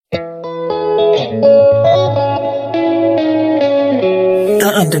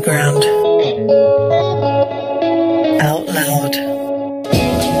Underground. Out loud.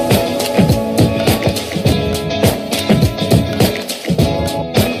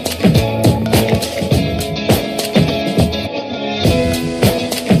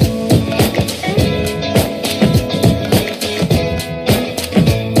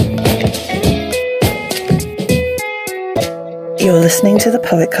 You're listening to the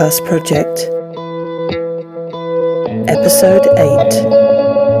Poetcast Project, Episode 8.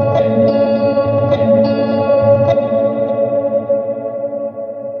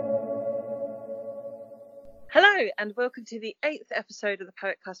 Hello and welcome to the 8th episode of the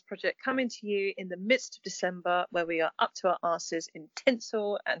Poetcast Project, coming to you in the midst of December, where we are up to our arses in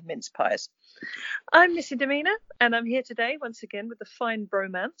tinsel and mince pies. I'm Missy Demeanor, and I'm here today once again with the fine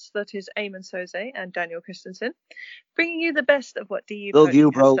bromance that is Eamon Soze and Daniel Christensen, bringing you the best of what DU Poetry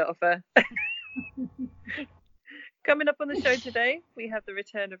has to offer. Coming up on the show today, we have the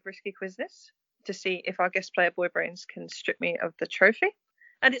return of Risky Quizness to see if our guest player Boy Brains can strip me of the trophy.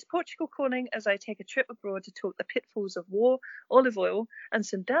 And it's Portugal calling as I take a trip abroad to talk the pitfalls of war, olive oil, and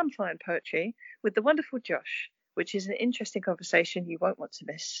some damn fine poetry with the wonderful Josh, which is an interesting conversation you won't want to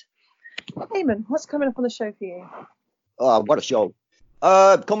miss. Eamon, what's coming up on the show for you? What a show.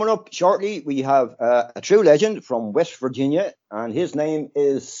 Coming up shortly, we have a true legend from West Virginia, and his name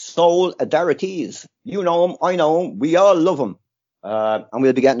is Sol Adarites. You know him, I know him, we all love him. And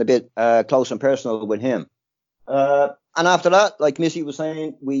we'll be getting a bit close and personal with him. And after that, like Missy was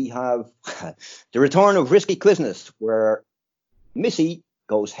saying, we have the return of Risky Quizness, where Missy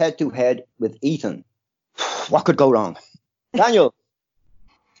goes head-to-head with Ethan. What could go wrong? Daniel.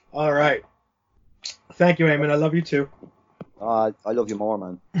 All right. Thank you, Eamon. I love you too. I love you more,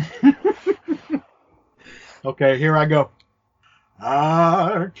 man. Okay, here I go.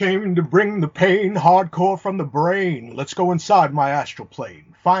 I came to bring the pain hardcore from the brain. Let's go inside my astral plane.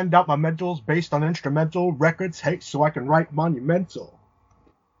 Find out my mentals based on instrumental records, hey, so I can write monumental.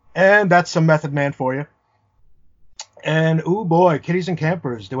 And that's some Method Man for you. And, ooh boy, kiddies and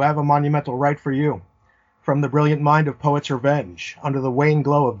campers, do I have a monumental right for you. From the brilliant mind of Poet's Revenge, under the wan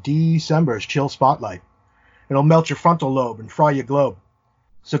glow of December's chill spotlight. It'll melt your frontal lobe and fry your globe.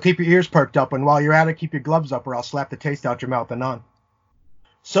 So keep your ears perked up, and while you're at it, keep your gloves up or I'll slap the taste out your mouth and on.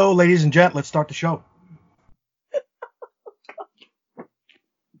 So, ladies and gents, let's start the show.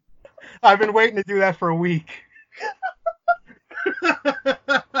 I've been waiting to do that for a week.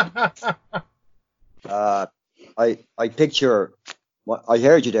 I picture, I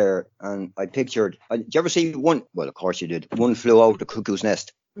heard you there, and I pictured, did you ever see one, well, of course you did, One Flew Over the Cuckoo's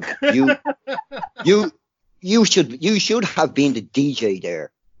Nest. You should have been the DJ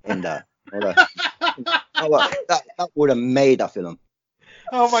there in that. That would have made that film.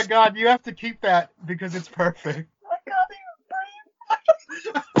 Oh my God, you have to keep that because it's perfect. I can't even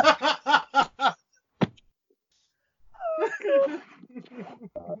breathe.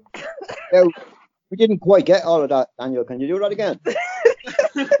 Now, we didn't quite get all of that, Daniel. Can you do that again?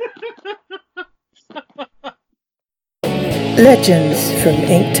 Legends from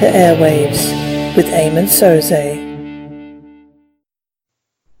Ink to Airwaves with Eamon Soze.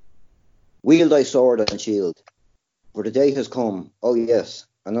 Wield thy sword and shield, for the day has come, oh yes,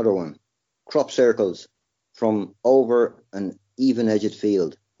 another one. Crop circles from over an even-edged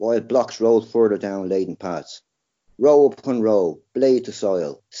field, while blocks roll further down laden paths. Row upon row, blade to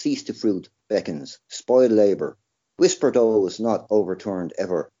soil, cease to fruit, beckons, spoiled labour. Whisper those not overturned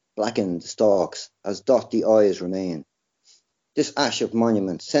ever, blackened stalks, as dot the eyes remain. This ash of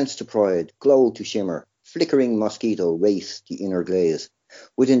monument, sense to pride, glow to shimmer, flickering mosquito race the inner glaze,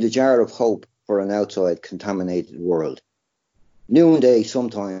 within the jar of hope for an outside contaminated world. Noonday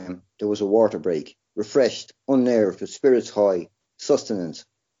sometime there was a water break, refreshed, unnerved with spirits high, sustenance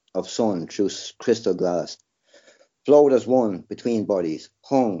of sun through crystal glass. Flowed as one between bodies,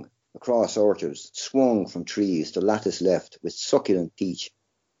 hung across orchards, swung from trees, the lattice left with succulent peach.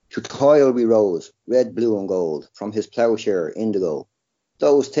 To toil we rose, red, blue and gold, from his ploughshare indigo.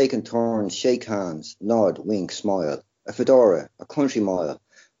 Those taking turns shake hands, nod, wink, smile. A fedora, a country mile.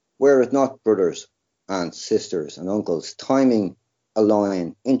 Were it not brothers, aunts, sisters and uncles, timing a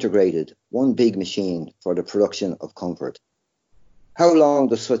line, integrated, one big machine for the production of comfort. How long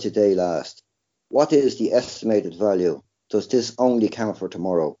does such a day last? What is the estimated value? Does this only count for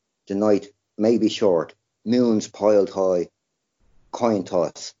tomorrow? The night may be short, moons piled high, coin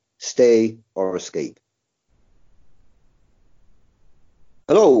toss, stay or escape.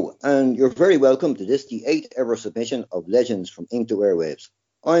 Hello, and you're very welcome to this, the 8th ever submission of Legends from Ink to Airwaves.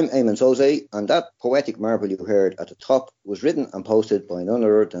 I'm Eamon Soze, and that poetic marvel you heard at the top was written and posted by none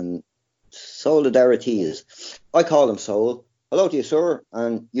other than Sol Adarites. I call him Sol, Hello to you, sir,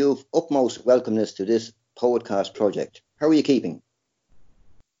 and you've utmost welcomeness to this podcast project. How are you keeping?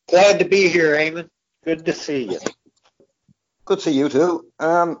 Glad to be here, Eamon. Good to see you. Good to see you too.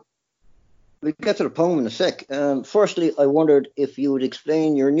 We'll get to the poem in a sec. Firstly, I wondered if you would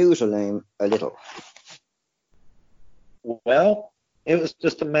explain your username a little. Well, it was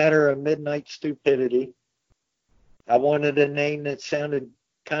just a matter of midnight stupidity. I wanted a name that sounded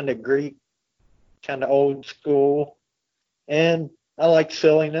kind of Greek, kind of old school, and I like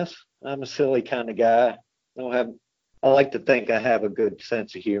silliness. I'm a silly kind of guy. I like to think I have a good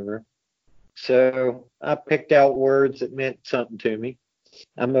sense of humor. So I picked out words that meant something to me.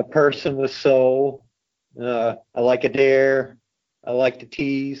 I'm a person with soul. I like a dare. I like to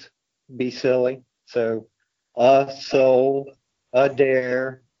tease, be silly. So a soul, a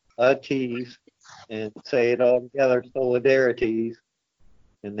dare, a tease, and say it all together, solidarities.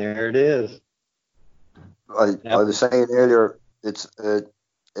 And there it is. I was saying earlier, it's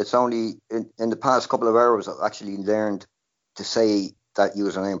only in the past couple of hours I've actually learned to say that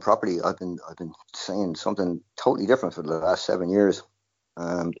username properly. I've been saying something totally different for the last 7 years.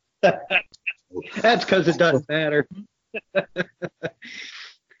 That's because it doesn't matter.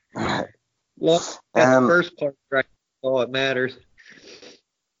 Look, that's the first part, right? All it matters.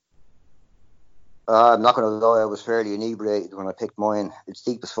 I'm not going to lie, I was fairly inebriated when I picked mine. It's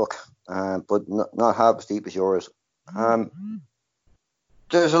deep as fuck, but not half as deep as yours. There's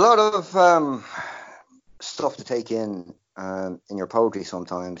a lot of stuff to take in your poetry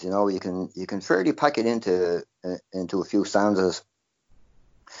sometimes. You know, you can fairly pack it into a few stanzas.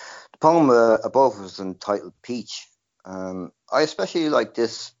 The poem above was entitled Peach. I especially like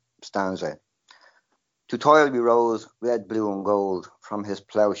this stanza. To toil we rose, red, blue and gold, from his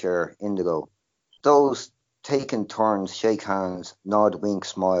ploughshare indigo. Those taking turns shake hands, nod, wink,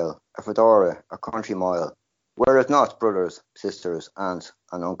 smile, a fedora, a country mile. Were it not brothers, sisters, aunts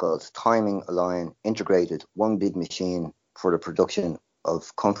and uncles, timing a line, integrated, one big machine for the production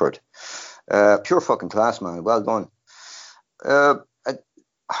of comfort. Pure fucking class, man. Well done. I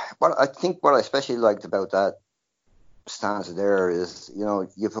think what I especially liked about that stanza there is, you know,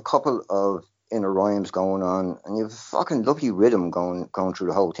 you've a couple of inner rhymes going on, and you've fucking lovely rhythm going through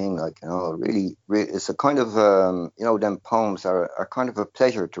the whole thing. Like, you know, really it's a kind of you know, them poems are kind of a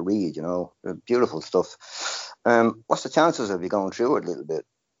pleasure to read. You know, they're beautiful stuff. What's the chances of you going through it a little bit?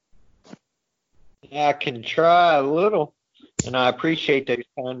 I can try a little, and I appreciate those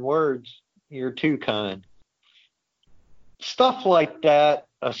kind words. You're too kind. Stuff like that.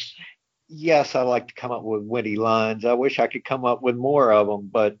 Yes, I like to come up with witty lines. I wish I could come up with more of them,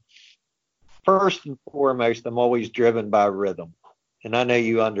 but first and foremost, I'm always driven by rhythm, and I know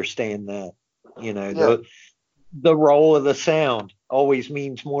you understand that. You know, Yeah. the role of the sound always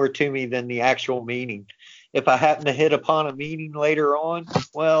means more to me than the actual meaning. If I happen to hit upon a meaning later on,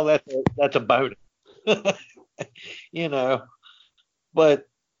 well, that's a bonus. You know, but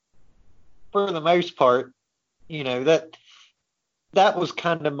for the most part, you know, that was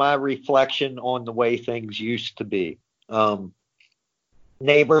kind of my reflection on the way things used to be.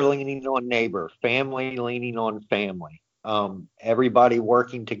 Neighbor leaning on neighbor, family leaning on family, everybody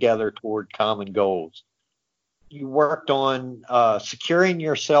working together toward common goals. You worked on securing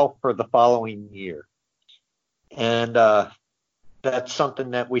yourself for the following year. And that's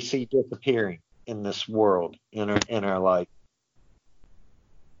something that we see disappearing in this world, in our life.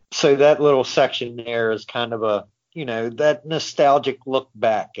 So that little section there is kind of a, you know, that nostalgic look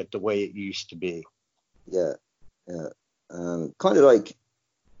back at the way it used to be. Yeah. Kind of like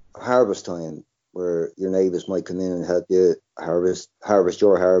harvest time, where your neighbours might come in and help you harvest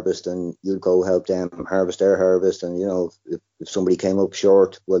your harvest, and you'd go help them harvest their harvest. And, you know, if somebody came up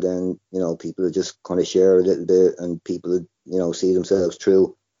short, well then, you know, people would just kind of share a little bit, and people would, you know, see themselves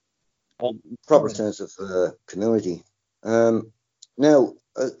through. Proper sense of community. Now,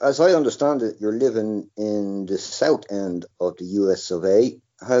 as I understand it, you're living in the south end of the US of A.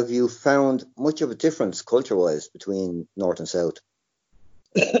 Have you found much of a difference culture-wise between north and south?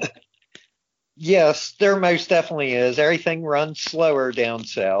 Yes, there most definitely is. Everything runs slower down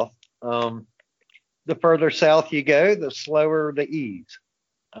south. The further south you go, the slower the ease.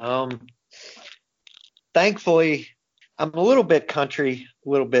 Thankfully, I'm a little bit country, a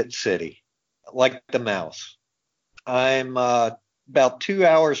little bit city, like the mouse. I'm about 2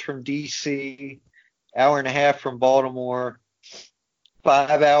 hours from DC, hour and a half from Baltimore,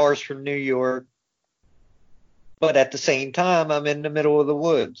 5 hours from New York. But at the same time, I'm in the middle of the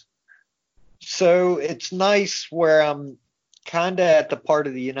woods. So it's nice where I'm kind of at the part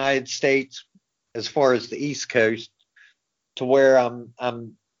of the United States, as far as the East Coast, to where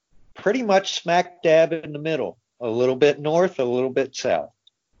I'm pretty much smack dab in the middle a little bit north, a little bit south.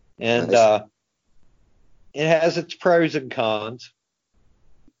 And Nice. it has its pros and cons.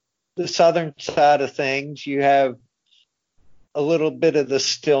 The southern side of things, you have a little bit of the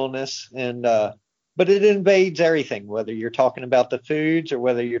stillness, and but it invades everything, whether you're talking about the foods or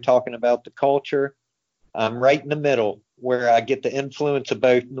whether you're talking about the culture. I'm right in the middle where I get the influence of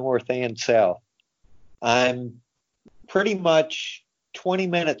both north and south. I'm pretty much 20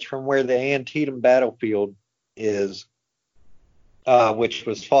 minutes from where the Antietam battlefield is, which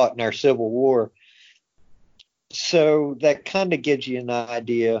was fought in our Civil War. So that kind of gives you an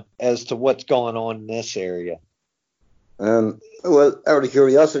idea as to what's going on in this area. Well, out of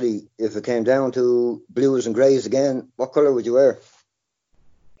curiosity, if it came down to blues and greys again, what colour would you wear?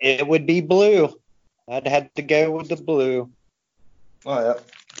 It would be blue. I'd have to go with the blue. Oh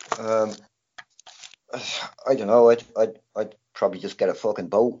yeah. I don't know. I'd probably just get a fucking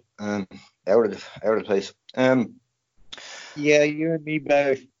boat. Out of the place. Yeah, you and me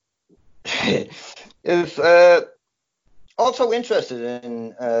both. If also interested in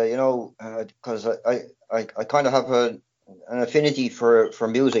because I kind of have an affinity for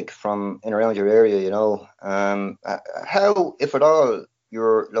music from in around your area. How, if at all,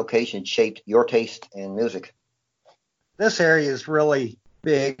 your location shaped your taste in music? This area is really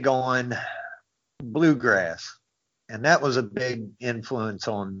big on bluegrass, and that was a big influence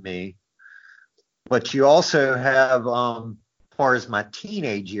on me. But you also have, as far as my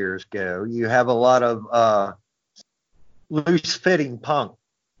teenage years go, you have a lot of loose fitting punk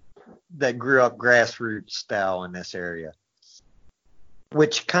that grew up grassroots style in this area,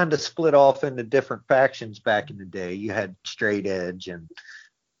 which kind of split off into different factions back in the day. You had straight edge and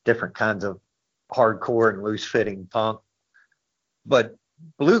different kinds of hardcore and loose fitting punk. But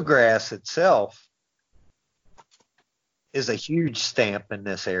bluegrass itself is a huge stamp in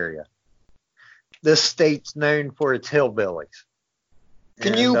this area. This state's known for its hillbillies.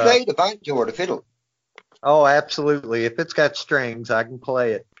 Can you play the banjo or the fiddle? Oh, absolutely. If it's got strings, I can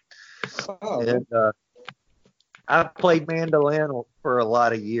play it. Oh, And I've played mandolin for a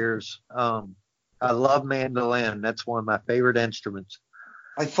lot of years. I love mandolin. That's one of my favorite instruments.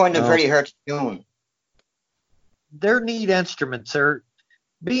 I find them very hard to tune. They're neat instruments. They're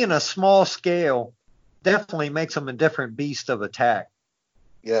being a small scale definitely makes them a different beast of attack.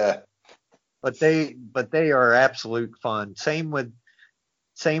 Yeah. But they are absolute fun. Same with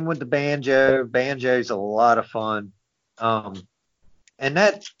the banjo. Banjo's a lot of fun. And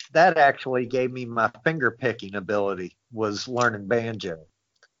that actually gave me my finger picking ability, was learning banjo.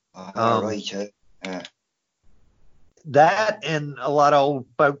 Right. Yeah. That and a lot of old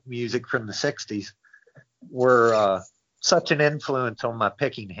folk music from the 60s were such an influence on my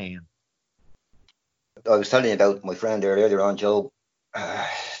picking hand. I was telling you about my friend there earlier on, Joe.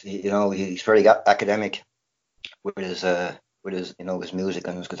 He's very academic with his his music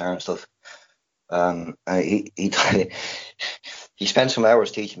and his guitar and stuff. And he he spent some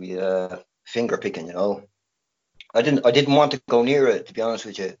hours teaching me finger picking. I didn't want to go near it, to be honest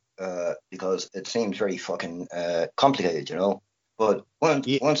with you, because it seems very fucking complicated. But once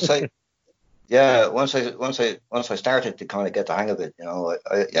I started to kind of get the hang of it,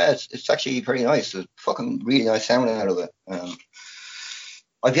 it's actually very nice. There's fucking really nice sound out of it.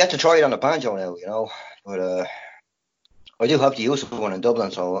 I've yet to try it on a banjo now, but I do have to use one in Dublin,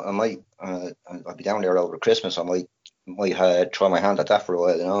 so I might. I'll be down there over Christmas. I might try my hand at that for a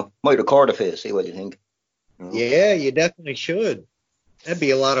while. Might record a bit, see what you think. Yeah, you definitely should. That'd be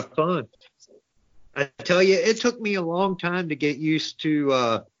a lot of fun. I tell you, it took me a long time to get used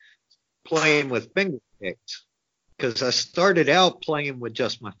to playing with finger picks, because I started out playing with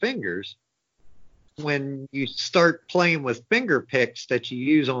just my fingers. When you start playing with finger picks that you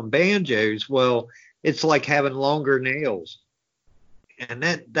use on banjos, well, it's like having longer nails, and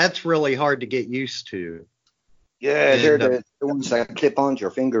that's really hard to get used to. Yeah, they're the ones that clip onto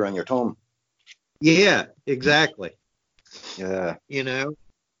your finger and your thumb. Yeah, exactly. Yeah.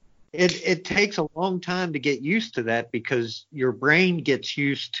 It takes a long time to get used to that, because your brain gets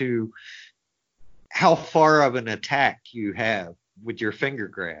used to how far of an attack you have with your finger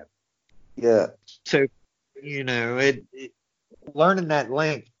grab. Yeah. So, learning that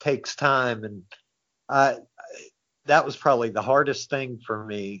length takes time, and that was probably the hardest thing for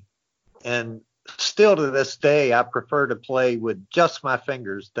me. And still to this day, I prefer to play with just my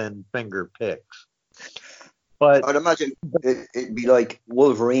fingers than finger picks. But I'd imagine it'd be like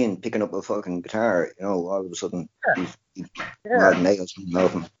Wolverine picking up a fucking guitar, all of a sudden. He's mad nails coming out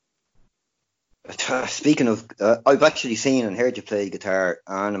of him. Speaking of, I've actually seen and heard you play guitar,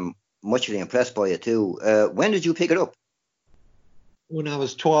 and I'm muchly impressed by it too. When did you pick it up? When I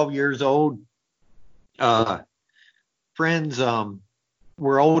was 12 years old, friends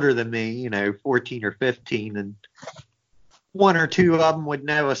were older than me, 14 or 15, and one or two of them would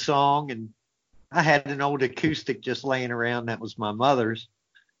know a song, and I had an old acoustic just laying around that was my mother's,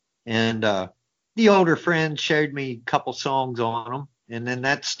 and the older friend showed me a couple songs on them, and then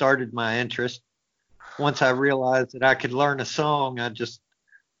that started my interest. Once I realized that I could learn a song, I just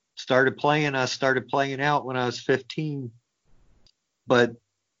started playing. I started playing out when I was 15, but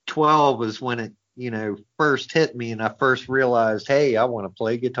 12 was when it, first hit me, and I first realized, hey, I want to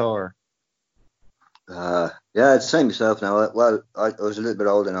play guitar. Yeah, it's the same myself now. Well, I was a little bit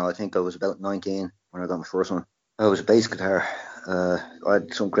older now. I think I was about 19 when I got my first one. I was a bass guitar. I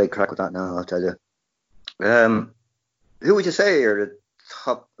had some great crack with that now, I'll tell you. Who would you say are the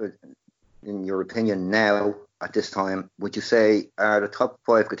top, in your opinion now, at this time, would you say are the top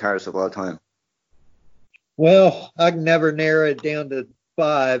 5 guitarists of all time? Well, I can never narrow it down to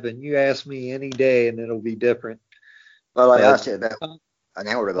 5, and you ask me any day and it'll be different. Well, I asked you about an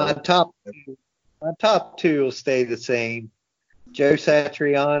hour ago. My top 2 will stay the same. Joe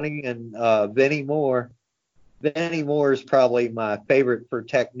Satriani and Vinnie Moore. Vinnie Moore is probably my favorite for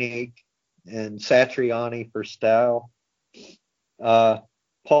technique, and Satriani for style.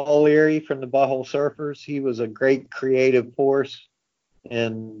 Paul Leary from the Butthole Surfers. He was a great creative force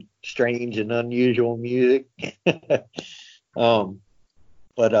in strange and unusual music.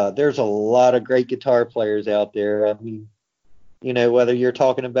 But there's a lot of great guitar players out there. I mean, whether you're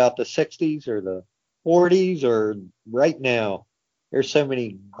talking about the 60s or the 40s or right now, there's so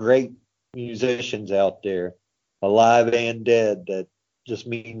many great musicians out there, alive and dead, that just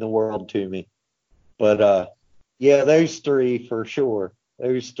mean the world to me. But yeah, those 3 for sure.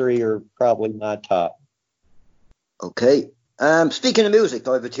 Those 3 are probably my top. Okay. Speaking of music,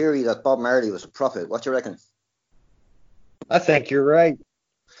 I have a theory that Bob Marley was a prophet. What do you reckon? I think you're right.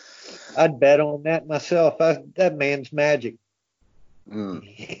 I'd bet on that myself. That man's magic.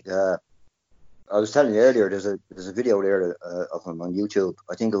 Yeah. I was telling you earlier, there's a video there of him on YouTube.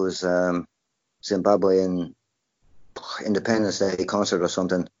 I think it was Zimbabwean Independence Day concert or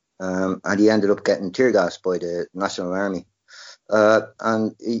something. And he ended up getting tear gassed by the National Army.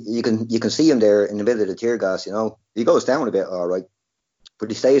 And you can see him there in the middle of the tear gas. He goes down a bit, all right, but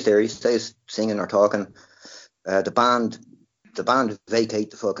he stays there. He stays singing or talking. The band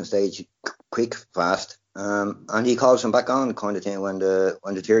vacate the fucking stage quick, fast, and he calls him back on, kind of thing, when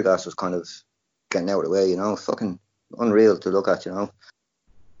the tear gas was kind of getting out of the way. Fucking unreal to look at.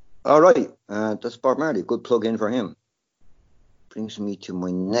 All right, that's Bob Marley. Good plug in for him. Brings me to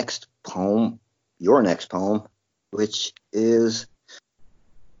my next poem, your next poem, which is: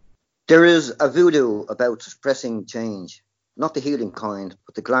 there is a voodoo about suppressing change, not the healing kind,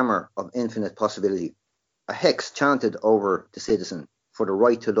 but the glamour of infinite possibility. A hex chanted over the citizen for the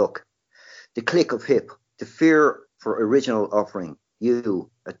right to look, the click of hip, the fear for original offering, you,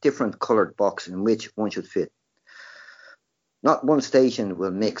 a different coloured box in which one should fit. Not one station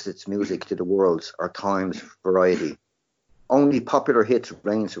will mix its music to the world's or time's variety. Only popular hits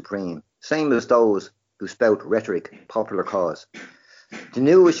reign supreme, same as those who spout rhetoric, popular cause. The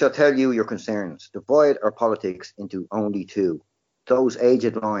news shall tell you your concerns, divide our politics into only 2. Those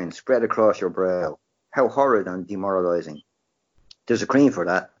aged lines spread across your brow. How horrid and demoralising. There's a cream for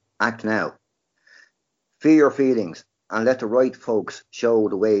that. Act now. Feel your feelings and let the right folks show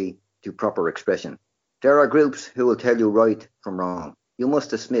the way to proper expression. There are groups who will tell you right from wrong. You must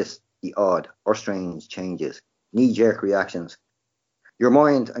dismiss the odd or strange changes, knee-jerk reactions. Your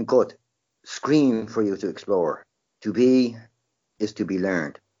mind and gut scream for you to explore. To be is to be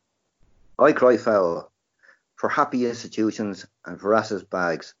learned. I cry foul for happy institutions and voracious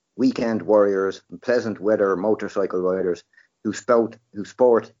bags, weekend warriors and pleasant weather motorcycle riders who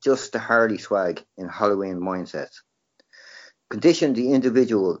sport just the hardy swag in Halloween mindsets. Condition the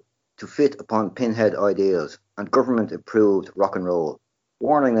individual to fit upon pinhead ideals and government-approved rock and roll.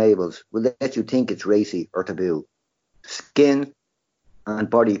 Warning labels will let you think it's racy or taboo. Skin and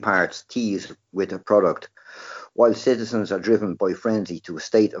body parts teased with a product, while citizens are driven by frenzy to a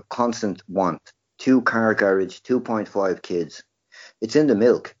state of constant want. 2-car garage, 2.5 kids. It's in the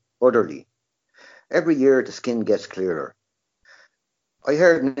milk, utterly. Every year the skin gets clearer. I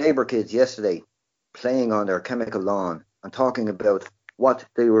heard neighbour kids yesterday playing on their chemical lawn and talking about what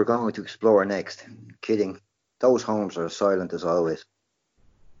they were going to explore next. Kidding. Those homes are as silent as always.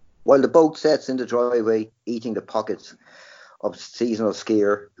 While the boat sets in the driveway, eating the pockets of seasonal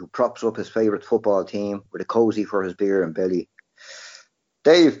skier who props up his favourite football team with a cosy for his beer and belly.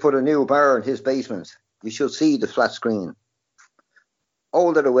 Dave put a new bar in his basement. You should see the flat screen.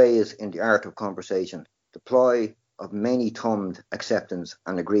 Older the ways in the art of conversation, the ploy of many-thumbed acceptance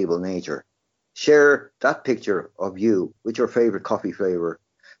and agreeable nature. Share that picture of you with your favorite coffee flavor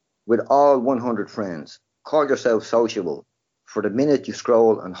with all 100 friends. Call yourself sociable for the minute you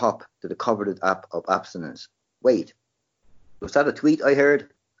scroll and hop to the coveted app of abstinence. Wait, was that a tweet I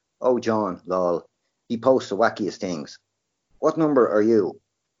heard? Oh, John, lol. He posts the wackiest things. What number are you?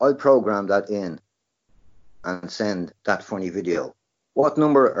 I'll program that in and send that funny video. What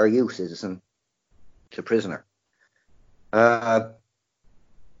number are you, citizen? To prisoner.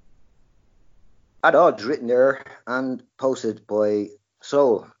 At odds written there and posted by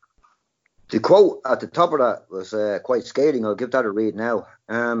Soul. The quote at the top of that was quite scathing. I'll give that a read now.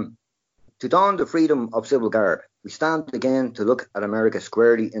 To don the freedom of civil guard, we stand again to look at America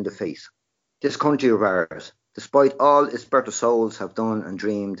squarely in the face. This country of ours, despite all its better souls have done and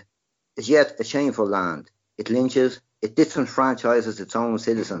dreamed, is yet a shameful land. It lynches, it disenfranchises its own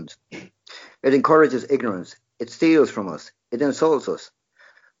citizens. It encourages ignorance, it steals from us, it insults us.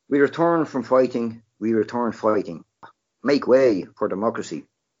 We return from fighting, we return fighting. Make way for democracy.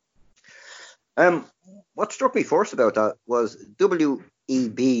 What struck me first about that was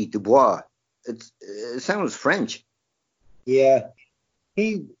W.E.B. Du Bois. It sounds French. Yeah,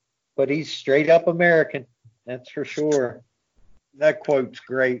 but he's straight up American. That's for sure. That quote's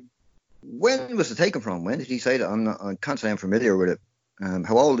great. When was it taken from? When did he say that? I can't say I'm familiar with it.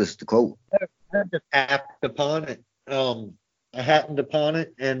 How old is the quote? I just happened upon it. I happened upon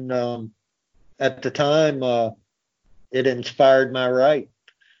it, and at the time, it inspired my write.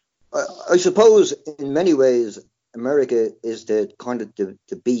 I suppose in many ways America is the kind of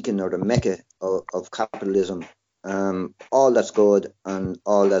the beacon or the mecca of capitalism. All that's good and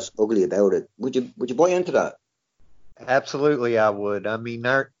all that's ugly about it. Would you buy into that? Absolutely, I would. I mean,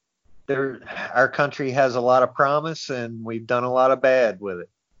 our country has a lot of promise, and we've done a lot of bad with it.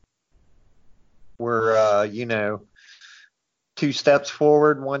 We're 2 steps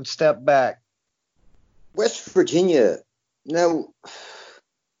forward, 1 step back. West Virginia. Now,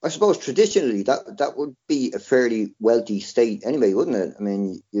 I suppose traditionally that would be a fairly wealthy state anyway, wouldn't it? I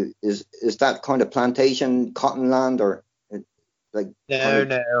mean, is that kind of plantation cotton land or like?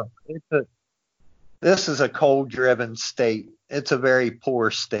 No. This is a coal-driven state. It's a very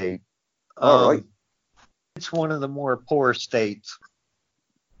poor state. All right. It's one of the more poor states.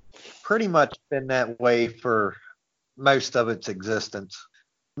 Pretty much been that way for most of its existence.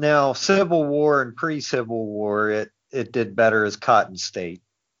 Now, Civil War and pre-Civil War, it did better as Cotton State.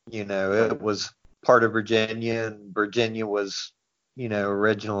 It was part of Virginia, and Virginia was,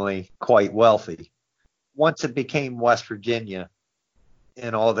 originally quite wealthy. Once it became West Virginia,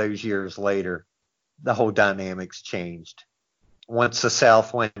 and all those years later, the whole dynamics changed. Once the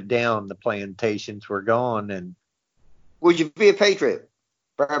South went down, the plantations were gone. And would you be a patriot?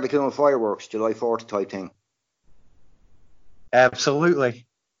 Barbecue and fireworks, July 4th type thing? Absolutely.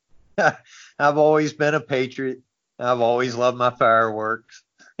 I've always been a patriot. I've always loved my fireworks.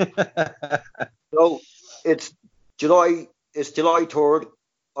 So it's July 3rd.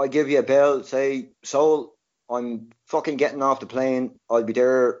 I give you a bell, say, Soul, I'm fucking getting off the plane. I'll be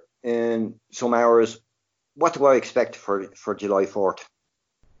there in some hours. What do I expect for July 4th?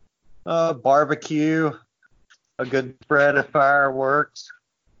 Barbecue, a good spread of fireworks,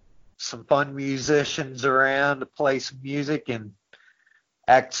 some fun musicians around to play some music and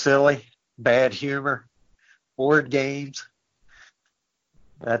act silly, bad humor, board games.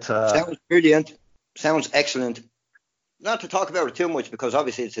 Sounds brilliant. Sounds excellent. Not to talk about it too much because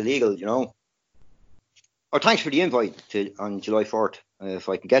obviously it's illegal, Oh, thanks for the invite on July 4th. If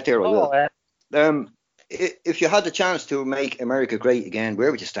I can get there, I will. If you had the chance to make America great again,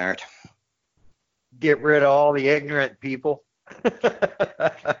 where would you start? Get rid of all the ignorant people.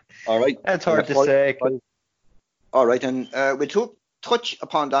 All right. That's hard to say. All right, and we'll touch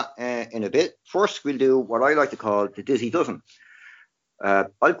upon that in a bit. First, we'll do what I like to call the Dizzy Dozen.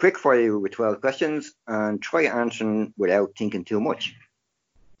 I'll quick fire you with 12 questions and try answering without thinking too much.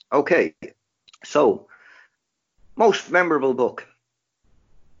 Okay, so most memorable book?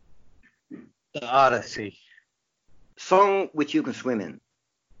 The Odyssey. Song which you can swim in?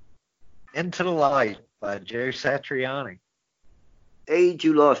 Into the Light by Joe Satriani. Age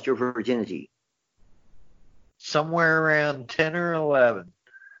you lost your virginity? Somewhere around 10 or 11.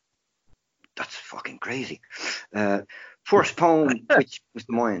 That's fucking crazy. First poem which was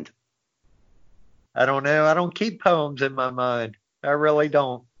the mind? I don't know. I don't keep poems in my mind. I really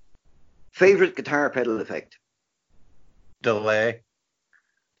don't. Favorite guitar pedal effect? Delay.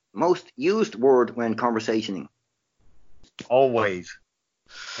 Most used word when conversationing? Always.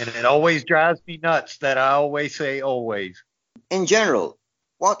 And it always drives me nuts that I always say always. In general,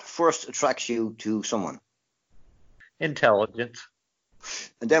 what first attracts you to someone? Intelligence.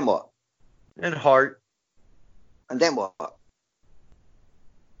 And then what? And heart. And then what?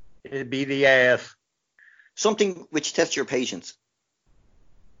 It'd be the ass. Something which tests your patience.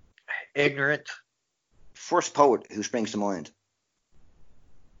 Ignorant. First poet who springs to mind.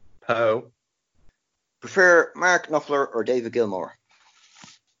 Poe. Prefer Mark Knopfler or David Gilmour?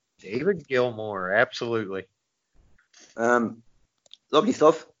 David Gilmour, absolutely. Lovely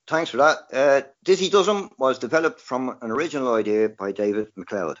stuff. Thanks for that. Dizzy Dozen was developed from an original idea by David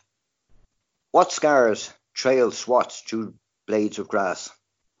McLeod. What scars trail swats through blades of grass?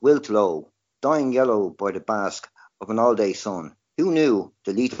 Wilt low, dying yellow by the bask of an all-day sun. Who knew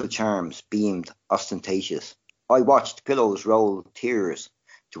the lethal charms beamed ostentatious? I watched pillows roll tears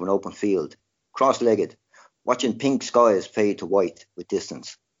to an open field, cross-legged, watching pink skies fade to white with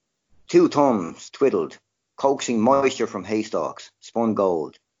distance. Two thumbs twiddled, coaxing moisture from haystacks, spun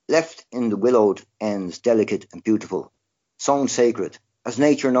gold, left in the willowed ends delicate and beautiful, sown sacred, as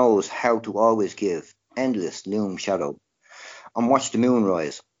nature knows how to always give, endless loom shadow. And watch the moon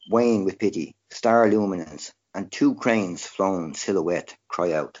rise, wane with pity, star luminance, and two cranes flown silhouette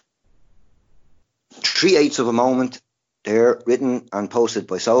cry out. 3/8 of a moment, there, written and posted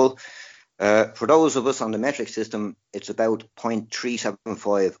by Soul. For those of us on the metric system, it's about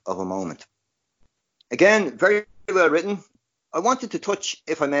 0.375 of a moment. Again, very well written. I wanted to touch,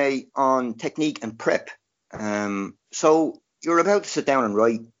 if I may, on technique and prep. So you're about to sit down and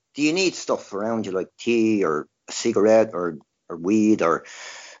write. Do you need stuff around you like tea or a cigarette or weed or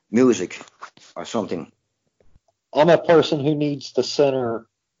music or something? I'm a person who needs the center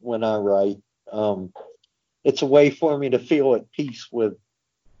when I write. It's a way for me to feel at peace with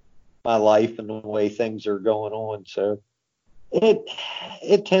my life and the way things are going on. So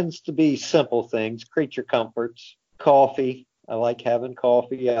it tends to be simple things, creature comforts, coffee. I like having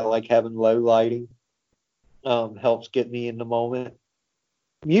coffee. I like having low lighting. Helps get me in the moment.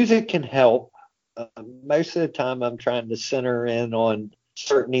 Music can help. Most of the time I'm trying to center in on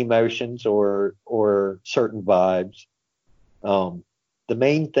certain emotions or certain vibes. The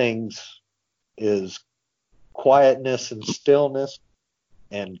main things is quietness and stillness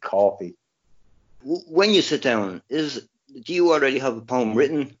and coffee. When you sit down, do you already have a poem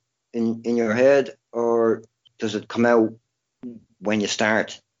written in your head, or does it come out when you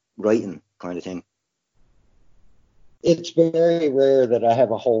start writing, kind of thing? It's very rare that I have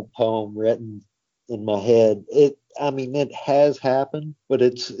a whole poem written in my head. It has happened, but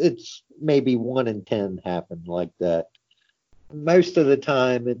it's maybe 1 in 10 happen like that. Most of the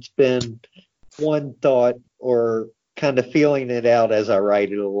time it's been one thought or kind of feeling it out as I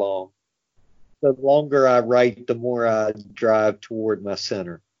write it along. The longer I write, the more I drive toward my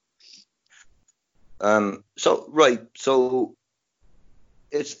center. So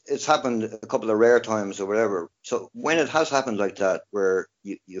it's happened a couple of rare times or whatever. So when it has happened like that, where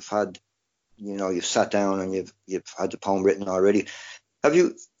you've had, you've sat down and you've had the poem written already, have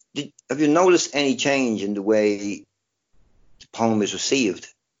you noticed any change in the way the poem is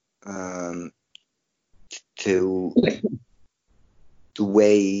received, to the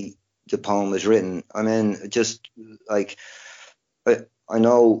way the poem is written? I mean, just like I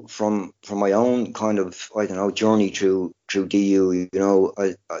know from my own kind of, I don't know, journey through DU,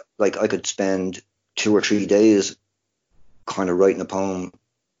 I could spend 2 or 3 days kind of writing a poem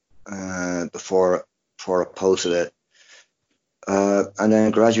before I posted it, and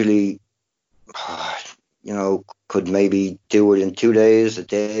then gradually, could maybe do it in 2 days, a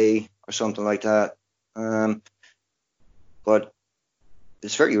day, or something like that. But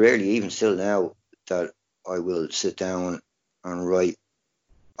it's very rarely, even still now, that I will sit down and write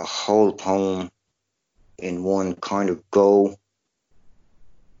a whole poem in one kind of go,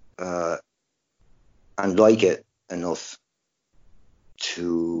 and like it enough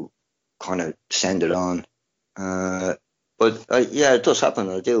to kind of send it on. But it does happen.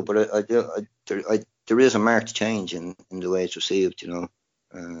 I do, but there is a marked change in the way it's received, in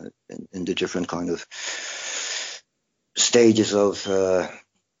the different kind of stages of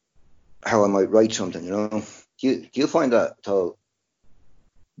how I might write something. Do you find that at all?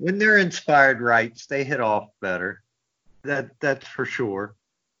 When they're inspired writes, they hit off better. That's for sure.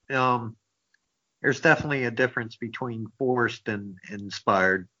 There's definitely a difference between forced and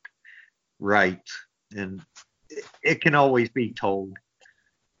inspired writes, and it can always be told.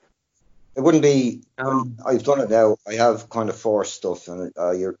 It wouldn't be. I've done it now. I have kind of forced stuff, and it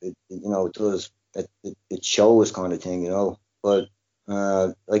does. It shows kind of thing, But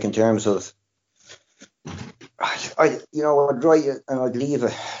like in terms of, I'd write it and I'd leave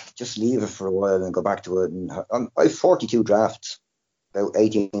it for a while and go back to it. And I have 42 drafts. About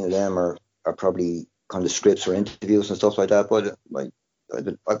 18 of them are probably kind of scripts or interviews and stuff like that. But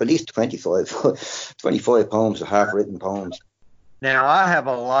I've at least 25, 25 poems or half-written poems. Now I have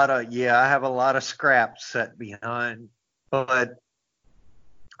a lot of scraps set behind, but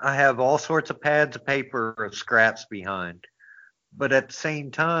I have all sorts of pads of paper of scraps behind. But at the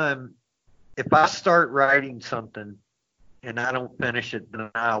same time, if I start writing something and I don't finish it, then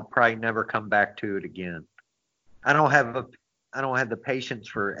I'll probably never come back to it again. I don't have the patience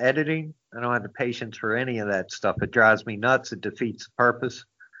for editing. I don't have the patience for any of that stuff. It drives me nuts. It defeats the purpose.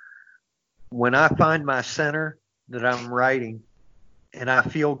 When I find my center that I'm writing and I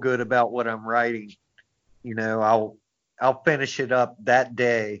feel good about what I'm writing, I'll finish it up that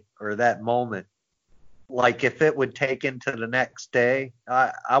day or that moment. Like if it would take into the next day,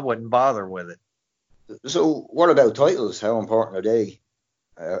 I wouldn't bother with it. So what about titles? How important are they?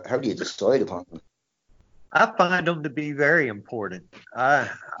 How do you decide upon them? I find them to be very important. I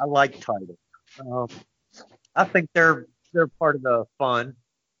like titles. I think they're part of the fun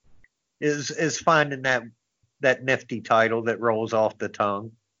is finding that nifty title that rolls off the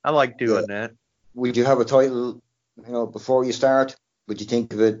tongue. I like doing that. Would you have a title, before you start? Would you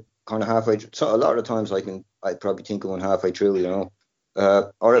think of it kind of halfway? So a lot of times I probably think of one halfway through,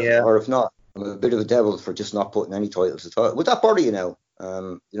 or if not, I'm a bit of a devil for just not putting any titles at all. Would that bother you now?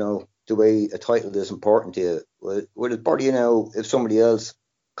 The way a title is important to you. Would it bother you now if somebody else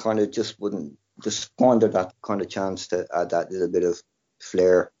kind of just wouldn't just squander that kind of chance to add that little bit of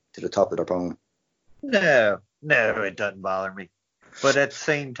flair to the top of their poem? No, it doesn't bother me. But at the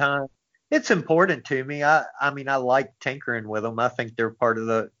same time, it's important to me. I like tinkering with them. I think they're part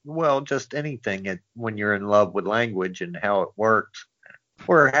of just anything when you're in love with language and how it works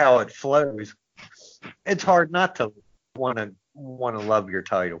or how it flows. It's hard not to want to love your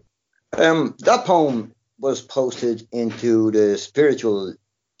title. That poem was posted into the spiritual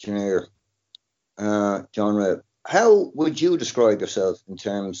genre. How would you describe yourself in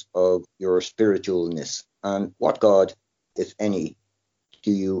terms of your spiritualness, and what God, if any,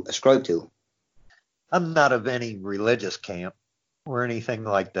 do you ascribe to? I'm not of any religious camp or anything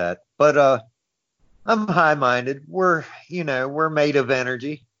like that, but I'm high-minded. We're made of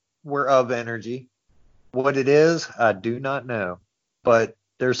energy. We're of energy. What it is, I do not know, but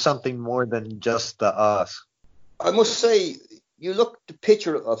there's something more than just the us. I must say, you look the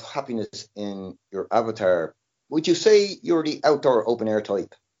picture of happiness in your avatar. Would you say you're the outdoor open air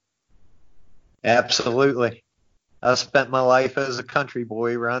type? Absolutely. I spent my life as a country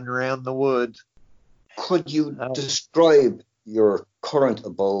boy running around the woods. Could you describe your current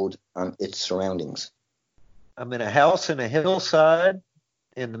abode and its surroundings? I'm in a house in a hillside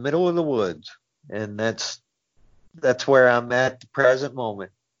in the middle of the woods, and that's where I'm at the present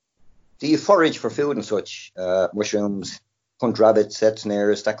moment. Do you forage for food and such? Mushrooms, hunt rabbits, set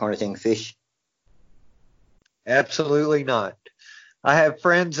snares, that kind of thing, fish? Absolutely not. I have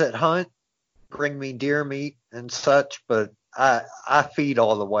friends that hunt, bring me deer meat and such, but I feed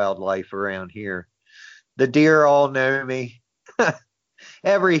all the wildlife around here. The deer all know me.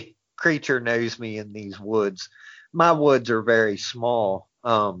 Every creature knows me in these woods. My woods are very small.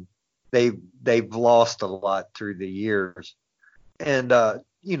 They've lost a lot through the years. And,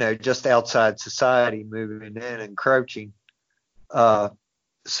 just outside society moving in, encroaching.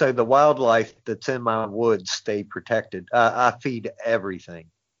 So the wildlife that's in my woods stay protected. I feed everything.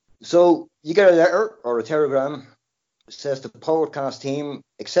 So you get a letter or a telegram. It says the podcast team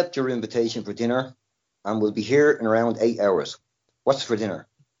accept your invitation for dinner and we'll be here in around 8 hours. What's for dinner?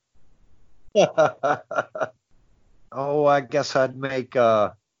 Oh, I guess I'd make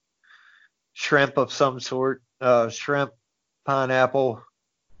shrimp of some sort. Shrimp, pineapple,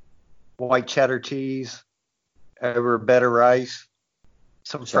 white cheddar cheese over a bed of rice,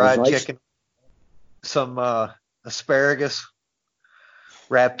 some fried chicken, some asparagus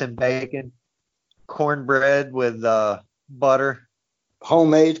wrapped in bacon, cornbread with butter.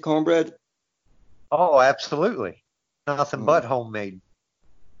 Homemade cornbread? Oh, absolutely. Nothing but homemade.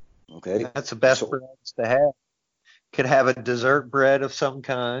 Okay. That's the best breads to have. Could have a dessert bread of some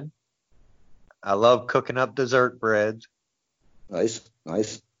kind. I love cooking up dessert breads. Nice.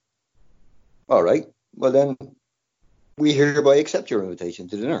 All right. Well, then, we hereby accept your invitation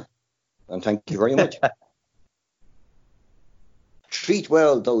to dinner. And thank you very much. Treat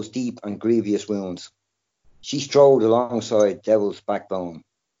well those deep and grievous wounds. She strode alongside Devil's backbone,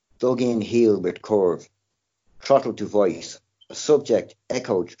 dug in heel with curve, throttled to voice, a subject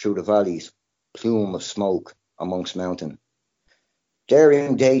echoed through the valleys, plume of smoke amongst mountain.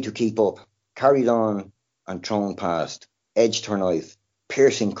 Daring day to keep up, carried on and thrown past, edged her knife,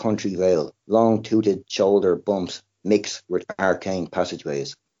 piercing country veil, long-tooted shoulder bumps mix with arcane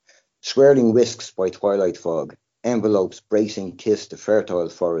passageways, swirling whisks by twilight fog, envelopes bracing kiss the fertile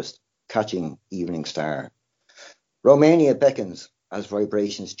forest, catching evening star. Romania beckons as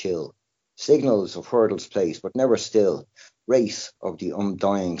vibrations chill, signals of hurdles placed, but never still, race of the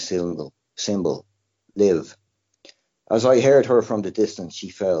undying symbol, live. As I heard her from the distance, she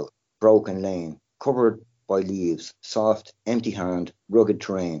fell, broken lane, covered by leaves, soft, empty hand, rugged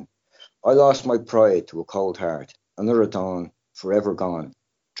terrain. I lost my pride to a cold heart, another dawn, forever gone,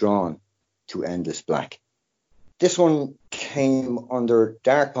 drawn to endless black. This one came under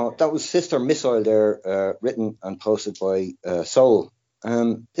Dark Poem. That was Sister Missile there, written and posted by Soul.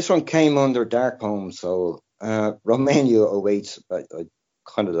 This one came under Dark Poem Soul. Romania awaits. I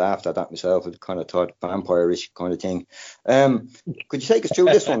kind of laughed at that myself. I kind of thought vampire-ish kind of thing. Could you take us through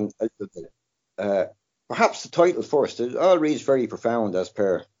this one a little bit? Perhaps the title first. It all reads very profound as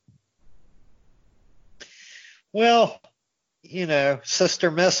per. Well,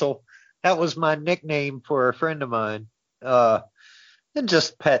 Sister Missile, that was my nickname for a friend of mine. And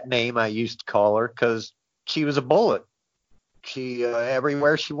just pet name I used to call her because she was a bullet. She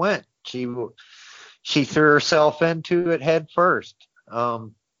everywhere she went, she threw herself into it head first.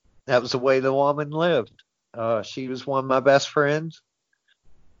 That was the way the woman lived. She was one of my best friends,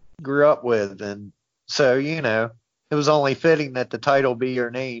 grew up with, and so it was only fitting that the title be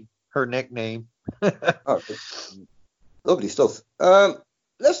her name, her nickname. Oh, lovely stuff.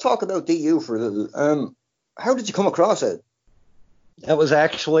 Let's talk about DU for a little. How did you come across it? That was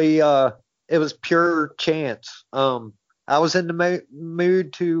actually it was pure chance. I was in the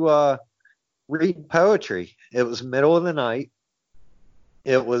mood to read poetry. It was middle of the night.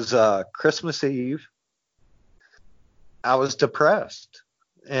 It was Christmas Eve. I was depressed,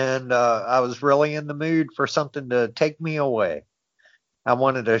 and I was really in the mood for something to take me away. I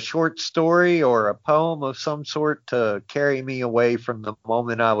wanted a short story or a poem of some sort to carry me away from the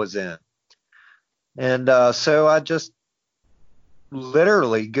moment I was in. And so I just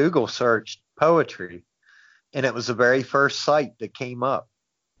literally Google searched poetry, and it was the very first site that came up.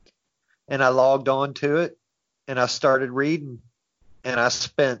 And I logged on to it, and I started reading, and I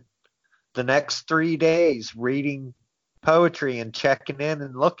spent the next 3 days reading poetry and checking in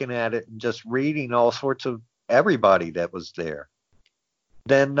and looking at it and just reading all sorts of everybody that was there.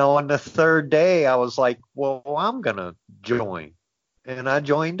 Then on the third day, I was like, well, I'm going to join. And I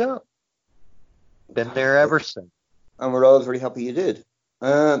joined up. Been there ever since. And we're all very happy you did.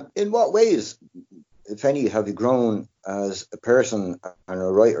 In what ways, if any, have you grown as a person and a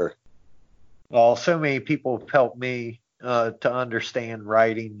writer? Well, so many people have helped me to understand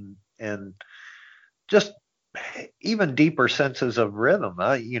writing and just even deeper senses of rhythm.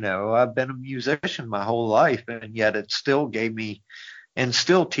 I've been a musician my whole life, and yet it still gave me and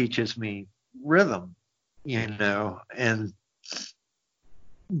still teaches me rhythm,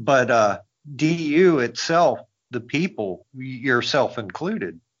 but DU itself, the people, yourself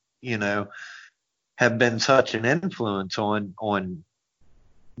included, have been such an influence on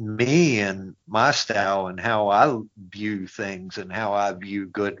me and my style and how I view things and how I view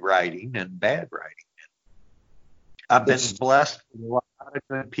good writing and bad writing. I've been blessed with a lot of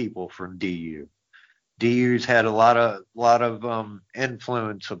good people from DU. DU's had a lot of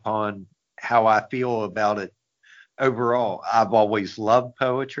influence upon how I feel about it overall. I've always loved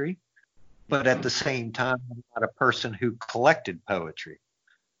poetry, but at the same time, I'm not a person who collected poetry.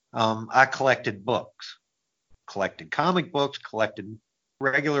 I collected books, collected comic books, collected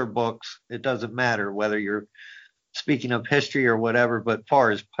regular books. It doesn't matter whether you're speaking of history or whatever, but as far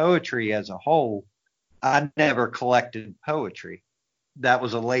as poetry as a whole, I never collected poetry. That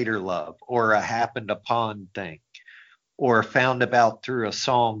was a later love or a happened upon thing or found about through a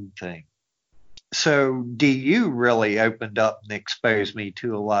song thing. So DU really opened up and exposed me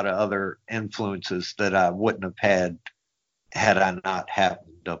to a lot of other influences that I wouldn't have had I not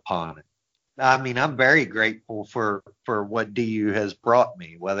happened upon it. I mean, I'm very grateful for what DU has brought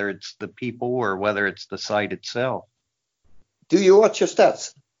me, whether it's the people or whether it's the site itself. Do you watch your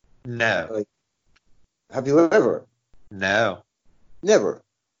stats? No. Have you ever? No. Never.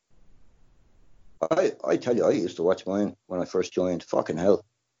 I tell you, I used to watch mine when I first joined. Fucking hell.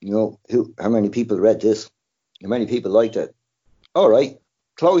 How many people read this? How many people liked it? All right.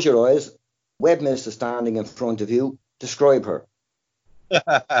 Close your eyes. Webmist is standing in front of you. Describe her.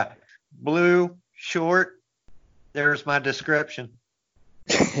 Blue, short. There's my description.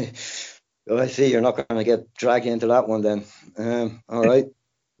 Well, I see you're not going to get dragged into that one then. All right.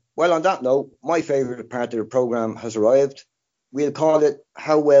 Well, on that note, my favourite part of the programme has arrived. We'll call it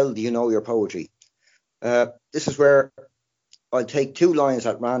How Well Do You Know Your Poetry? This is where I'll take 2 lines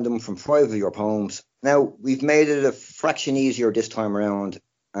at random from 5 of your poems. Now, we've made it a fraction easier this time around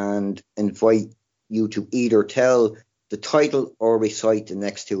and invite you to either tell the title or recite the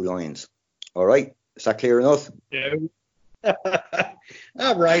next two lines. All right? Is that clear enough? No.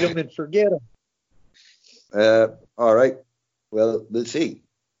 I'll write them and forget them. All right. Well, we'll see.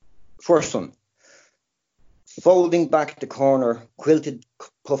 First one. Folding back the corner, quilted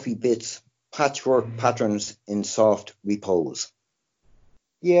puffy bits, patchwork patterns in soft repose.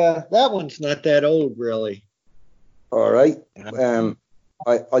 Yeah, that one's not that old, really. All right.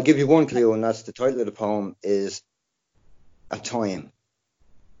 I'll give you one clue, and that's the title of the poem is A Time.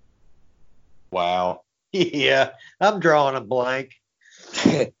 Wow. Yeah, I'm drawing a blank.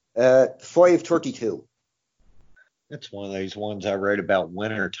 532. That's one of those ones I wrote about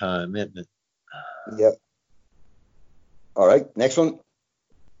winter time, isn't it? Yep. All right, next one.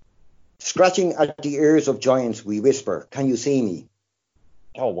 Scratching at the ears of giants, we whisper, can you see me?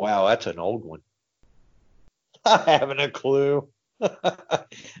 Oh, wow, that's an old one. I haven't a clue.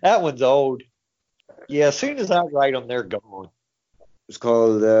 That one's old. Yeah, as soon as I write them, they're gone. It's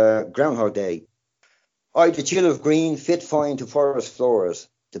called Groundhog Day. The chill of green, fit fine to forest floors,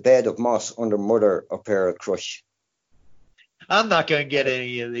 the bed of moss under mother of pearl crush. I'm not going to get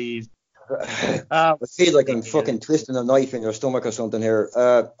any of these. I feel like I'm fucking twisting a knife in your stomach or something here.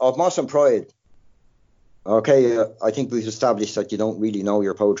 Of Moss and Pride. Okay, I think we've established that you don't really know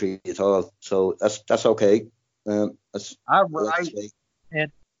your poetry at all, so that's okay. I write,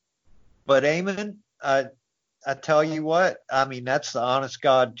 but Eamon, I tell you what, I mean, that's the honest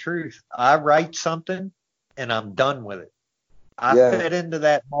God truth. I write something and I'm done with it. I fit into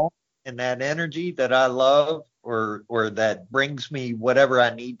that moment and that energy that I love or that brings me whatever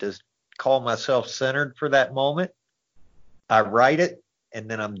I need to call myself centered for that moment. I write it and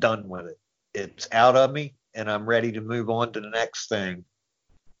then I'm done with it. It's out of me and I'm ready to move on to the next thing.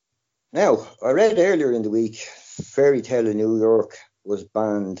 Now, I read earlier in the week, Fairy Tale in New York was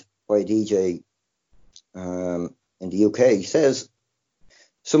banned by a DJ in the UK. He says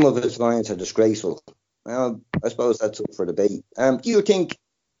some of his lines are disgraceful. Well, I suppose that's up for debate. Do you think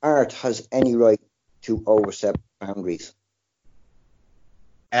art has any right to overstep boundaries?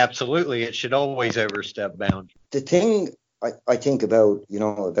 Absolutely, it should always overstep boundaries. The thing I think about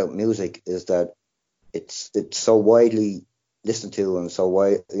music is that it's so widely listened to and so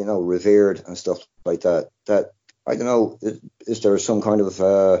revered and stuff like that. That I don't know, is there some kind of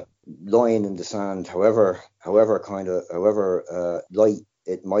line in the sand, however light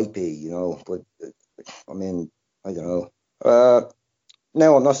it might be, But I mean, I don't know.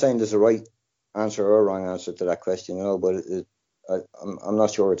 Now, I'm not saying there's a right answer or a wrong answer to that question, but I'm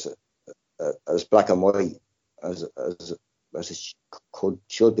not sure it's as black and white as it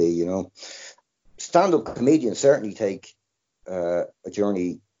should be, Stand-up comedians certainly take a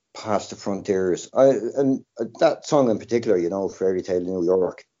journey past the frontiers. And that song in particular, Fairy Tale in New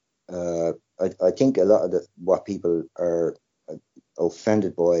York. I think a lot of what people are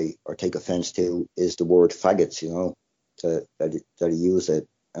offended by or take offence to is the word faggots, that he used it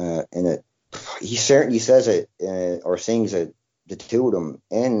in it. He certainly says it or sings it, the two of them,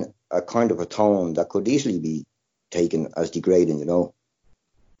 in a kind of a tone that could easily be taken as degrading,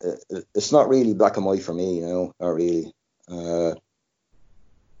 It's not really black and white for me, not really.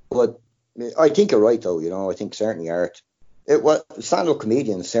 But I think you're right, though, I think certainly art. Stand-up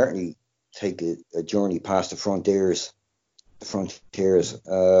comedians certainly take a journey past the frontiers.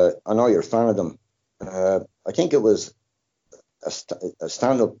 I know you're a fan of them. I think it was a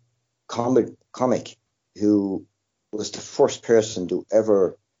stand-up comic who was the first person to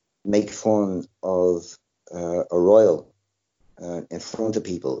ever make fun of a royal in front of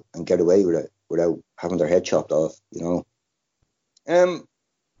people and get away with it without having their head chopped off,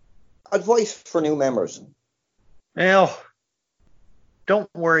 Advice for new members. Well, don't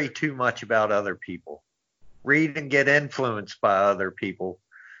worry too much about other people. Read and get influenced by other people,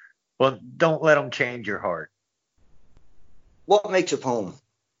 but don't let them change your heart. What makes a poem?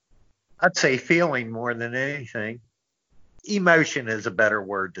 I'd say feeling more than anything. Emotion is a better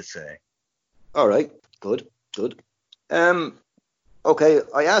word to say. All right, good. Okay,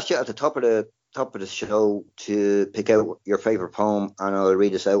 I asked you at the top of the show to pick out your favorite poem, and I'll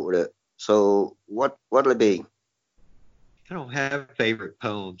read us out with it. So, what'll it be? I don't have favorite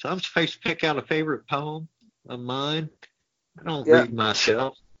poems. I'm supposed to pick out a favorite poem of mine. I don't read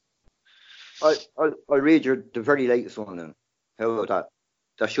myself. I'll read the very latest one then. How about that?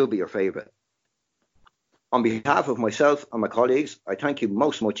 That should be your favorite. On behalf of myself and my colleagues, I thank you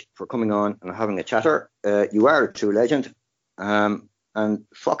most much for coming on and having a chatter. You are a true legend. And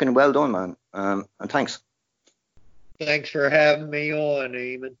fucking well done, man. And thanks. Thanks for having me on,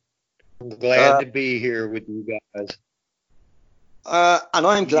 Eamon. I'm glad to be here with you guys. And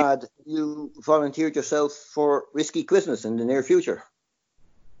I'm glad you volunteered yourself for Risky Quizness in the near future.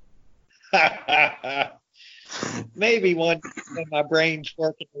 Maybe one when my brain's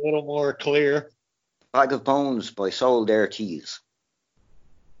working a little more clear. Bag of Bones by Soul Dare Tease.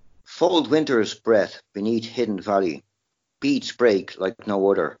 Fold winter's breath beneath hidden valley. Beats break like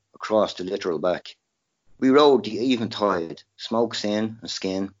no other across the literal back. We rode the eventide, smoke sin and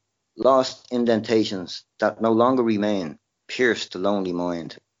skin. Lost indentations that no longer remain. Pierced the lonely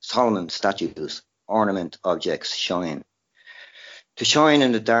mind. Solomon statues, ornament objects shine. To shine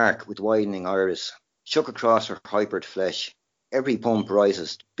in the dark with widening iris. Shook across her hypered flesh. Every pump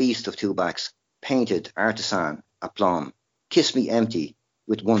rises, beast of two backs. Painted artisan, aplomb. Kiss me empty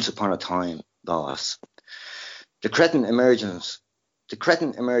with once upon a time, boss. The cretin emerges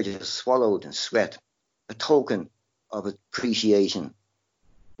swallowed in sweat, a token of appreciation.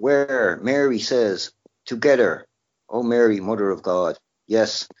 Where Mary says, together, O Mary, Mother of God,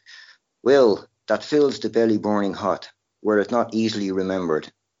 yes, will that fills the belly burning hot, were it not easily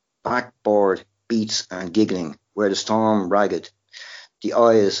remembered. Backboard, beats and giggling, where the storm ragged, the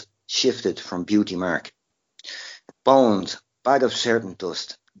eyes shifted from beauty mark. Bones, bag of certain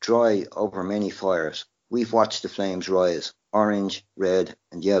dust, dry over many fires. We've watched the flames rise, orange, red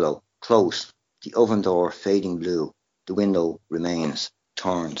and yellow, close, the oven door fading blue, the window remains,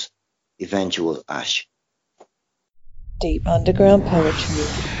 turns, eventual ash. Deep Underground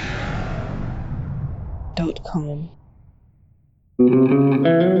Poetry.com.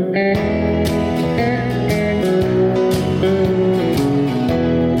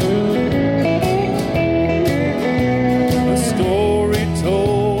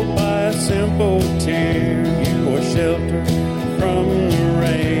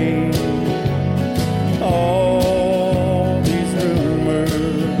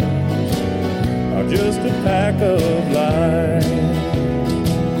 Of life.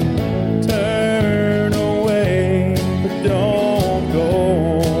 Turn away, but don't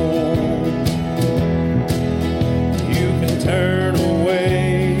go. You can turn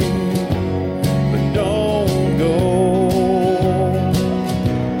away, but don't go.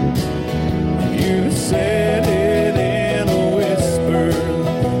 You said it in a whisper,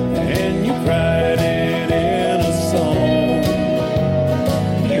 and you cried it in a song.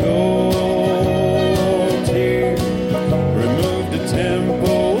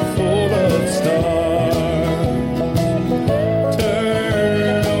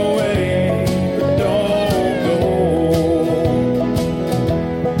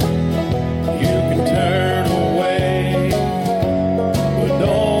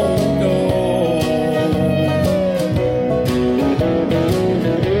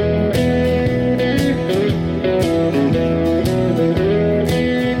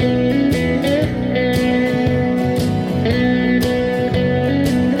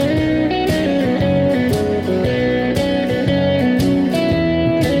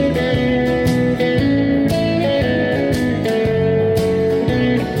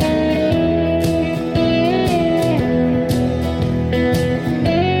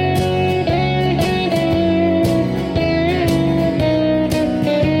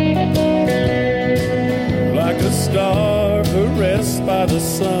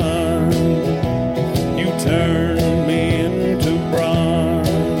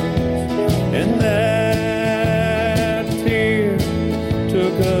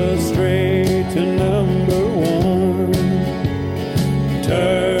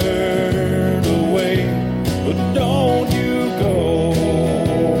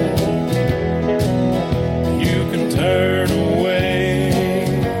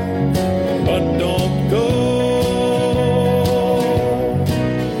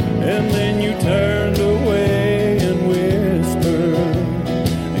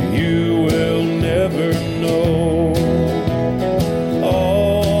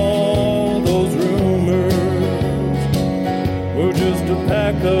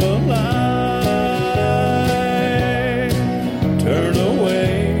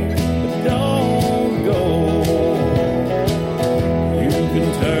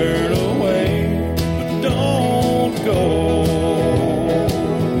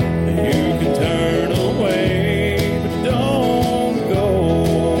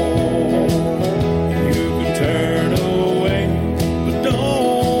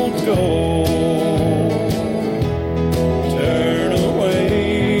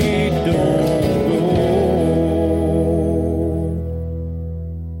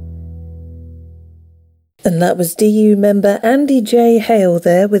 And that was DU member Andy J. Hale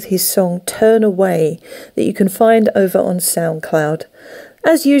there with his song Turn Away that you can find over on SoundCloud.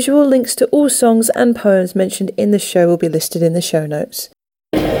 As usual, links to all songs and poems mentioned in the show will be listed in the show notes.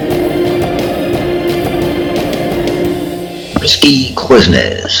 Risky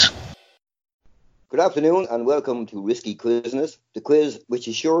Quizness. Good afternoon and welcome to Risky Quizness, the quiz which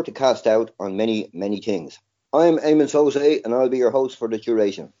is sure to cast doubt on many, many things. I'm Eamon Sose and I'll be your host for the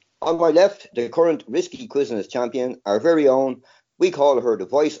duration. On my left, the current Risky Quizness champion, our very own. We call her the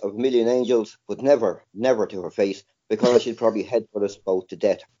voice of a million angels, but never to her face, because she'd probably headbutt us both to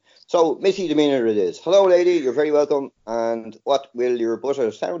death. So, Missy Demeanor it is. Hello, lady, you're very welcome. And what will your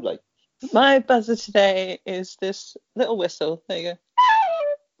buzzer sound like? My buzzer today is this little whistle. There you go.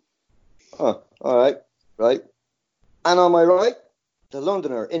 Oh, all right, right. And on my right, the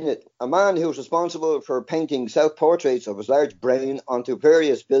Londoner in it, a man who's responsible for painting self-portraits of his large brain onto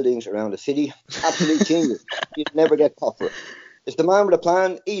various buildings around the city. Absolute genius. You'd never get caught for it. It's the man with a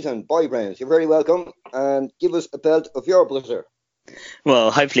plan, Ethan Boybrains. You're very welcome. And give us a belt of your buzzer.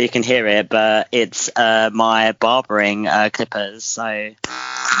 Well, hopefully you can hear it, but it's my barbering clippers, so...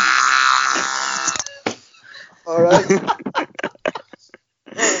 All right.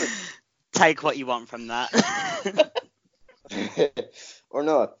 Take what you want from that. Or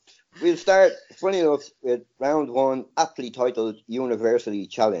not. We'll start, funny enough, with round one, aptly titled Universally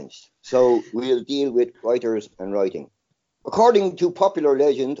Challenged. So we'll deal with writers and writing. According to popular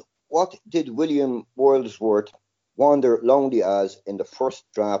legend, what did William Wordsworth wander lonely as in the first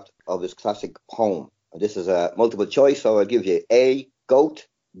draft of his classic poem? And this is a multiple choice, so I'll give you A, goat,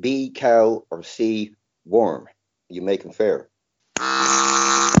 B, cow, or C, worm. You make them fair.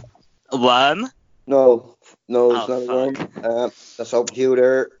 Worm? No, it's not a fuck. worm. That's up to you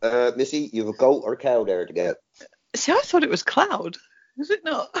there. Missy, you have a goat or a cow there to get. See, I thought it was cloud. Is it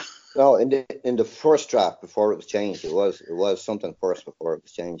not? No, in the first draft before it was changed, it was something first before it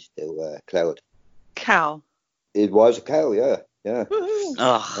was changed to cloud. Cow. It was a cow, yeah. Woohoo.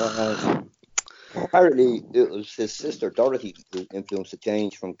 Oh. Apparently, it was his sister Dorothy who influenced the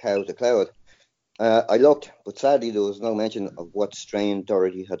change from cow to cloud. I looked, but sadly there was no mention of what strain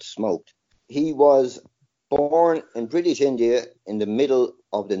Dorothy had smoked. He was born in British India in the middle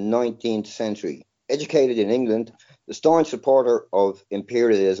of the 19th century. Educated in England, the staunch supporter of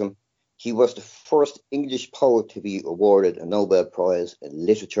imperialism, he was the first English poet to be awarded a Nobel Prize in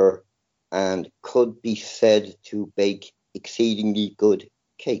Literature and could be said to bake exceedingly good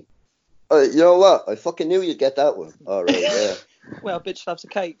cake. You know what? I fucking knew you'd get that one. All right, yeah. Well, bitch loves a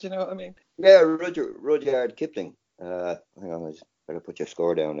cake, do you know what I mean? Yeah, Rudyard Kipling. Hang on, I just better put your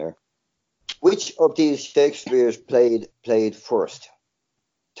score down there. Which of these Shakespeare's played first?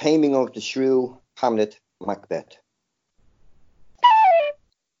 Taming of the Shrew, Hamlet, Macbeth.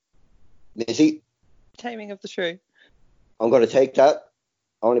 Missy? Taming of the Shrew. I'm going to take that,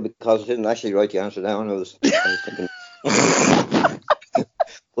 only because I didn't actually write the answer down. I was thinking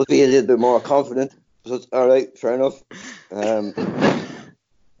would be a little bit more confident. So it's all right, fair enough.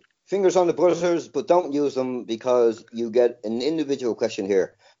 Fingers on the buzzers, but don't use them because you get an individual question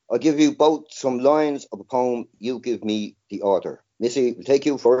here. I'll give you both some lines of a poem. You give me the author. Missy, we'll take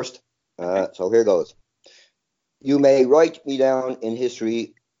you first. So here goes. You may write me down in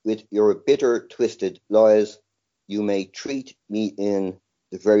history with your bitter, twisted lies. You may treat me in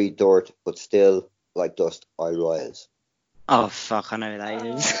the very dirt, but still, like dust, I rise. Oh, fuck, I know who that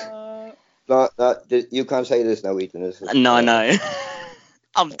is. No, you can't say this now, Ethan. No.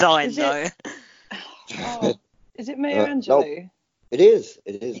 I'm dying, though. Oh, is it Maya Angelou? No, it is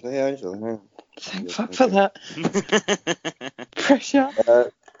Maya Angelou. Yeah. Thank fuck for that. Pressure.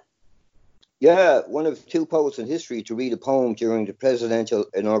 Yeah, one of two poets in history to read a poem during the presidential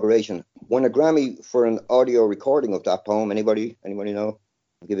inauguration. Won a Grammy for an audio recording of that poem. Anybody know?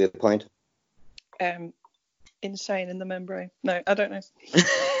 I'll give you a point. Insane in the membrane. No, I don't know.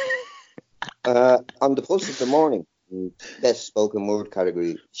 On the Pulse of the Morning, best spoken word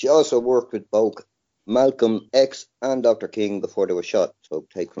category. She also worked with both Malcolm X and Dr. King before they were shot. So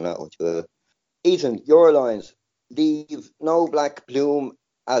take from that what you will. Ethan, your lines. Leave no black plume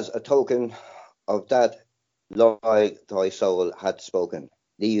as a token of that lie thy soul had spoken.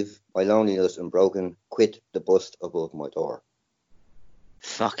 Leave my loneliness unbroken. Quit the bust above my door.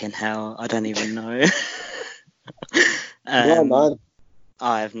 Fucking hell, I don't even know. Come on, man.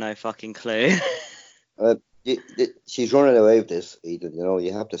 I have no fucking clue. She's running away with this, Ethan. You know,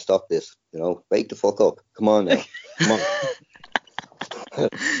 you have to stop this. You know, wake the fuck up. Come on now. Come on.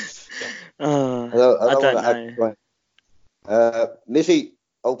 I don't know. Missy,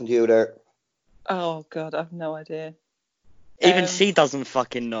 open to you there. Oh, God, I have no idea. Even she doesn't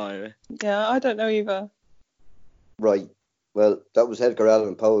fucking know. Yeah, I don't know either. Right. Well, that was Edgar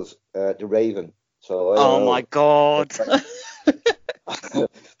Allan Poe's The Raven. So my God.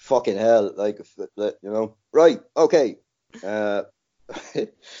 Fucking hell, like, you know. Right, okay. Too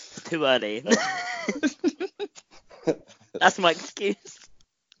early. That's my excuse.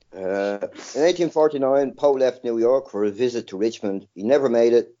 In 1849, Poe left New York for a visit to Richmond. He never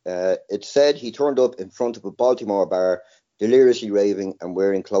made it. It's said he turned up in front of a Baltimore bar, deliriously raving and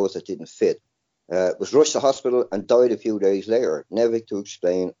wearing clothes that didn't fit. Was rushed to hospital and died a few days later, never to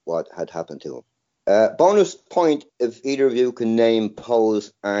explain what had happened to him. Bonus point if either of you can name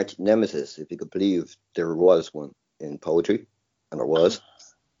Poe's arch nemesis, if you could believe there was one in poetry, and there was.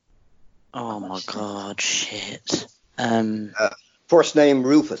 Oh my god, shit. First name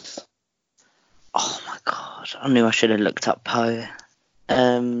Rufus. Oh my god, I knew I should have looked up Poe.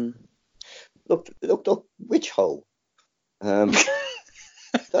 Looked up which hoe?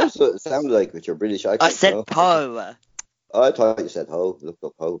 That's what it sounded like with your British accent. I said no? Poe. I thought you said hoe. Looked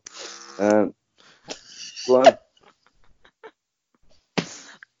up hoe. Go on.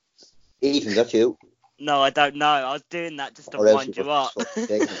 Ethan, that's you. No, I don't know. I was doing that just to Or else wind you up.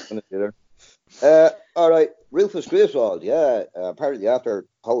 All right, Rufus Griswold. Yeah, apparently after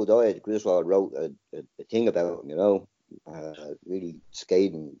Poe died, Griswold wrote a thing about him. You know, really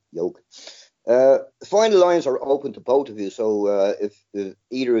scathing yoke. Final lines are open to both of you. So if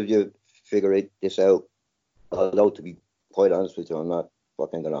either of you figure this out, although to be quite honest with you, I'm not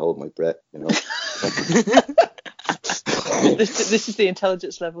fucking gonna hold my breath. You know. This is the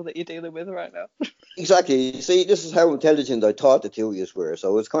intelligence level that you're dealing with right now. Exactly. See, this is how intelligent I thought the two of you were.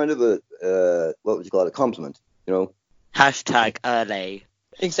 So it's kind of a, what would you call it, a compliment, you know? Hashtag early.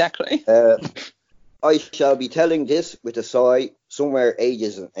 Exactly. I shall be telling this with a sigh, somewhere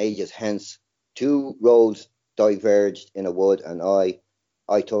ages and ages hence. Two roads diverged in a wood, and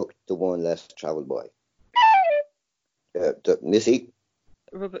I took the one less travelled by. Missy?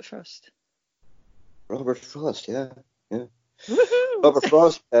 Robert Frost. Robert Frost, yeah. Woohoo! Robert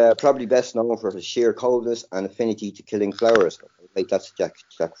Frost, probably best known for his sheer coldness and affinity to killing flowers. Wait, that's Jack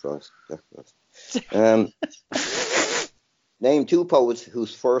Frost. Name two poets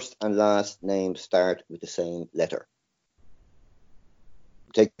whose first and last names start with the same letter.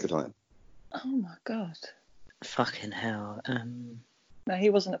 Take your time. Oh my god. Fucking hell. No, he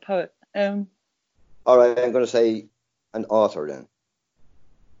wasn't a poet. All right, I'm going to say an author then.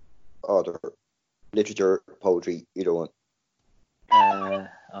 Author. Literature, poetry, either one. I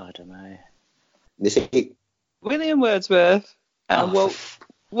don't know. Missy. William Wordsworth and Oh,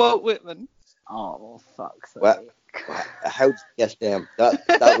 Walt Whitman. Oh, fuck's sake. Well, how did you guess them? That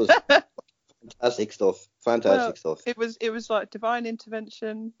was fantastic stuff. Fantastic stuff. It was like divine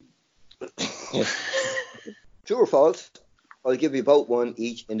intervention. True or false? I'll give you both one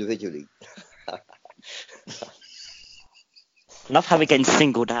each individually. Love how we're getting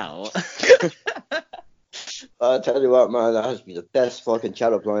singled out. I'll tell you what, man, that has to be the best fucking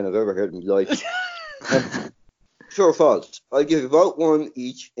chat-up line I've ever heard in my life. True or false? I'll give you both one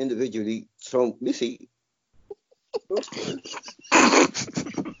each individually. So, Missy.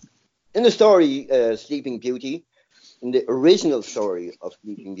 In the story, Sleeping Beauty, in the original story of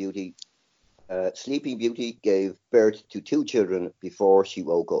Sleeping Beauty gave birth to two children before she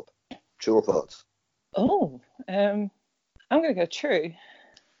woke up. True or false? Oh, I'm going to go true.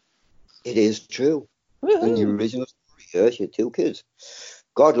 It is true. Woohoo. In the original story, yeah, she had two kids.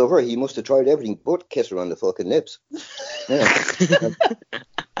 God love her, he must have tried everything but kiss her on the fucking lips. Yeah.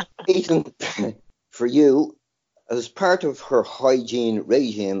 Ethan, for you, as part of her hygiene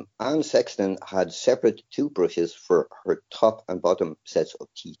regime, Anne Sexton had separate toothbrushes for her top and bottom sets of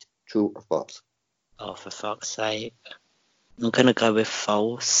teeth. True or false? Oh, for fuck's sake. I'm going to go with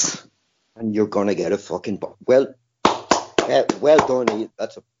false. And you're going to get a fucking... Well done, Ethan.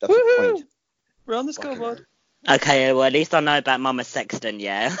 That's a point. We're on the scoreboard. Okay, well, at least I know about Mama Sexton,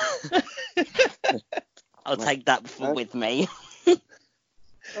 yeah? I'll take that with me.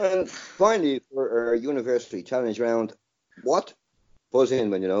 And finally, for our university challenge round, what was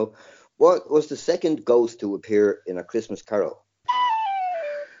the second ghost to appear in A Christmas Carol?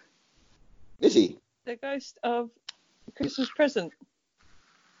 Missy? The ghost of Christmas present.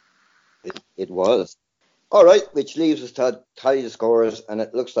 It was. All right, which leaves us to tally the scores, and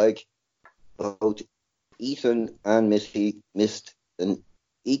it looks like both Ethan and Missy missed an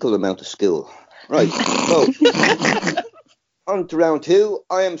equal amount of school. Right, so on to round two.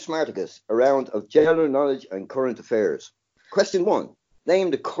 I am Smartacus, a round of general knowledge and current affairs. Question 1. Name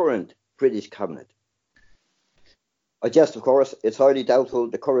the current British cabinet. I jest, of course. It's highly doubtful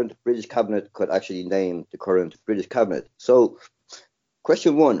the current British cabinet could actually name the current British cabinet. So,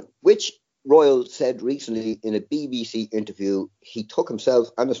 question 1. Which royal said recently in a BBC interview he took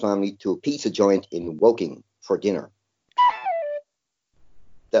himself and his family to a pizza joint in Woking for dinner?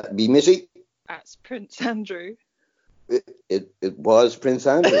 That'd be Missy. That's Prince Andrew. It was Prince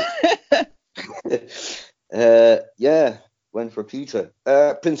Andrew. Yeah, went for pizza.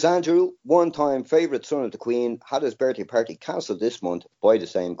 Prince Andrew, one-time favourite son of the Queen, had his birthday party cancelled this month by the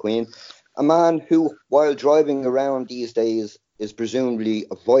same Queen. A man who, while driving around these days, is presumably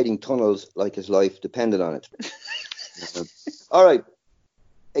avoiding tunnels like his life depended on it. All right.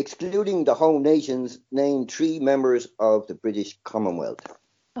 Excluding the home nations, name 3 members of the British Commonwealth.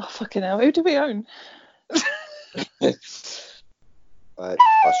 Oh, fucking hell. Who do we own?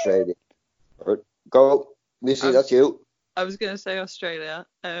 Australia. All right, go. Missy, that's you. I was going to say Australia.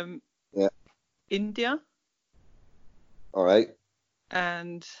 Yeah. India. All right.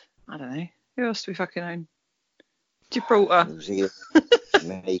 And I don't know. Who else do we fucking own? Gibraltar. New Zealand.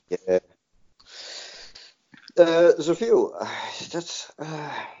 Jamaica. There's a few. That's.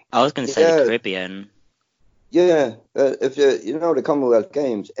 I was going to say the Caribbean. Yeah. If you know the Commonwealth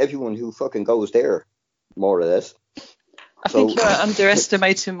Games, everyone who fucking goes there, more or less. I think you're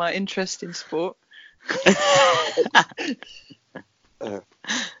underestimating my interest in sport.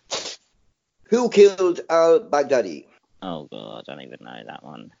 Who killed al-Baghdadi? Oh god, I don't even know that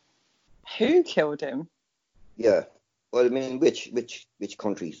one. Who killed him? Yeah. Well, I mean, which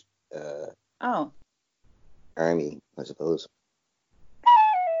countries? Army, I suppose.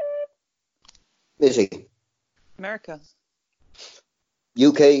 Missy. America.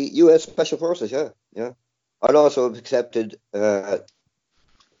 US Special Forces, yeah. I'd also have accepted the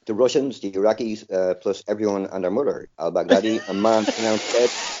Russians, the Iraqis, plus everyone and their mother, al-Baghdadi, a man pronounced dead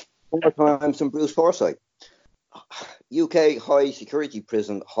 4 times from Bruce Forsyth. UK high security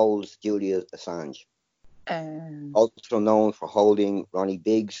prison holds Julian Assange. Also known for holding Ronnie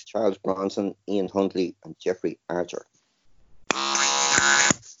Biggs, Charles Bronson, Ian Huntley, and Jeffrey Archer.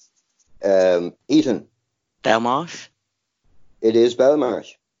 Ethan. Belmarsh? It is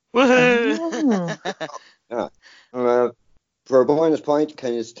Belmarsh. Woohoo! Yeah. For a bonus point,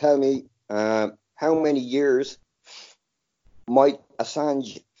 can you tell me how many years might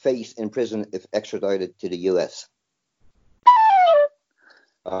Assange face in prison if extradited to the US?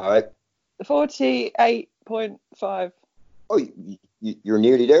 All right. 48.5. Oh, you're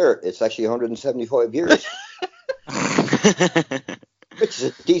nearly there. It's actually 175 years. Which is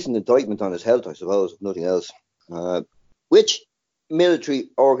a decent indictment on his health, I suppose, if nothing else. Which military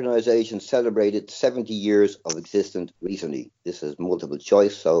organisation celebrated 70 years of existence recently? This is multiple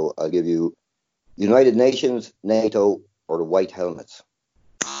choice, so I'll give you United Nations, NATO, or the White Helmets.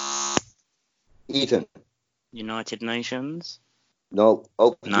 Ethan. United Nations? No.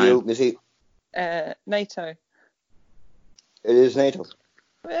 Open to you, Missy. NATO. It is NATO.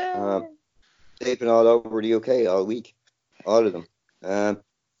 They've been all over the UK all week. All of them.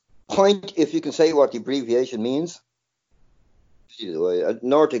 Point if you can say what the abbreviation means.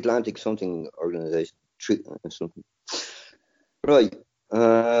 North Atlantic something organisation. Something. Right.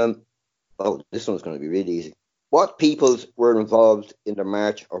 This one's going to be really easy. What peoples were involved in the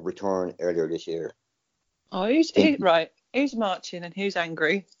March of Return earlier this year? Oh, who's marching and who's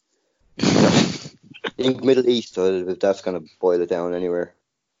angry? Think Middle East, if that's going to boil it down anywhere.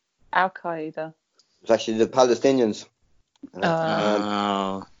 Al Qaeda. It's actually the Palestinians.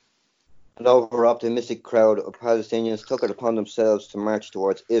 An over-optimistic crowd of Palestinians took it upon themselves to march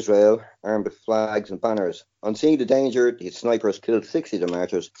towards Israel, armed with flags and banners. On seeing the danger, the snipers killed 60 of the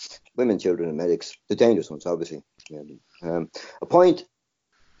marchers, women, children, and medics. The dangerous ones, obviously. A point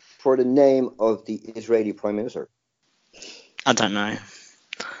for the name of the Israeli Prime Minister. I don't know.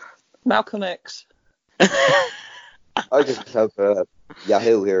 Malcolm X. I just have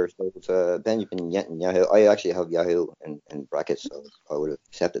Yahoo here, so it's Benjamin Netanyahu. I actually have Yahoo in brackets, so I would have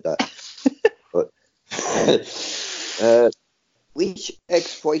accepted that. But which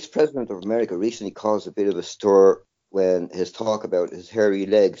ex-vice president of America recently caused a bit of a stir when his talk about his hairy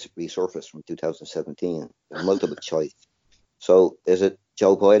legs resurfaced from 2017? Multiple choice. So is it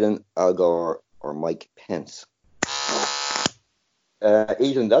Joe Biden, Al Gore, or Mike Pence?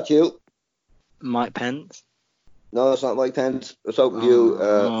 Ethan, that's you. Mike Pence? No, it's not Mike Pence. It's open to you.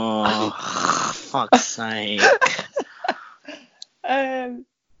 Fuck's sake. Al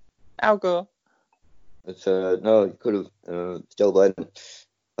Gore. It's no, you could have. It's Joe Biden.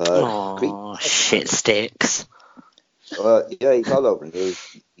 Shit sticks. Yeah, he called over and he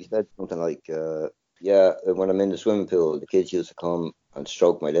said something like, when I'm in the swimming pool, the kids used to come and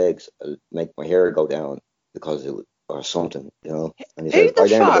stroke my legs and make my hair go down because it was, or something, you know. And he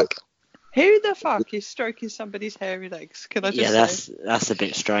Who the fuck is stroking somebody's hairy legs? Can I just say? That's a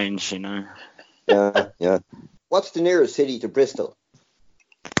bit strange, you know. Yeah. What's the nearest city to Bristol?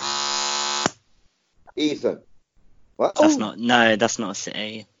 Ethan. What? That's not. No, that's not a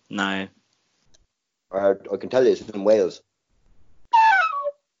city. No. I can tell you it's in Wales.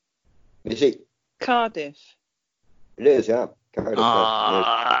 You see, Cardiff. it is, yeah. Cardiff.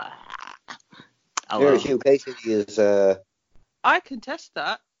 Ah. Oh, Nearest well. UK city is. I contest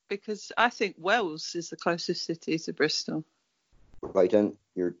that because I think Wells is the closest city to Bristol. Right then,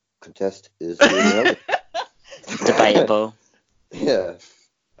 your contest is. Debatable. Yeah.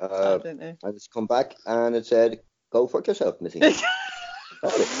 I don't know. And it's come back and it said, "Go fuck yourself, Missy."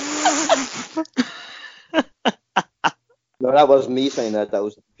 No, that wasn't me saying that. That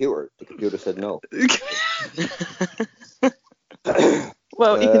was the computer. The computer said no.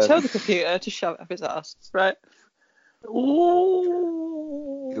 Well, you can tell the computer to shove it up his ass, right?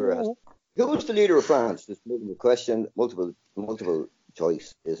 Computer asked, who was the leader of France? This multiple question, multiple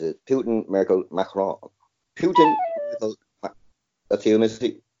choice. Is it Putin, Merkel, Macron? Putin, Merkel, that's you,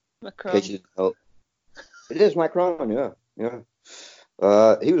 Missy. Macron. Oh, it is Macron, yeah.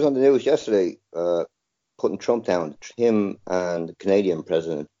 He was on the news yesterday, putting Trump down. Him and the Canadian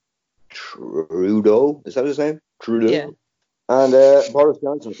President Trudeau, is that his name? Trudeau. Yeah. And Boris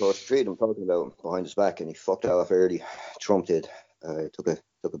Johnson, of course, three of them talking about him behind his back, and he fucked off early. Trump did. Took a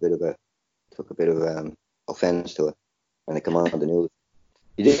bit of offence to it, and it came on the news.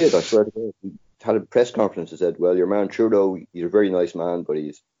 He did, I swear to God. He had a press conference and said, "Well, your man Trudeau, he's a very nice man, but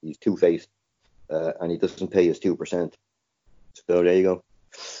he's two-faced, and he doesn't pay his 2%." So there you go.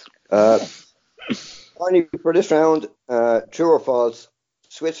 Finally, for this round, true or false?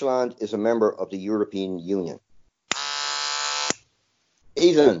 Switzerland is a member of the European Union.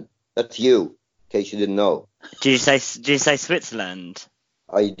 Ethan, that's you, in case you didn't know. Did you say Switzerland?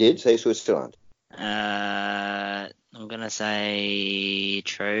 I did say Switzerland. I'm gonna say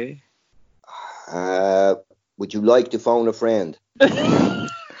true. Would you like to phone a friend?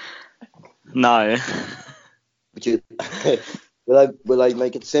 No. Would you? Will I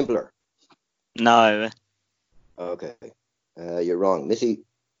make it simpler? No. Okay. You're wrong, Missy.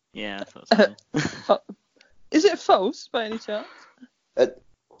 Yeah, I thought so. Is it false by any chance?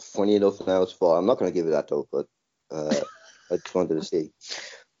 Funny enough, now it's false. I'm not going to give you that though, but I just wanted to see.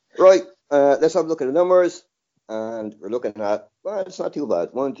 Right. Let's have a look at the numbers, and we're looking at. Well, it's not too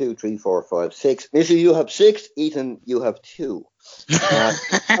bad. 1, 2, 3, 4, 5, 6. Missy, you have 6. Ethan, you have 2.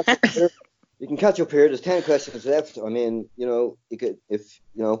 You can catch up here. There's 10 questions left. I mean, you could, if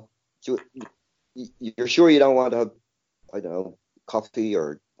you're sure you don't want to have, I don't know, coffee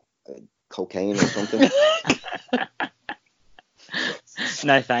or cocaine or something.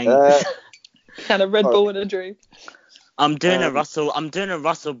 No thanks. Kind of Red Bull in a drink. I'm doing a Russell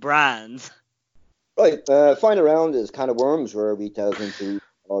Brand. Right. Final round is Can of Worms, where we delve into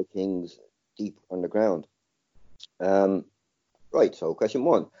all things deep underground. Right. So question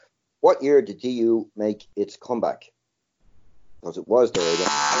 1. What year did DU make its comeback? Because it was there again.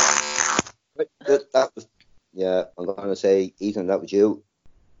 That was, yeah, I'm going to say, Ethan, that was you.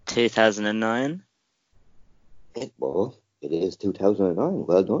 2009. Well, it is 2009.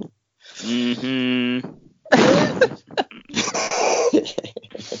 Well done. Mm-hmm.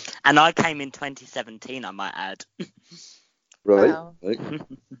 And I came in 2017, I might add. Right. Wow. Right.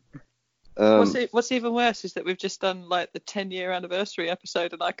 What's even worse is that we've just done like the 10-year anniversary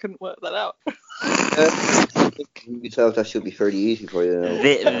episode and I couldn't work that out. Yourself, that should be fairly easy for you.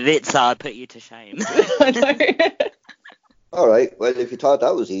 Vitsa, I put you to shame. I know. All right. Well, if you thought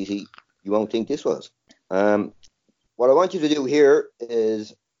that was easy, you won't think this was. What I want you to do here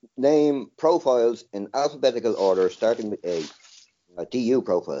is name profiles in alphabetical order, starting with A. DU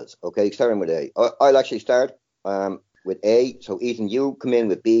profiles. Okay, starting with A. I'll actually start with A. So, Ethan, you come in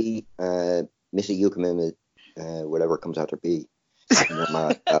with B. Missy, you come in with whatever comes after B.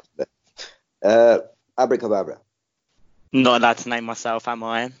 Abracadabra. Not allowed to name myself, am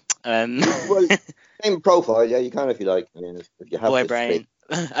I? Well, name a profile, yeah, you can if you like. I mean, if you have Boy to brain.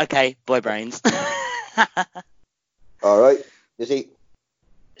 speak. Okay, boy brains. All right, Missy.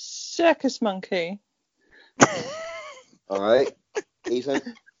 Circus monkey. All right, Ethan.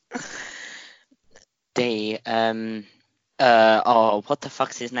 D. What the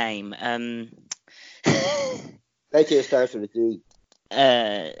fuck's his name? Bet you it starts with a D.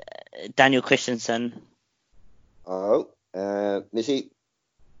 Daniel Christensen. Oh, Missy.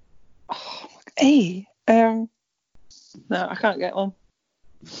 Oh, E. No, I can't get one.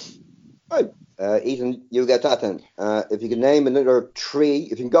 Right. Ethan, you get that then. If you can name another 3,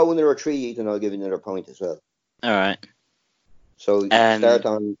 if you can go another 3, Ethan, I'll give you another point as well. All right. So start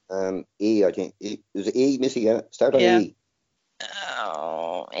on E, I think. Is it E, Missy? Yeah. Start on E.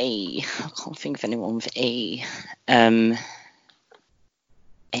 Oh, E. I can't think of anyone with E.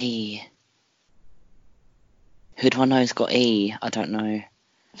 E. Who do I know has got E? I don't know.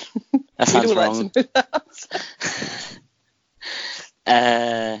 That We'd sounds all like wrong. to know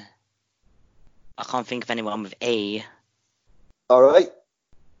that. I can't think of anyone with E. All right.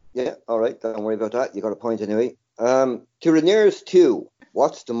 Yeah, all right. Don't worry about that. You got a point anyway. To the nearest 2,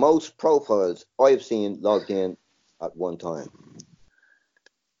 what's the most profiles I've seen logged in at one time?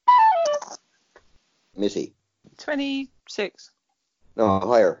 Missy. 26. No,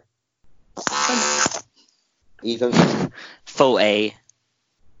 higher. Ethan. 40.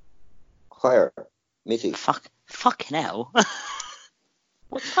 Higher. Missy. Fucking hell.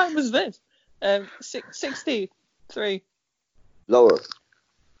 What time was this? 63. Lower.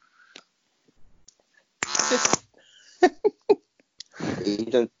 50.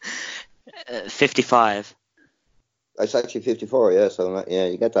 Ethan. 55. It's actually 54, yeah, so yeah,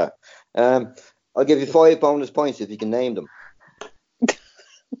 you get that. I'll give you 5 bonus points if you can name them.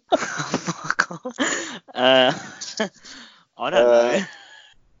 I don't know.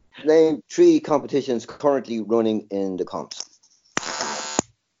 Name 3 competitions currently running in the comps.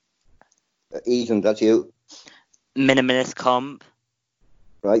 Ethan, that's you. Minimalist Comp.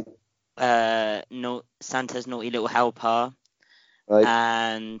 Right, Santa's Naughty Little Helper. right.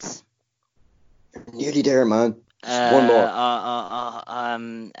 And Nearly there, man. Just one more.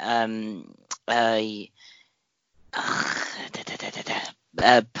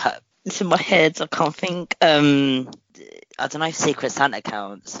 It's in my head. I can't think. I don't know if Secret Santa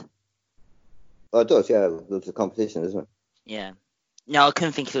counts. Oh, it does, yeah. It's a competition, isn't it? Yeah. No, I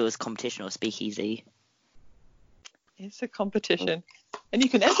couldn't think if it was competition or speakeasy. It's a competition. And you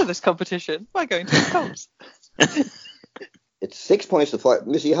can enter this competition by going to the comps. It's 6 points to 5.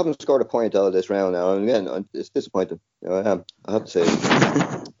 Missy, you haven't scored a point out of this round now. And again, it's disappointing. I am. I have to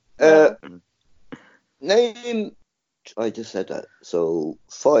say. Name. I just said that. So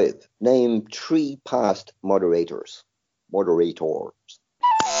 5. Name 3 past moderators.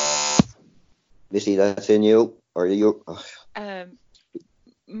 Missy, that's in you. Or you?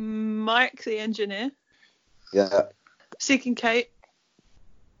 Mike the engineer. Yeah. Seeking Kate.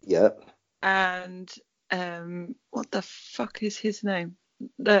 Yeah. And what the fuck is his name?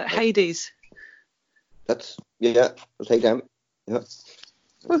 The Hades. That's yeah. I'll take them. Yeah.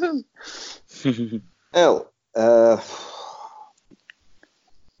 Woohoo. Now, to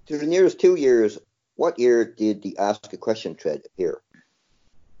the nearest 2 years, what year did the Ask a Question thread appear?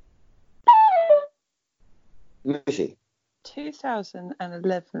 Missy.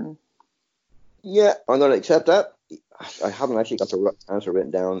 2011. Yeah, I'm going to accept that. I haven't actually got the answer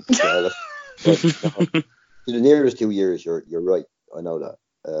written down. To the nearest 2 years, you're right. I know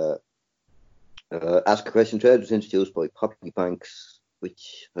that. Ask a Question thread was introduced by Poppy Banks,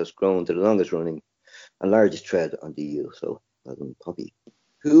 which has grown to the longest running and largest thread on DU. So, well done, Poppy.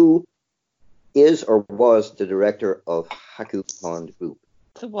 Who is or was the director of Haku Pond Group?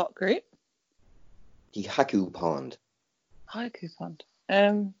 The what group? The Haku Pond. Haiku Pond.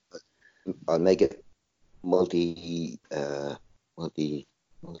 I'll make it multi.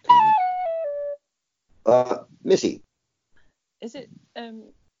 Missy. Is it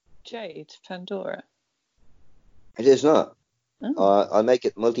Jade Pandora? It is not. Oh. I'll make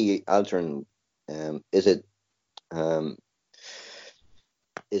it multi-altern. Is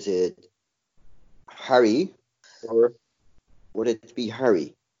it Harry, or would it be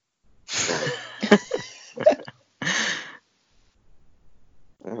Harry?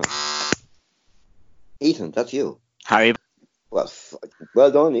 Ethan, that's you. Harry.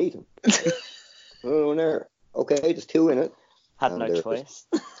 Well done, Ethan. Oh, there. Okay, there's 2 in it. Had And no there's- choice.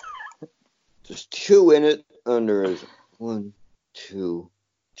 There's 2 in it, and there's 1, 2,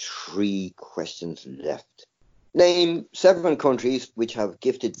 3 questions left. Name 7 countries which have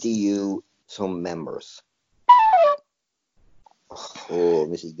gifted DU some members. Oh,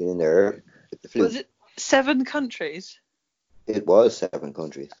 Missy, get in there. Get the flute. Was it 7 countries? It was 7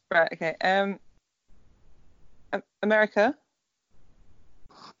 countries. Right, okay. America.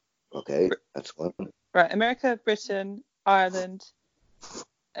 Okay, that's 1. Right, America, Britain, Ireland,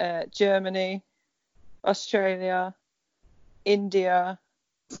 Germany, Australia, India,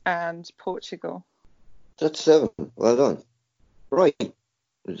 and Portugal. That's 7. Well done. Right.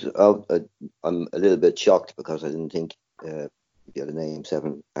 I'm a little bit shocked because I didn't think you had to name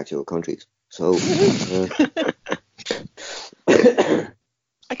 7 actual countries. So.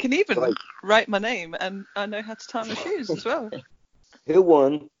 I can even Right. write my name, and I know how to tie my shoes as well. Who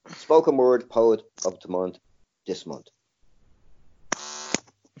won Spoken Word Poet of the Month this month?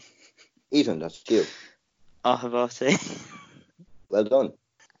 Ethan, that's you. Ahavati. Well done.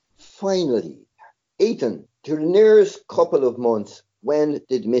 Finally, Ethan, to the nearest couple of months, when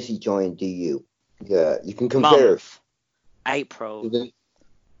did Missy join DU? Yeah, you can compare. Month. April.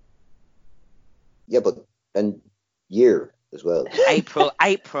 Yeah, but and year as well. April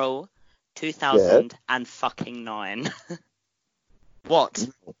 2009. What?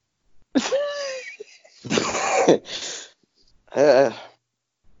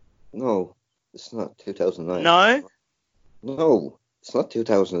 No, it's not 2009. No? No, it's not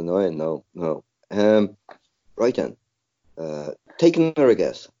 2009. No. Right then. Take another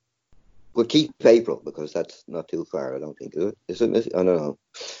guess. We'll keep April because that's not too far. I don't think. Is it? I don't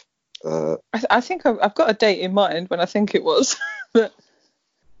know. I think I've got a date in mind when I think it was. But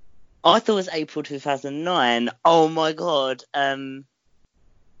I thought it was April 2009. Oh my god.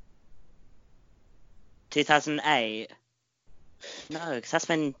 2008. No, because that's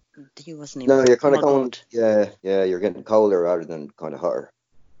when you wasn't even. No, you're kind oh of my going. God. Yeah. You're getting colder rather than kind of hotter.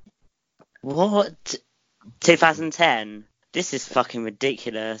 What? 2010? This is fucking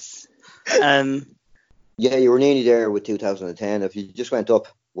ridiculous. Yeah, you were nearly there with 2010. If you just went up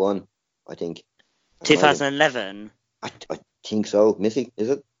one, I think. 2011. I think so. Missy, is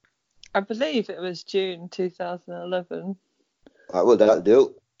it? I believe it was June 2011. Well, that'll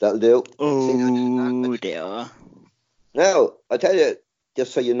do. Oh dear. Now, I tell you,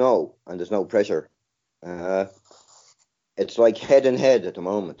 just so you know, and there's no pressure, it's like head and head at the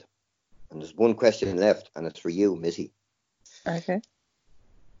moment. And there's one question left, and it's for you, Missy. Okay.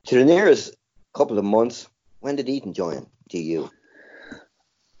 To the nearest couple of months, when did Ethan join TU?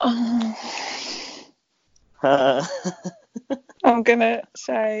 Oh, I'm going to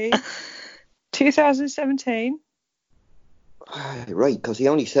say 2017. Right, because he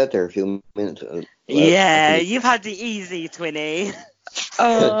only sat there a few minutes. Yeah, you've had the easy, Twinny.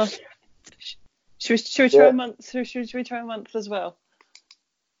 Should we try a month? Should we try a month as well?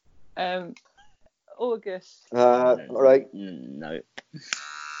 August. All right. No.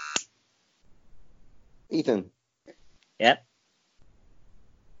 Ethan. Yep.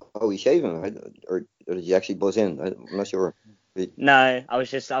 Oh, he's shaving, right? Or did you actually buzz in? I'm not sure. No, I was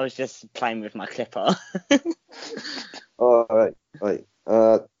just playing with my clipper. Oh, all right.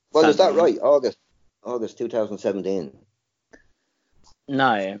 Well, is that right? August 2017.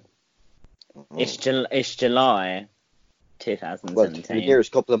 No. It's July 2017. Well, the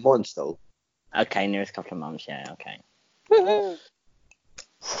nearest couple of months, though. Okay, nearest couple of months, yeah, okay.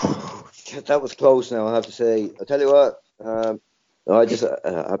 That was close now, I have to say. I'll tell you what, I just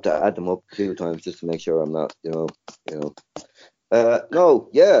have to add them up a few times just to make sure I'm not, no,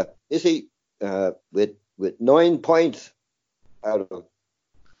 yeah, is he, with 9 points out of,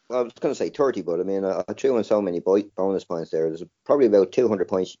 I was going to say 30, but I mean, I threw in so many bonus points there. There's probably about 200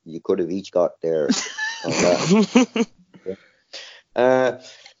 points you could have each got there. On that.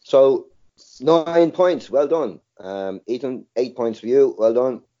 So 9 points, well done. Ethan, 8 points for you, well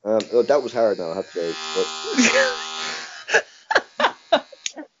done. That was hard now, I have to say. But...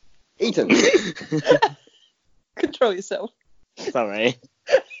 Ethan. Control yourself. Sorry.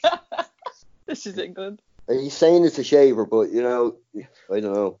 This is England. He's saying it's a shaver, but, I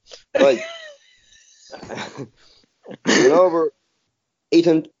don't know. Right. Over.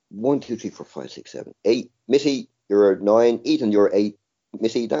 Ethan, 1, 2, 3, 4, 5, 6, 7, 8. Missy, you're 9. Ethan, you're 8.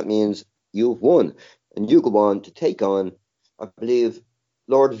 Missy, that means you've won. And you go on to take on, I believe,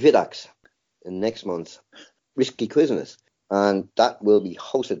 Lord Vidax in next month's Risky Quiznos. And that will be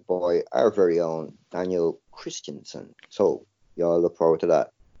hosted by our very own Daniel Christensen. So, y'all look forward to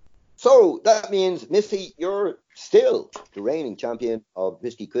that. So, that means, Missy, you're still the reigning champion of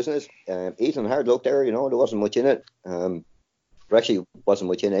Risky Quiznos. Ethan, hard luck there. There wasn't much in it. There actually wasn't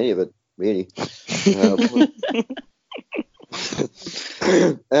much in any of it, really.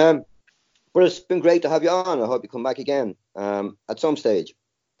 But it's been great to have you on. I hope you come back again at some stage.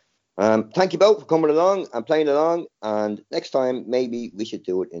 Thank you both for coming along and playing along. And next time, maybe we should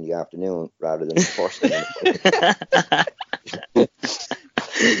do it in the afternoon rather than the first thing.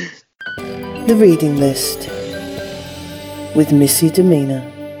 The Reading List with Missy Demeanor.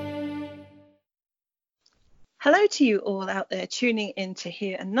 Hello to you all out there tuning in to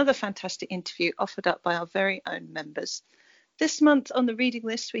hear another fantastic interview offered up by our very own members. This month on the reading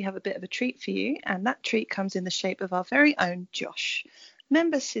list, we have a bit of a treat for you, and that treat comes in the shape of our very own Josh.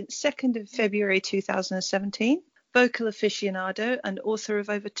 Member since 2nd of February 2017, vocal aficionado and author of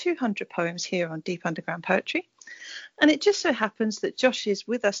over 200 poems here on Deep Underground Poetry. And it just so happens that Josh is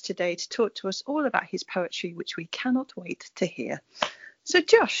with us today to talk to us all about his poetry, which we cannot wait to hear. So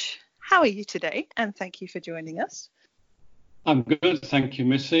Josh, how are you today? And thank you for joining us. I'm good, thank you,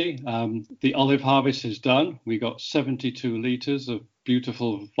 Missy. The olive harvest is done. We got 72 litres of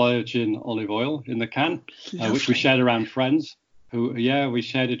beautiful virgin olive oil in the can, which we shared around friends. we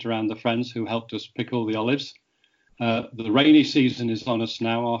shared it around the friends who helped us pick all the olives. The rainy season is on us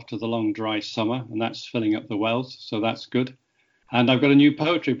now after the long dry summer, and that's filling up the wells, so that's good. And I've got a new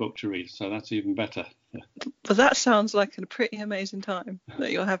poetry book to read, so that's even better. Well, that sounds like a pretty amazing time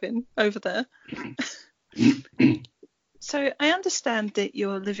that you're having over there. So I understand that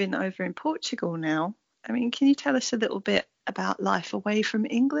you're living over in Portugal now. I mean, can you tell us a little bit about life away from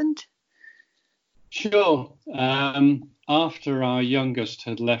England? Sure. After our youngest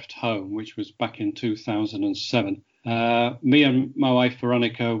had left home, which was back in 2007, me and my wife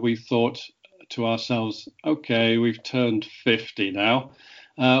Veronica, we thought to ourselves, okay, we've turned 50 now.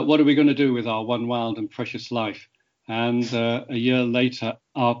 What are we going to do with our one wild and precious life? And a year later,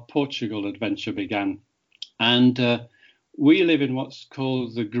 our Portugal adventure began. And we live in what's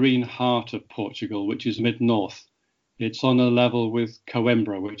called the green heart of Portugal, which is mid-north. It's on a level with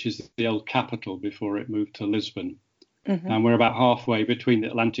Coimbra, which is the old capital before it moved to Lisbon. Mm-hmm. And we're about halfway between the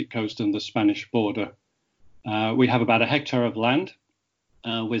Atlantic coast and the Spanish border. We have about a hectare of land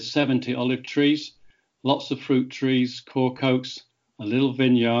with 70 olive trees, lots of fruit trees, cork oaks, a little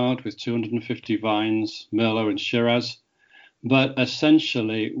vineyard with 250 vines, Merlot and Shiraz. But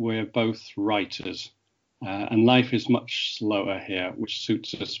essentially, we're both writers. And life is much slower here, which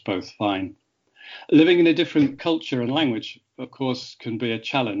suits us both fine. Living in a different culture and language, of course, can be a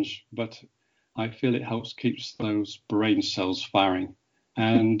challenge, but I feel it helps keeps those brain cells firing.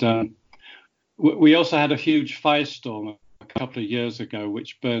 And we also had a huge firestorm a couple of years ago,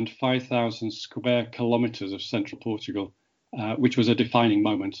 which burned 5,000 square kilometres of central Portugal, which was a defining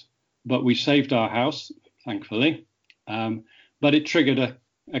moment. But we saved our house, thankfully, but it triggered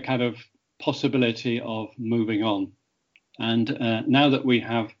a kind of possibility of moving on. And now that we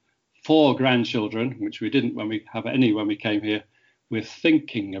have 4 grandchildren, which we didn't when we came here, we're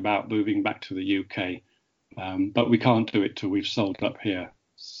thinking about moving back to the UK, but we can't do it till we've sold up here.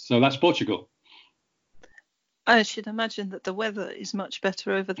 So that's Portugal. I should imagine that the weather is much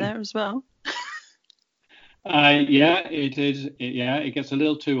better over there as well. Yeah, it is. It gets a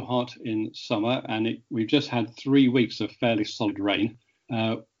little too hot in summer, and we've just had 3 weeks of fairly solid rain,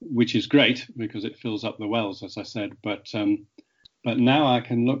 which is great because it fills up the wells, as I said. But now I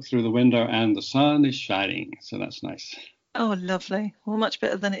can look through the window and the sun is shining, so that's nice. Oh, lovely. Well, much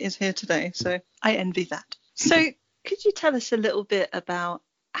better than it is here today, so I envy that. So could you tell us a little bit about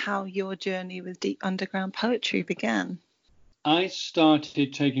how your journey with deep underground poetry began? I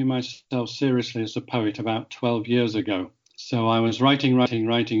started taking myself seriously as a poet about 12 years ago. So I was writing,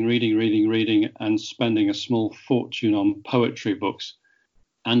 reading, and spending a small fortune on poetry books.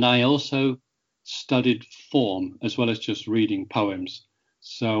 And I also studied form as well as just reading poems.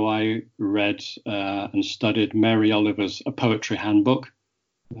 So I read and studied Mary Oliver's A Poetry Handbook,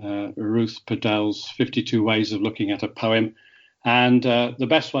 Ruth Padell's 52 Ways of Looking at a Poem, and the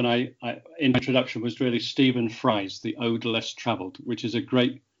best one in introduction was really Stephen Fry's The Ode Less Travelled, which is a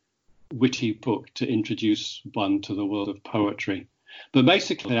great witty book to introduce one to the world of poetry. But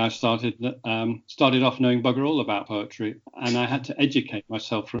basically, I started off knowing bugger all about poetry, and I had to educate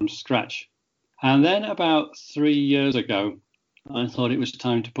myself from scratch. And then about 3 years ago, I thought it was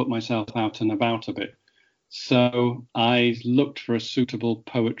time to put myself out and about a bit. So I looked for a suitable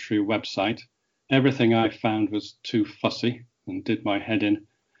poetry website. Everything I found was too fussy and did my head in.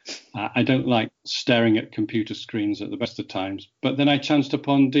 I don't like staring at computer screens at the best of times. But then I chanced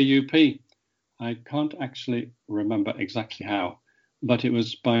upon DUP. I can't actually remember exactly how, but it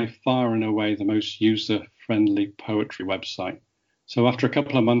was by far and away the most user-friendly poetry website. So after a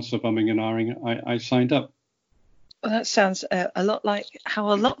couple of months of umming and ahhing, I signed up. Well, that sounds a lot like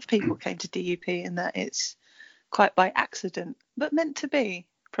how a lot of people came to DUP, in that it's quite by accident, but meant to be,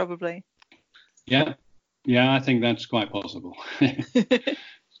 probably. Yeah, I think that's quite possible.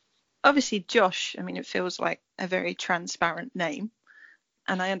 Obviously, Josh, I mean, it feels like a very transparent name.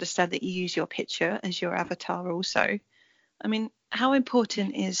 And I understand that you use your picture as your avatar also. I mean, how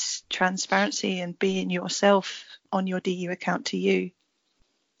important is transparency and being yourself on your DU account to you?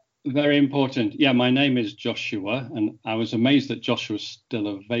 Very important. Yeah, my name is Joshua, and I was amazed that Joshua was still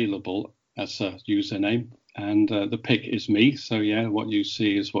available as a username. And the pic is me. So, yeah, what you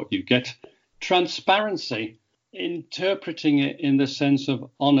see is what you get. Transparency, interpreting it in the sense of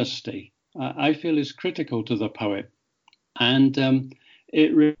honesty, I feel is critical to the poet. And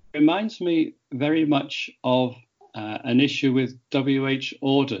it reminds me very much of an issue with W.H.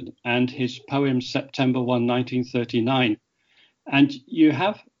 Auden and his poem September 1, 1939. And you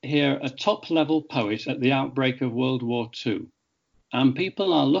have here a top-level poet at the outbreak of World War II. And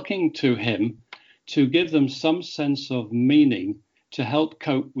people are looking to him to give them some sense of meaning to help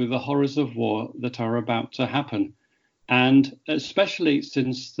cope with the horrors of war that are about to happen. And especially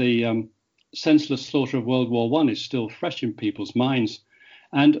since the senseless slaughter of World War I is still fresh in people's minds.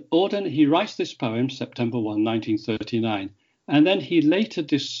 And Auden, he writes this poem September 1, 1939, and then he later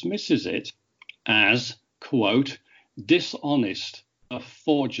dismisses it as, quote, dishonest, a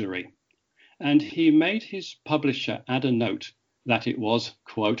forgery. And he made his publisher add a note that it was,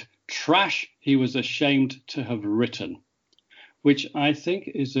 quote, trash he was ashamed to have written, which I think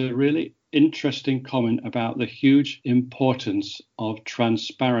is a really interesting comment about the huge importance of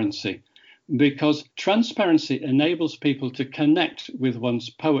transparency, because transparency enables people to connect with one's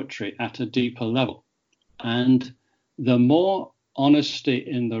poetry at a deeper level. And the more honesty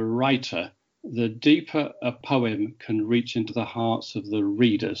in the writer, the deeper a poem can reach into the hearts of the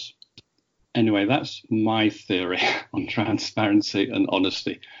readers. Anyway, that's my theory on transparency and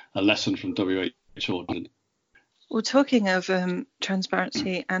honesty, a lesson from W.H. Auden. Well, talking of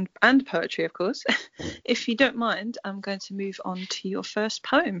transparency and poetry, of course, if you don't mind, I'm going to move on to your first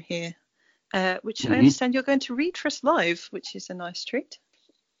poem here, which I understand you're going to read for us live, which is a nice treat.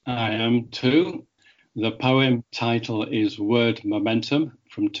 I am too. The poem title is Word Momentum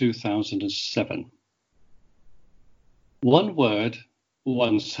from 2007. One word,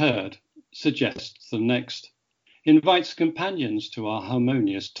 once heard, suggests the next, invites companions to our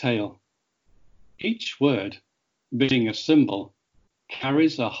harmonious tale. Each word, being a symbol,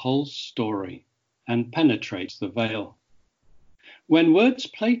 carries a whole story and penetrates the veil. When words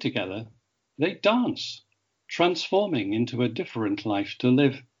play together, they dance, transforming into a different life to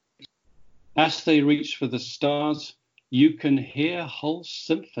live. As they reach for the stars, you can hear whole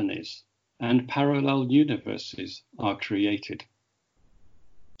symphonies and parallel universes are created.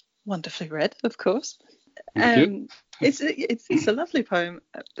 Wonderfully read, of course. Thank you. It's a lovely poem,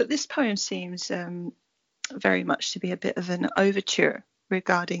 but this poem seems very much to be a bit of an overture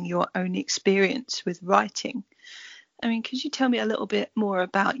regarding your own experience with writing. I mean, could you tell me a little bit more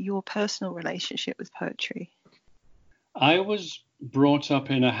about your personal relationship with poetry? I was brought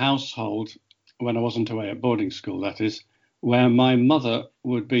up in a household, when I wasn't away at boarding school, that is, where my mother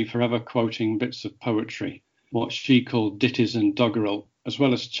would be forever quoting bits of poetry, what she called ditties and doggerel, as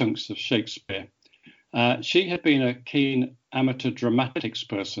well as chunks of Shakespeare. She had been a keen amateur dramatics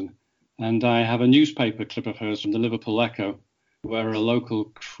person, and I have a newspaper clip of hers from the Liverpool Echo, where a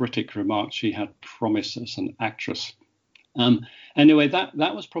local critic remarked she had promise as an actress. Anyway,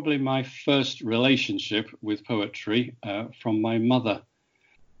 that was probably my first relationship with poetry from my mother.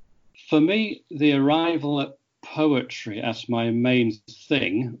 For me, the arrival at poetry as my main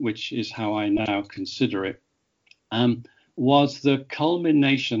thing, which is how I now consider it, was the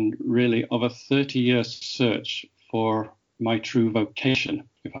culmination really of a 30-year search for my true vocation,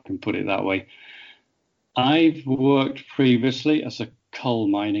 if I can put it that way. I've worked previously as a coal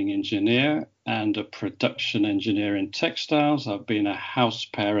mining engineer and a production engineer in textiles. I've been a house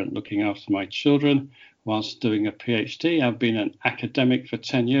parent looking after my children whilst doing a PhD. I've been an academic for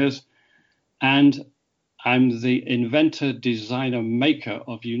 10 years, and I'm the inventor, designer, maker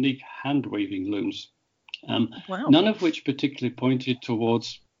of unique hand-weaving looms. Wow. None of which particularly pointed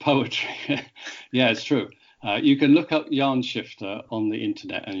towards poetry. Yeah, it's true. You can look up yarn shifter on the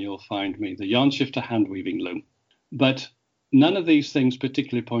internet and you'll find me, the yarn shifter hand-weaving loom. But none of these things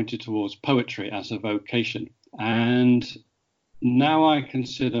particularly pointed towards poetry as a vocation. And now I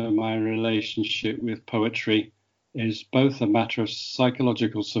consider my relationship with poetry is both a matter of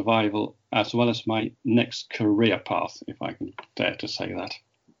psychological survival as well as my next career path, if I can dare to say that.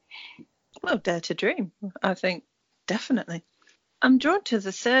 Well, dare to dream, I think, definitely. I'm drawn to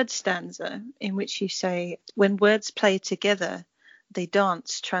the third stanza in which you say, when words play together, they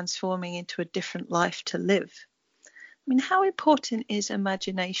dance, transforming into a different life to live. I mean, how important is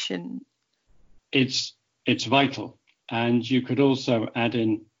imagination? It's vital. And you could also add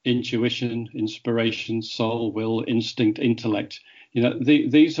in intuition, inspiration, soul, will, instinct, intellect. You know,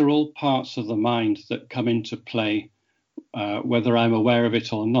 these are all parts of the mind that come into play, whether I'm aware of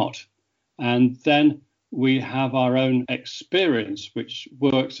it or not. And then we have our own experience, which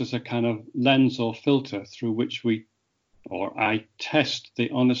works as a kind of lens or filter through which I test the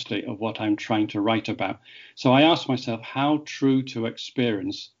honesty of what I'm trying to write about. So I ask myself, how true to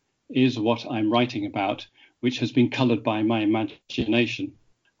experience is what I'm writing about, which has been colored by my imagination?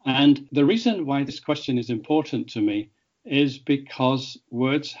 And the reason why this question is important to me is because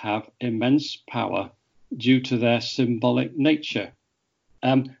words have immense power due to their symbolic nature.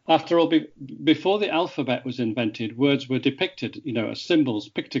 After all, before the alphabet was invented, words were depicted, as symbols,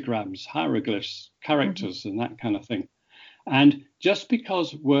 pictograms, hieroglyphs, characters, and that kind of thing. And just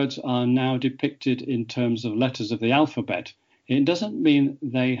because words are now depicted in terms of letters of the alphabet, it doesn't mean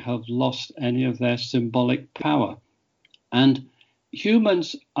they have lost any of their symbolic power. And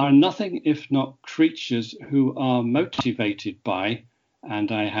humans are nothing if not creatures who are motivated by,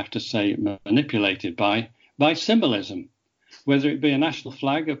 and I have to say manipulated by symbolism, whether it be a national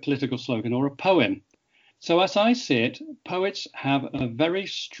flag, a political slogan, or a poem. So as I see it, poets have a very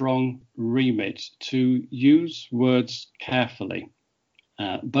strong remit to use words carefully,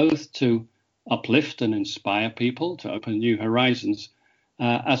 both to uplift and inspire people, to open new horizons,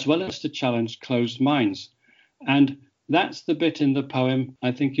 as well as to challenge closed minds. And that's the bit in the poem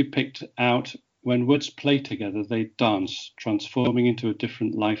I think you picked out. When words play together, they dance, transforming into a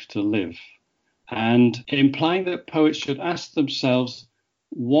different life to live. And implying that poets should ask themselves,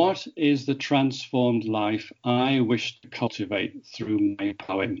 what is the transformed life I wish to cultivate through my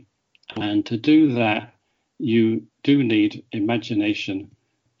poem? And to do that, you do need imagination,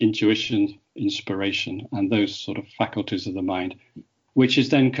 intuition, inspiration, and those sort of faculties of the mind, which is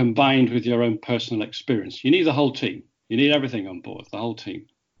then combined with your own personal experience. You need the whole team. You need everything on board, the whole team.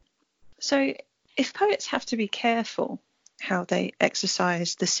 So if poets have to be careful how they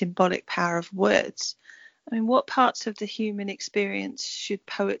exercise the symbolic power of words, I mean, what parts of the human experience should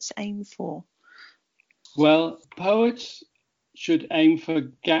poets aim for? Well, poets should aim for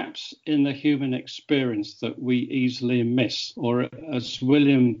gaps in the human experience that we easily miss, or as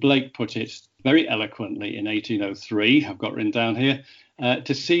William Blake put it very eloquently in 1803, I've got written down here,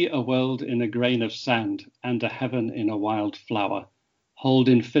 to see a world in a grain of sand and a heaven in a wild flower. Hold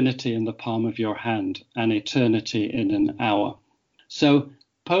infinity in the palm of your hand and eternity in an hour. So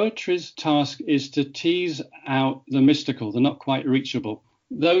poetry's task is to tease out the mystical, the not quite reachable,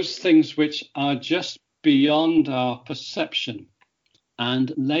 those things which are just beyond our perception,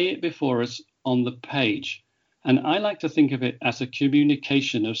 and lay it before us on the page. And I like to think of it as a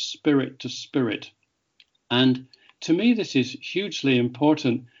communication of spirit to spirit. And to me, this is hugely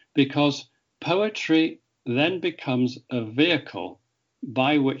important because poetry then becomes a vehicle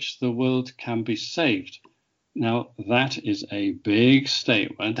by which the world can be saved. Now, that is a big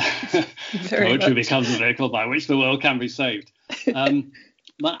statement. Poetry becomes a vehicle by which the world can be saved.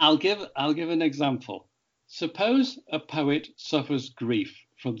 But I'll give an example. Suppose a poet suffers grief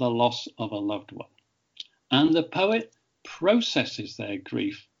from the loss of a loved one, and the poet processes their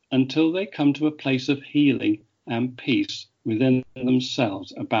grief until they come to a place of healing and peace within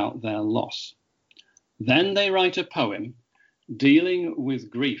themselves about their loss. Then they write a poem dealing with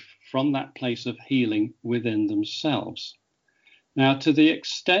grief from that place of healing within themselves. Now, to the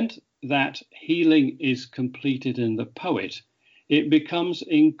extent that healing is completed in the poet, it becomes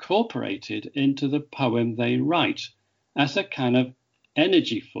incorporated into the poem they write as a kind of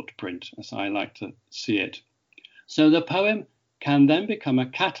energy footprint, as I like to see it. So the poem can then become a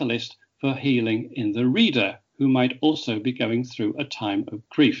catalyst for healing in the reader, who might also be going through a time of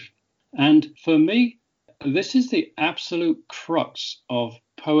grief. And for me, this is the absolute crux of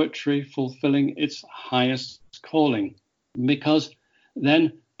poetry fulfilling its highest calling, because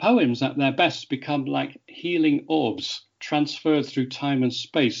then poems at their best become like healing orbs transferred through time and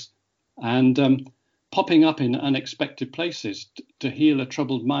space and popping up in unexpected places to heal a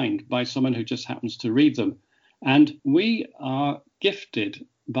troubled mind by someone who just happens to read them. And we are gifted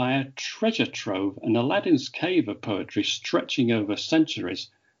by a treasure trove, an Aladdin's cave of poetry stretching over centuries,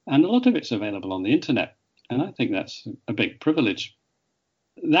 and a lot of it's available on the internet. And I think that's a big privilege.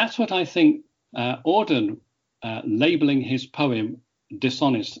 That's what I think Auden, labelling his poem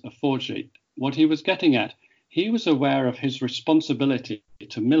Dishonest, a forgery, what he was getting at, he was aware of his responsibility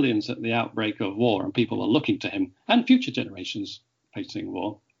to millions at the outbreak of war, and people were looking to him and future generations facing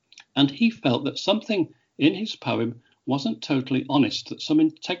war. And he felt that something in his poem wasn't totally honest, that some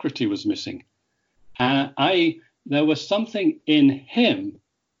integrity was missing. There was something in him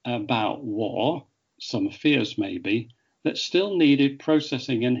about war, some fears maybe, that still needed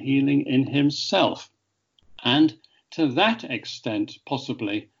processing and healing in himself. And to that extent,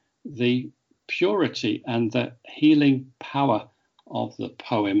 possibly, the purity and the healing power of the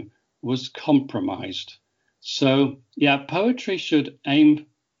poem was compromised. So, yeah, poetry should aim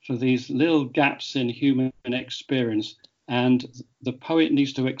for these little gaps in human experience, and the poet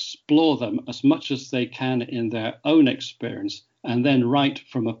needs to explore them as much as they can in their own experience, and then write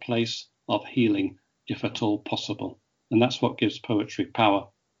from a place of healing, if at all possible. And that's what gives poetry power.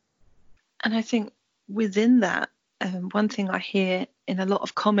 And I think within that, one thing I hear in a lot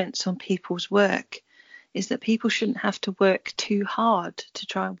of comments on people's work is that people shouldn't have to work too hard to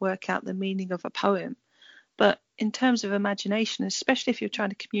try and work out the meaning of a poem. But in terms of imagination, especially if you're trying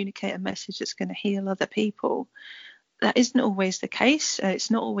to communicate a message that's going to heal other people, that isn't always the case.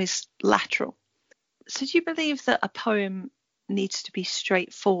 It's not always lateral. So do you believe that a poem needs to be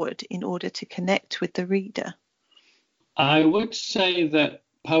straightforward in order to connect with the reader? I would say that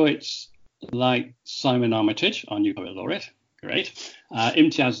poets like Simon Armitage, our new poet laureate, great,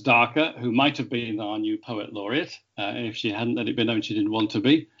 Imtiaz Darka, who might have been our new poet laureate if she hadn't let it be known she didn't want to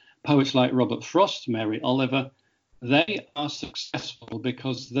be, poets like Robert Frost, Mary Oliver, they are successful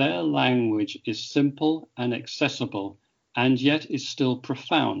because their language is simple and accessible and yet is still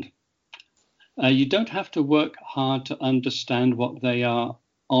profound. You don't have to work hard to understand what they are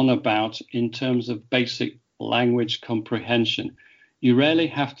on about in terms of basic language comprehension. You rarely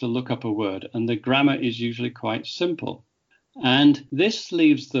have to look up a word, and the grammar is usually quite simple. And this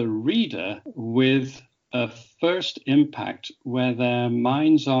leaves the reader with a first impact where their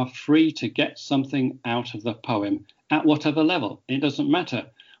minds are free to get something out of the poem at whatever level. It doesn't matter.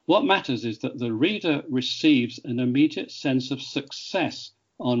 What matters is that the reader receives an immediate sense of success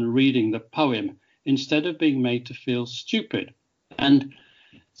on reading the poem instead of being made to feel stupid. And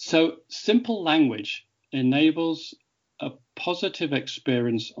so simple language enables a positive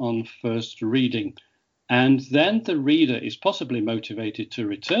experience on first reading. And then the reader is possibly motivated to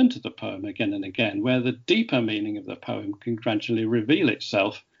return to the poem again and again, where the deeper meaning of the poem can gradually reveal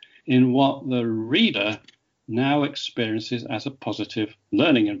itself in what the reader now experiences as a positive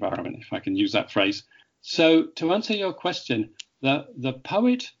learning environment, if I can use that phrase. So to answer your question, the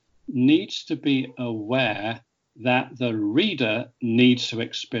poet needs to be aware that the reader needs to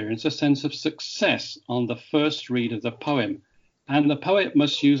experience a sense of success on the first read of the poem. And the poet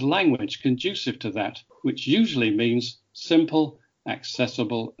must use language conducive to that, which usually means simple,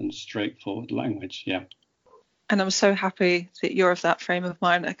 accessible, and straightforward language. Yeah. And I'm so happy that you're of that frame of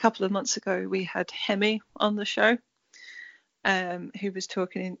mind. A couple of months ago, we had Hemi on the show, who was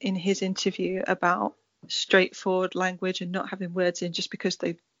talking in his interview about straightforward language and not having words in just because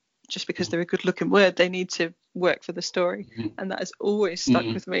they're a good looking word. They need to work for the story. And that has always stuck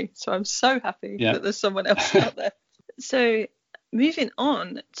with me. So I'm so happy that there's someone else out there. So moving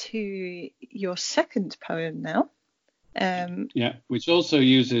on to your second poem now. Which also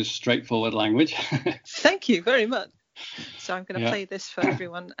uses straightforward language. Thank you very much. So I'm going to play this for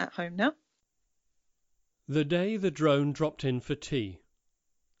everyone at home now. The Day the Drone Dropped In for Tea.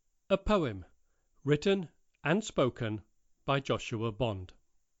 A poem written and spoken by Joshua Bond.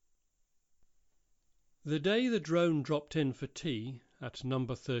 The day the drone dropped in for tea at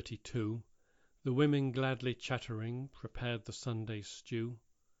number 32, the women gladly chattering prepared the Sunday stew.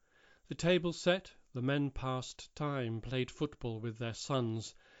 The table set, the men passed time, played football with their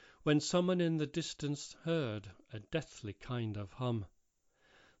sons, when someone in the distance heard a deathly kind of hum.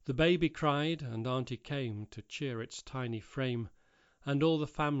 The baby cried, and Auntie came to cheer its tiny frame, and all the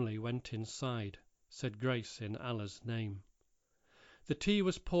family went inside, said grace in Allah's name. The tea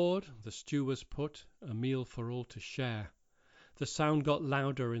was poured, the stew was put, a meal for all to share. The sound got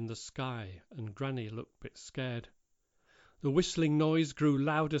louder in the sky, and Granny looked a bit scared. The whistling noise grew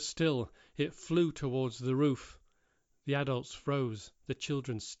louder still, it flew towards the roof. The adults froze, the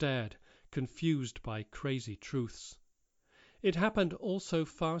children stared, confused by crazy truths. It happened all so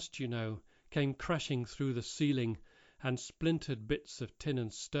fast, you know, came crashing through the ceiling, and splintered bits of tin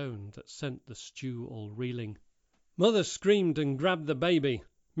and stone that sent the stew all reeling. Mother screamed and grabbed the baby.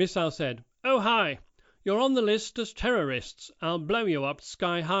 Miss Al said, "Oh hi, you're on the list as terrorists. I'll blow you up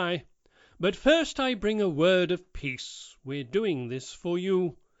sky high. But first I bring a word of peace. We're doing this for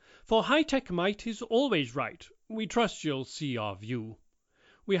you. For high-tech might is always right. We trust you'll see our view.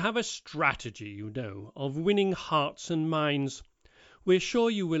 We have a strategy, you know, of winning hearts and minds. We're sure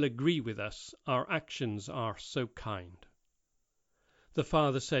you will agree with us. Our actions are so kind." The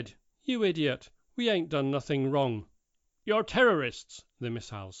father said, "You idiot, we ain't done nothing wrong." "You're terrorists," the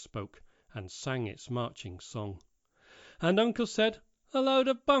missile spoke, and sang its marching song. And uncle said, "A load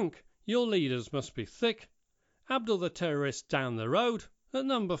of bunk, your leaders must be thick. Abdul the terrorist down the road, at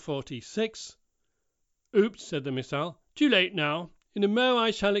number 46. "Oops," said the missile, "too late now. In a mo I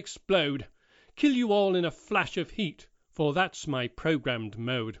shall explode. Kill you all in a flash of heat, for that's my programmed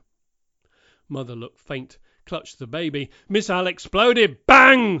mode." Mother looked faint, clutched the baby. Missile exploded.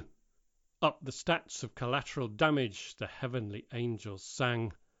 Bang! Up the stats of collateral damage the heavenly angels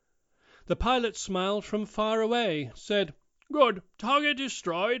sang. The pilot smiled from far away, said, "Good, target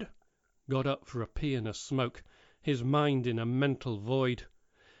destroyed." Got up for a pee and a smoke, his mind in a mental void.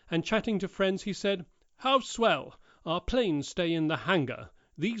 And chatting to friends he said, "How swell, our planes stay in the hangar.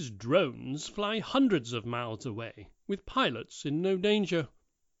 These drones fly hundreds of miles away, with pilots in no danger."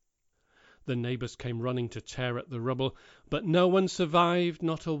 The neighbours came running to tear at the rubble, but no one survived,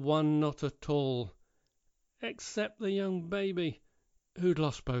 not a one, not at all, except the young baby, who'd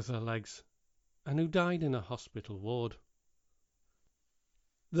lost both her legs, and who died in a hospital ward.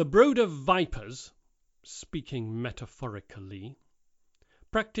 The brood of vipers, speaking metaphorically,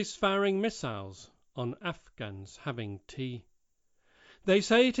 practice firing missiles on Afghans having tea. They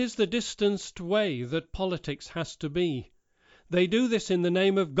say it is the distanced way that politics has to be. They do this in the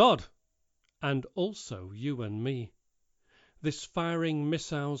name of God, and also you and me. This firing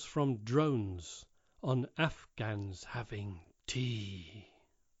missiles from drones on Afghans having tea.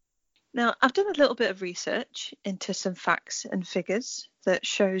 Now, I've done a little bit of research into some facts and figures that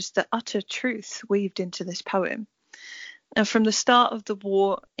shows the utter truth weaved into this poem. And from the start of the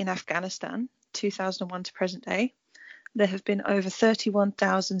war in Afghanistan, 2001 to present day, there have been over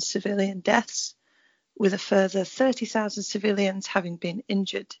 31,000 civilian deaths, with a further 30,000 civilians having been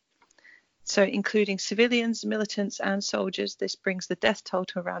injured. So including civilians, militants and soldiers, this brings the death toll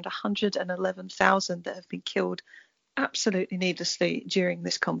to around 111,000 that have been killed absolutely needlessly during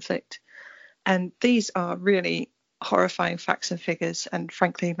this conflict. And these are really horrifying facts and figures, and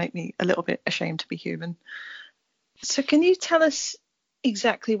frankly make me a little bit ashamed to be human. So can you tell us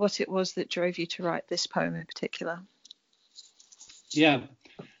exactly what it was that drove you to write this poem in particular? Yeah.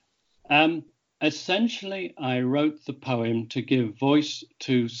 Essentially, I wrote the poem to give voice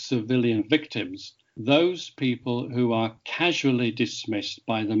to civilian victims, those people who are casually dismissed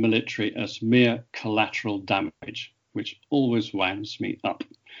by the military as mere collateral damage, which always winds me up.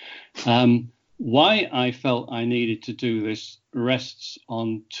 Why I felt I needed to do this rests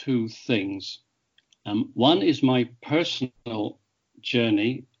on two things. One is my personal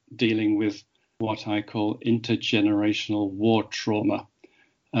journey dealing with what I call intergenerational war trauma.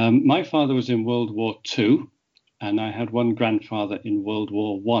 My father was in World War II, and I had one grandfather in World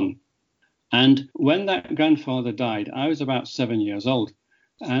War I. And when that grandfather died, I was about 7 years old.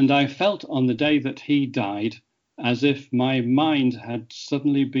 And I felt on the day that he died as if my mind had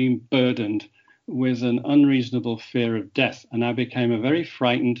suddenly been burdened with an unreasonable fear of death. And I became a very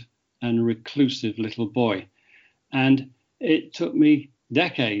frightened and reclusive little boy. And it took me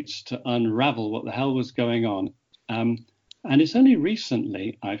decades to unravel what the hell was going on. And it's only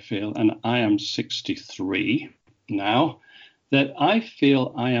recently, I feel, and I am 63 now, that I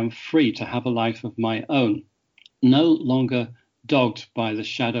feel I am free to have a life of my own, no longer dogged by the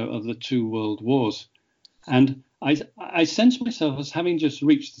shadow of the two world wars. And I sense myself as having just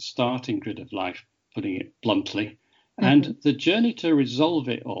reached the starting grid of life, putting it bluntly. And the journey to resolve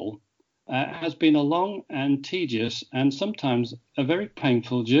it all has been a long and tedious and sometimes a very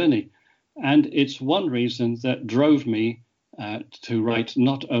painful journey. And it's one reason that drove me to write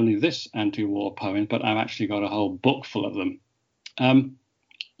not only this anti-war poem, but I've actually got a whole book full of them. And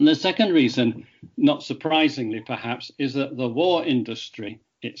the second reason, not surprisingly perhaps, is that the war industry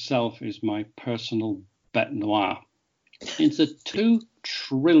itself is my personal bête noire. It's a $2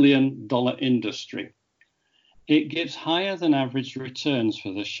 trillion industry. It gives higher than average returns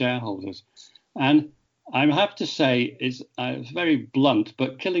for the shareholders. And I have to say, it's very blunt,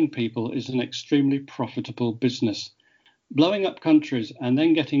 but killing people is an extremely profitable business. Blowing up countries and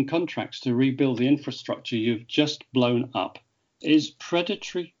then getting contracts to rebuild the infrastructure you've just blown up is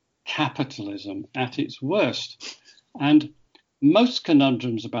predatory capitalism at its worst. And most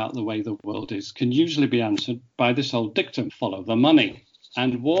conundrums about the way the world is can usually be answered by this old dictum, follow the money.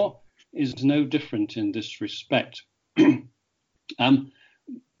 And war is no different in this respect.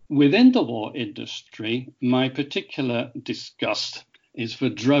 Within the war industry, my particular disgust is for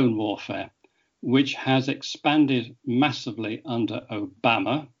drone warfare, which has expanded massively under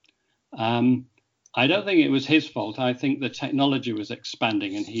Obama. I don't think it was his fault. I think the technology was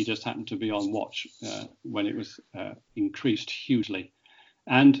expanding and he just happened to be on watch when it was increased hugely.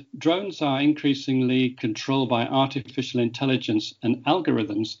 And drones are increasingly controlled by artificial intelligence and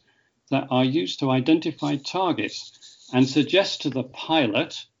algorithms that are used to identify targets and suggest to the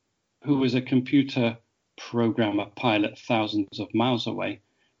pilot, who is a computer programmer pilot thousands of miles away,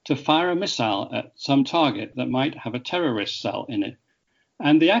 to fire a missile at some target that might have a terrorist cell in it.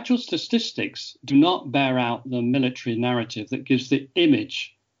 And the actual statistics do not bear out the military narrative that gives the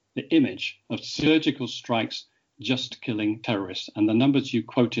image of surgical strikes just killing terrorists. And the numbers you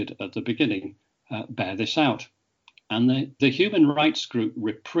quoted at the beginning bear this out. And the human rights group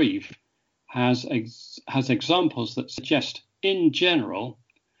Reprieve has examples that suggest, in general,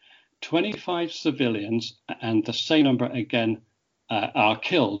 25 civilians and the same number again are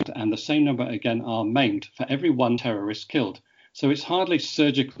killed and the same number again are maimed for every one terrorist killed. So it's hardly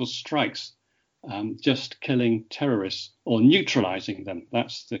surgical strikes, just killing terrorists or neutralizing them.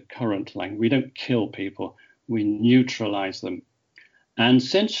 That's the current language. We don't kill people, we neutralize them. And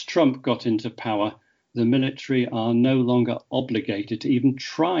since Trump got into power, the military are no longer obligated to even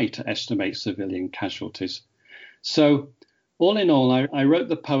try to estimate civilian casualties. So all in all, I wrote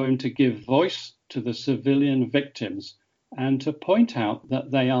the poem to give voice to the civilian victims and to point out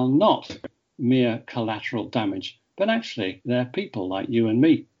that they are not mere collateral damage, but actually they're people like you and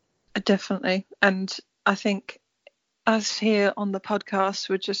me. Definitely. And I think us here on the podcast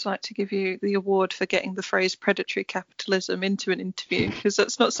would just like to give you the award for getting the phrase predatory capitalism into an interview, because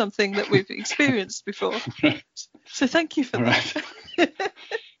that's not something that we've experienced before. So thank you for that.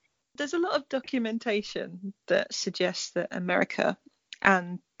 There's a lot of documentation that suggests that America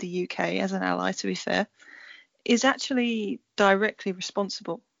and the UK, as an ally to be fair, is actually directly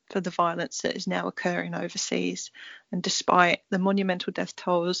responsible for the violence that is now occurring overseas. And despite the monumental death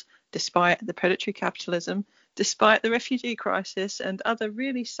tolls, despite the predatory capitalism, despite the refugee crisis and other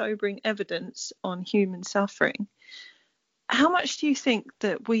really sobering evidence on human suffering, how much do you think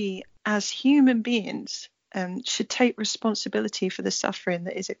that we as human beings should take responsibility for the suffering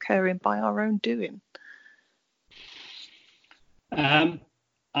that is occurring by our own doing?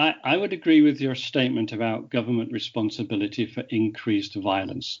 I would agree with your statement about government responsibility for increased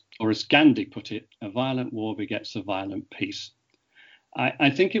violence, or as Gandhi put it, a violent war begets a violent peace. I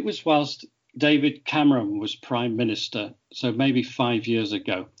think it was whilst David Cameron was Prime Minister, so maybe 5 years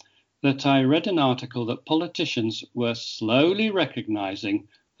ago, that I read an article that politicians were slowly recognizing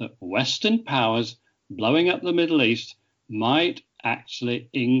that Western powers blowing up the Middle East might actually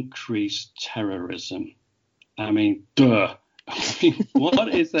increase terrorism. I mean, duh. I mean,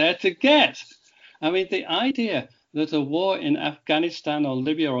 what is there to get? I mean, the idea that a war in Afghanistan or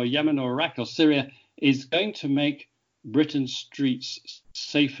Libya or Yemen or Iraq or Syria is going to make Britain's streets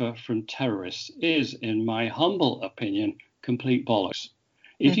safer from terrorists is, in my humble opinion, complete bollocks.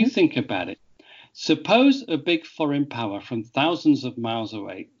 If you think about it, suppose a big foreign power from thousands of miles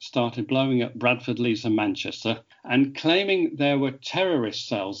away started blowing up Bradford, Leeds and Manchester and claiming there were terrorist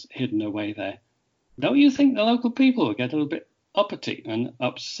cells hidden away there. Don't you think the local people would get a little bit uppity and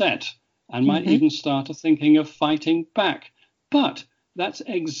upset and might even start thinking of fighting back? But that's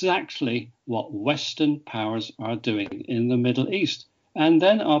exactly what Western powers are doing in the Middle East. And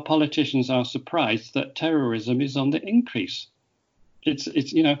then our politicians are surprised that terrorism is on the increase. It's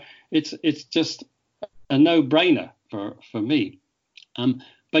just a no-brainer for me.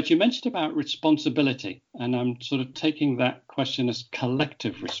 But you mentioned about responsibility, and I'm sort of taking that question as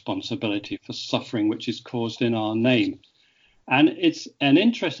collective responsibility for suffering which is caused in our name. And it's an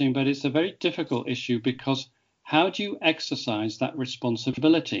interesting, but it's a very difficult issue, because how do you exercise that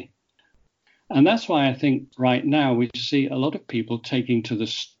responsibility? And that's why I think right now we see a lot of people taking to the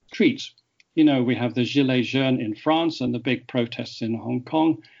streets. You know, we have the Gilets jaunes in France and the big protests in Hong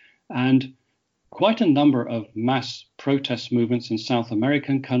Kong, and quite a number of mass protest movements in South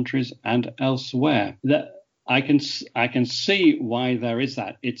American countries and elsewhere. That I can see why there is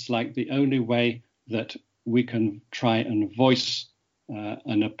that. It's like the only way that we can try and voice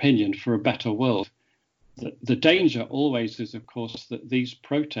an opinion for a better world. The danger always is, of course, that these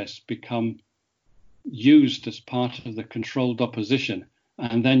protests become used as part of the controlled opposition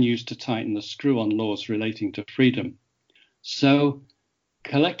and then used to tighten the screw on laws relating to freedom. So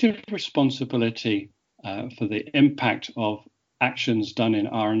collective responsibility for the impact of actions done in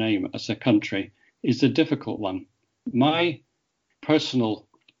our name as a country is a difficult one. My personal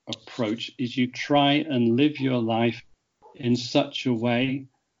approach is you try and live your life in such a way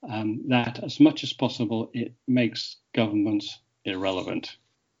that as much as possible it makes governments irrelevant.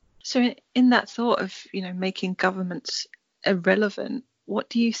 So in that thought of, making governments irrelevant, what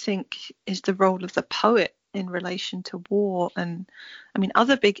do you think is the role of the poet in relation to war and,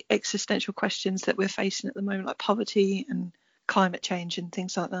 other big existential questions that we're facing at the moment, like poverty and climate change and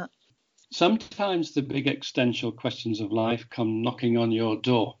things like that? Sometimes the big existential questions of life come knocking on your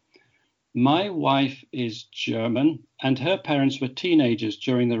door. My wife is German, and her parents were teenagers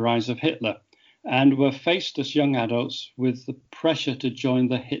during the rise of Hitler and were faced as young adults with the pressure to join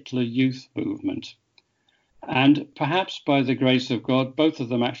the Hitler Youth movement. And perhaps by the grace of God, both of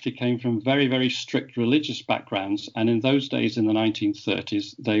them actually came from very, very strict religious backgrounds. And in those days, in the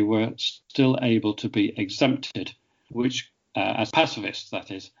 1930s, they were still able to be exempted, which, as pacifists, that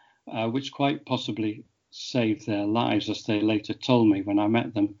is, which quite possibly saved their lives, as they later told me when I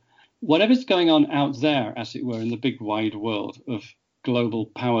met them. Whatever's going on out there, as it were, in the big wide world of global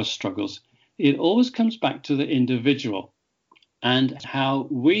power struggles, it always comes back to the individual and how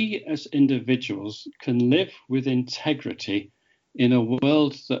we as individuals can live with integrity in a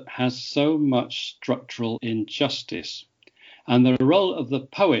world that has so much structural injustice. And the role of the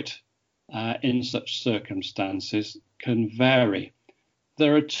poet in such circumstances can vary.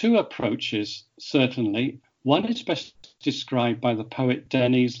 There are two approaches, certainly. One is best described by the poet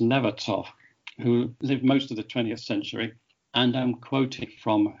Denise Levertov, who lived most of the 20th century, and I'm quoting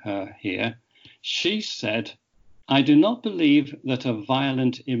from her here. She said, "I do not believe that a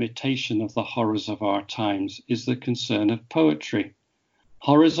violent imitation of the horrors of our times is the concern of poetry.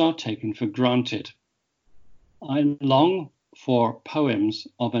 Horrors are taken for granted. I long for poems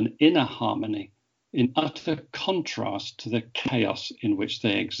of an inner harmony in utter contrast to the chaos in which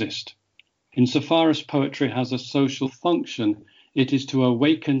they exist. Insofar as poetry has a social function, it is to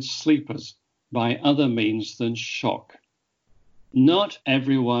awaken sleepers by other means than shock." Not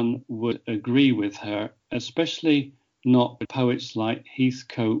everyone would agree with her, especially not poets like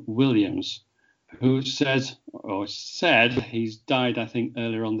Heathcote Williams, who said, he's died, I think,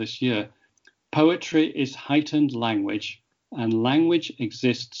 earlier on this year, "Poetry is heightened language, and language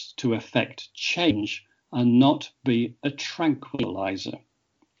exists to effect change and not be a tranquilizer."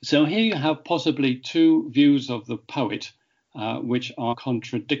 So here you have possibly two views of the poet, which are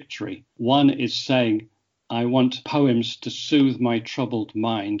contradictory. One is saying, I want poems to soothe my troubled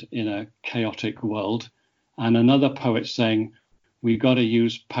mind in a chaotic world. And another poet saying, we got to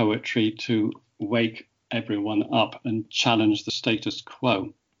use poetry to wake everyone up and challenge the status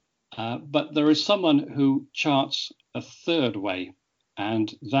quo. But there is someone who charts a third way,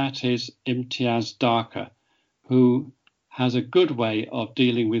 and that is Imtiaz Darka, who has a good way of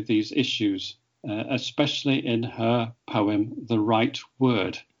dealing with these issues, especially in her poem, The Right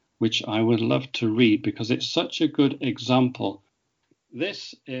Word, which I would love to read because it's such a good example.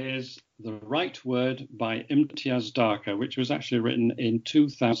 This is The Right Word by Imtiaz Darka, which was actually written in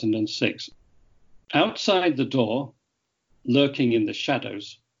 2006. Outside the door, lurking in the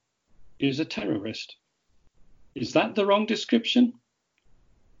shadows, is a terrorist. Is that the wrong description?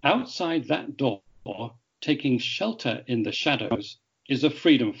 Outside that door, taking shelter in the shadows, is a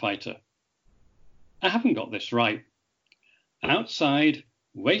freedom fighter. I haven't got this right. Outside,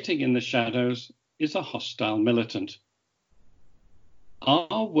 waiting in the shadows, is a hostile militant.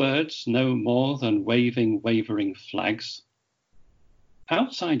 Are words no more than waving, wavering flags?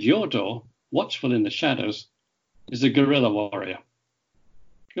 Outside your door, watchful in the shadows, is a guerrilla warrior.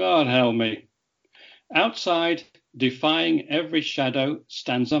 God help me. Outside, defying every shadow,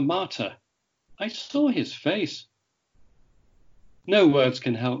 stands a martyr. I saw his face. No words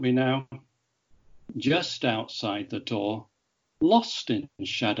can help me now. Just outside the door, lost in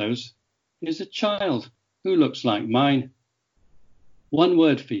shadows, is a child who looks like mine. One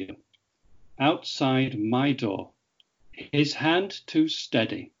word for you. Outside my door, his hand too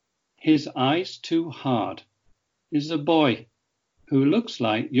steady, his eyes too hard, is a boy who looks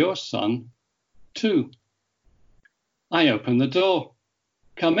like your son, too. I open the door.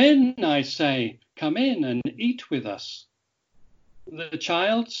 Come in, I say, come in and eat with us. The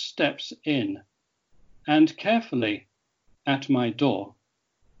child steps in and carefully, at my door,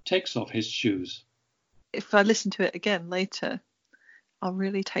 takes off his shoes. If I listen to it again later, I'll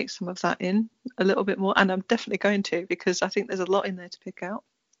really take some of that in a little bit more, and I'm definitely going to, because I think there's a lot in there to pick out.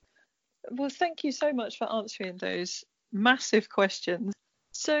 Well, thank you so much for answering those massive questions.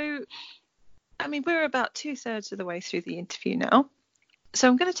 So, I mean, we're about 2/3 of the way through the interview now. So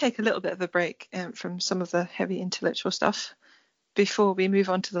I'm going to take a little bit of a break from some of the heavy intellectual stuff before we move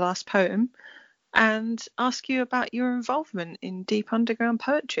on to the last poem and ask you about your involvement in deep underground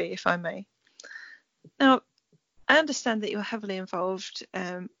poetry, if I may. Now, I understand that you're heavily involved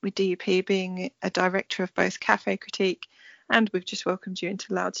with DUP, being a director of both Cafe Critique, and we've just welcomed you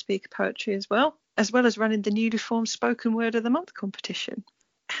into Loudspeaker Poetry as well as running the newly formed Spoken Word of the Month competition.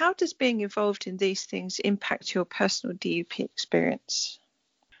 How does being involved in these things impact your personal DUP experience?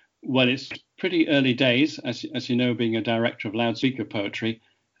 Well, it's pretty early days, as you know, being a director of Loudspeaker Poetry.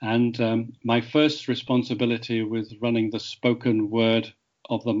 And my first responsibility with running the Spoken Word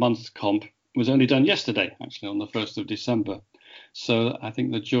of the Month comp was only done yesterday, actually, on the 1st of December. So I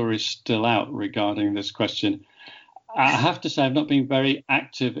think the jury's still out regarding this question. I have to say I've not been very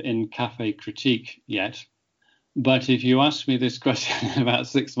active in Cafe Critique yet. But if you ask me this question in about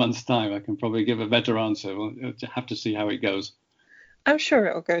 6 months' time, I can probably give a better answer. We'll have to see how it goes. I'm sure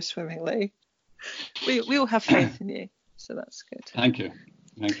it'll go swimmingly. We all have faith in you, so that's good. Thank you.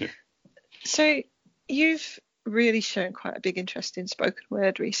 Thank you. So you've really shown quite a big interest in spoken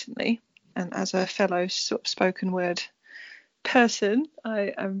word recently, and as a fellow sort of spoken word person,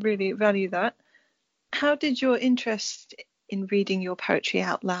 I really value that. How did your interest in reading your poetry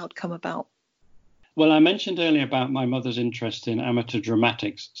out loud come about? Well, I mentioned earlier about my mother's interest in amateur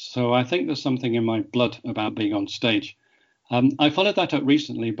dramatics, so I think there's something in my blood about being on stage. I followed that up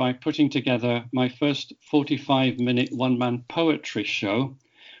recently by putting together my first 45-minute one-man poetry show,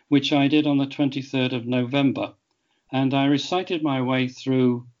 which I did on the 23rd of November. And I recited my way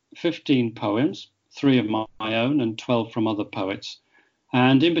through 15 poems, 3 of my own and 12 from other poets.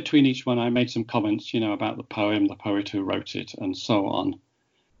 And in between each one, I made some comments, about the poem, the poet who wrote it, and so on.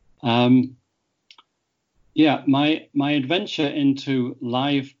 My adventure into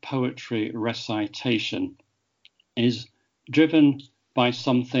live poetry recitation is driven by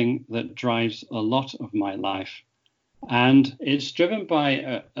something that drives a lot of my life. And it's driven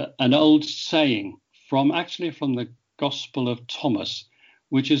by an old saying from the Gospel of Thomas,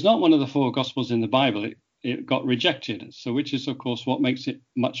 which is not one of the 4 Gospels in the Bible. It got rejected. So which is, of course, what makes it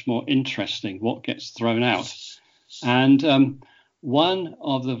much more interesting, what gets thrown out. And one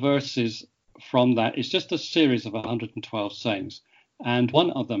of the verses from that is just a series of 112 sayings. And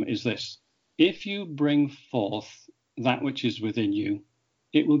one of them is this: if you bring forth that which is within you,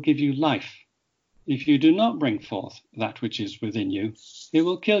 it will give you life. If you do not bring forth that which is within you, it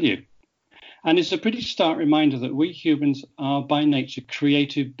will kill you. And it's a pretty stark reminder that we humans are by nature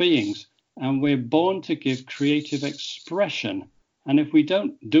creative beings, and we're born to give creative expression. And if we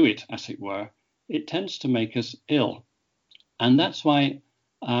don't do it, as it were, it tends to make us ill. And that's why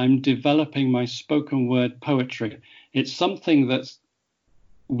I'm developing my spoken word poetry. It's something that's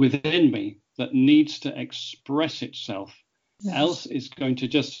within me that needs to express itself. Yes. Else it's going to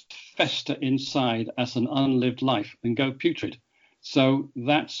just fester inside as an unlived life and go putrid. So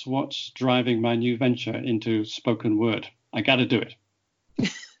that's what's driving my new venture into spoken word. I got to do it.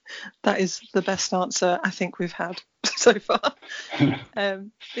 That is the best answer I think we've had so far.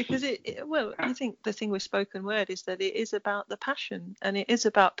 Because I think the thing with spoken word is that it is about the passion, and it is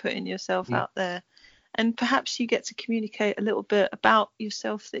about putting yourself out there. And perhaps you get to communicate a little bit about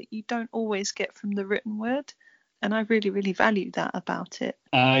yourself that you don't always get from the written word. And I really, really value that about it.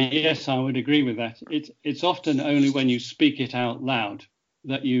 Yes, I would agree with that. It's often only when you speak it out loud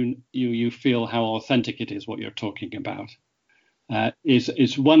that you feel how authentic it is what you're talking about.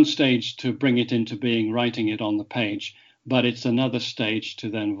 It's one stage to bring it into being, writing it on the page, but it's another stage to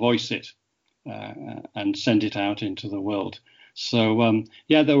then voice it and send it out into the world. So,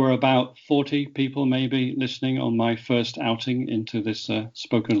 there were about 40 people maybe listening on my first outing into this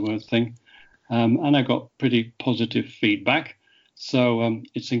spoken word thing. And I got pretty positive feedback. So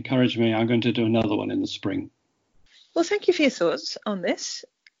it's encouraged me. I'm going to do another one in the spring. Well, thank you for your thoughts on this.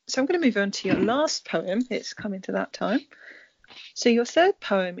 So I'm going to move on to your last poem. It's coming to that time. So your third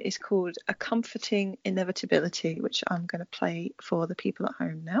poem is called A Comforting Inevitability, which I'm going to play for the people at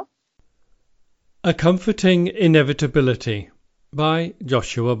home now. A Comforting Inevitability by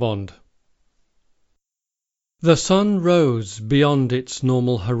Joshua Bond. The sun rose beyond its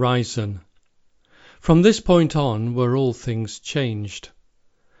normal horizon. From this point on were all things changed.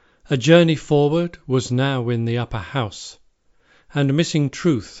 A journey forward was now in the upper house, and missing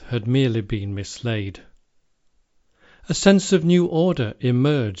truth had merely been mislaid. A sense of new order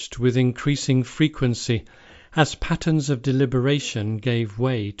emerged with increasing frequency as patterns of deliberation gave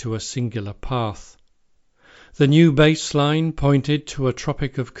way to a singular path. The new baseline pointed to a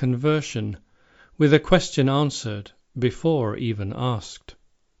tropic of conversion, with a question answered before even asked.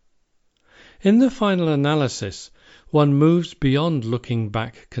 In the final analysis, one moves beyond looking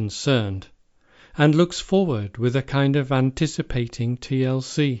back concerned, and looks forward with a kind of anticipating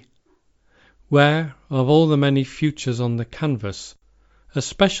TLC, where, of all the many futures on the canvas, a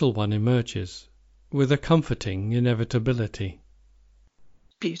special one emerges, with a comforting inevitability.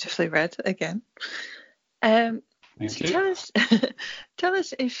 Beautifully read again. Tell us,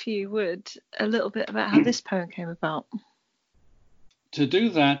 if you would, a little bit about how this poem came about. To do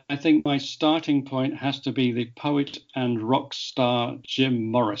that, I think my starting point has to be the poet and rock star Jim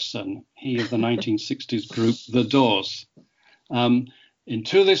Morrison, he of the 1960s group The Doors.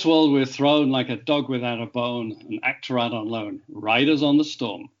 Into this world we're thrown like a dog without a bone, an actor out on loan, riders on the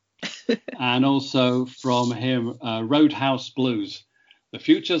storm. And also from him, Roadhouse Blues. The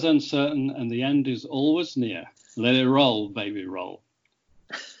future's uncertain and the end is always near. Let it roll, baby, roll.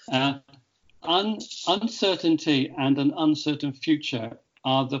 Uncertainty and an uncertain future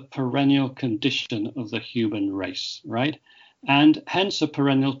are the perennial condition of the human race, right? And hence a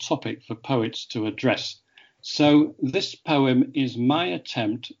perennial topic for poets to address. So this poem is my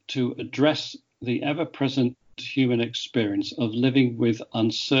attempt to address the ever-present human experience of living with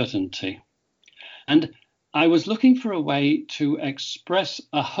uncertainty. And I was looking for a way to express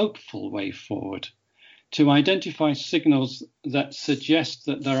a hopeful way forward, to identify signals that suggest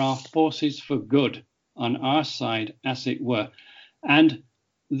that there are forces for good on our side, as it were. And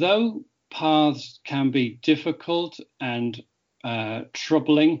though paths can be difficult and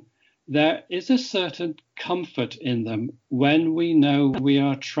troubling, there is a certain comfort in them when we know we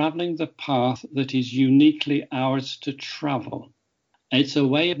are traveling the path that is uniquely ours to travel. It's a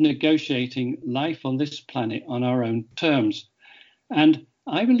way of negotiating life on this planet on our own terms. And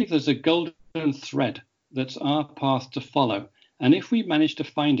I believe there's a golden thread that's our path to follow. And if we manage to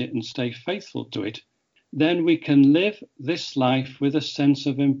find it and stay faithful to it, then we can live this life with a sense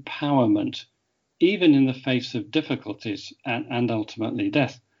of empowerment, even in the face of difficulties and ultimately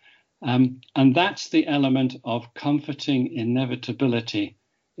death. And that's the element of comforting inevitability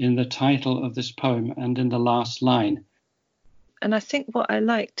in the title of this poem and in the last line. And I think what I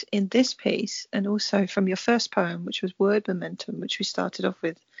liked in this piece, and also from your first poem, which was Word Momentum, which we started off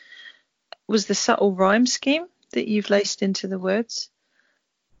with, was the subtle rhyme scheme that you've laced into the words.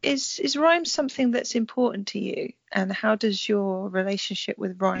 Is rhyme something that's important to you? And how does your relationship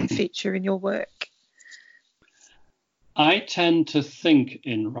with rhyme feature in your work? I tend to think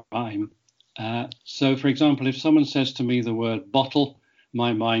in rhyme. So, for example, if someone says to me the word bottle,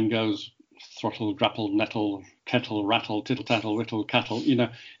 my mind goes throttle, grapple, nettle, kettle, rattle, tittle, tattle, whittle, cattle. You know,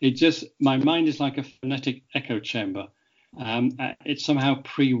 my mind is like a phonetic echo chamber. It's somehow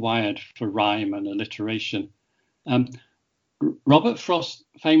pre-wired for rhyme and alliteration. Robert Frost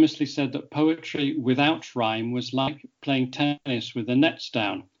famously said that poetry without rhyme was like playing tennis with the nets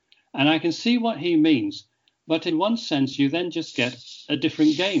down. And I can see what he means. But in one sense, you then just get a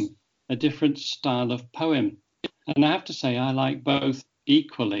different game, a different style of poem. And I have to say, I like both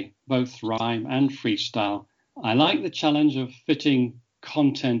equally, both rhyme and freestyle. I like the challenge of fitting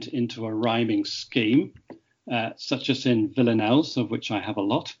content into a rhyming scheme, such as in villanelles, of which I have a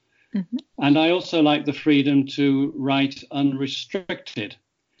lot. Mm-hmm. And I also like the freedom to write unrestricted.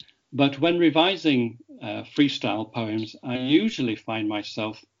 But when revising freestyle poems, I usually find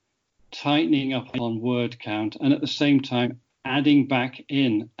myself tightening up on word count and at the same time adding back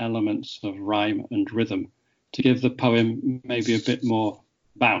in elements of rhyme and rhythm to give the poem maybe a bit more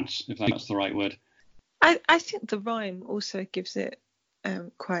bounce, if that's the right word. I think the rhyme also gives it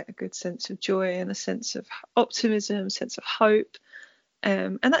quite a good sense of joy and a sense of optimism, sense of hope.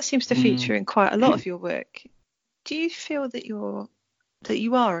 And that seems to feature in quite a lot of your work. Do you feel that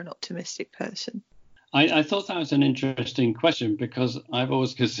you are an optimistic person? I thought that was an interesting question because I've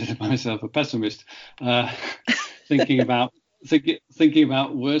always considered myself a pessimist, thinking about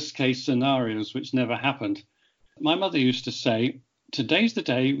worst case scenarios which never happened. My mother used to say, "Today's the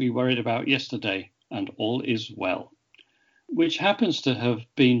day we worried about yesterday, and all is well," which happens to have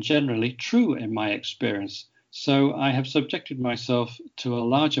been generally true in my experience. So I have subjected myself to a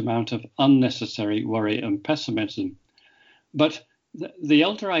large amount of unnecessary worry and pessimism. But the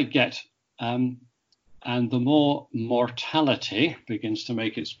older I get, and the more mortality begins to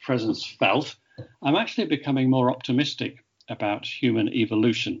make its presence felt, I'm actually becoming more optimistic about human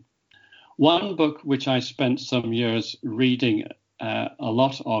evolution. One book which I spent some years reading a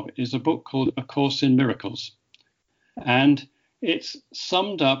lot of is a book called A Course in Miracles. And it's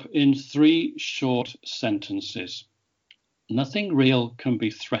summed up in 3 short sentences. Nothing real can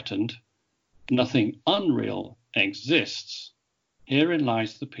be threatened. Nothing unreal exists. Herein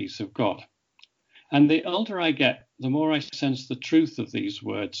lies the peace of God. And the older I get, the more I sense the truth of these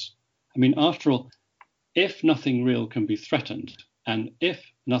words. I mean, after all, if nothing real can be threatened, and if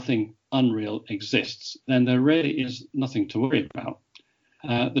nothing unreal exists, then there really is nothing to worry about.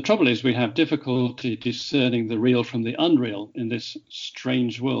 The trouble is we have difficulty discerning the real from the unreal in this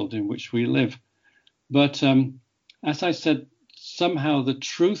strange world in which we live. But as I said, somehow the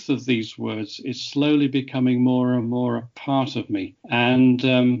truth of these words is slowly becoming more and more a part of me.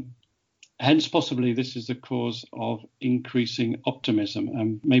 And hence, possibly, this is the cause of increasing optimism.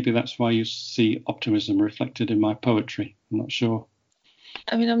 And maybe that's why you see optimism reflected in my poetry. I'm not sure.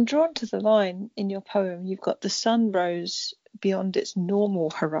 I mean, I'm drawn to the line in your poem. You've got the sun rose beyond its normal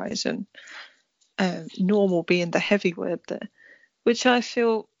horizon, normal being the heavy word there, which I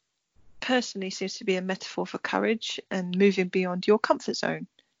feel personally seems to be a metaphor for courage and moving beyond your comfort zone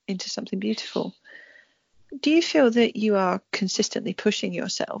into something beautiful. Do you feel that you are consistently pushing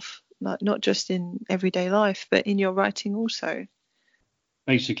yourself, not just in everyday life, but in your writing also?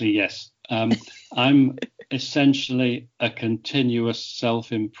 Basically, yes. I'm essentially a continuous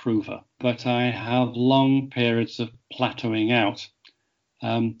self-improver, but I have long periods of plateauing out.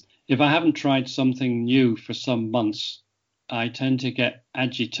 If I haven't tried something new for some months, I tend to get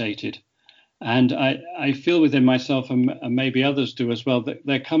agitated. And I feel within myself, and maybe others do as well, that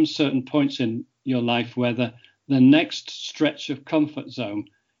there come certain points in your life where the next stretch of comfort zone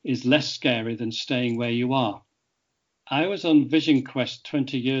is less scary than staying where you are. I was on Vision Quest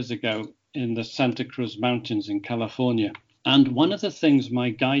 20 years ago in the Santa Cruz Mountains in California. And one of the things my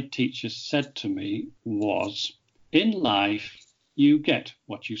guide teacher said to me was, in life, you get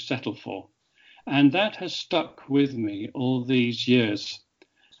what you settle for. And that has stuck with me all these years.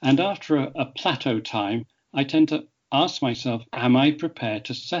 And after a plateau time, I tend to ask myself, am I prepared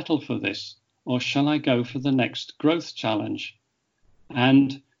to settle for this? Or shall I go for the next growth challenge?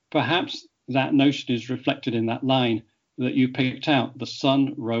 And perhaps that notion is reflected in that line that you picked out. The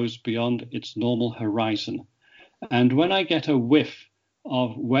sun rose beyond its normal horizon. And when I get a whiff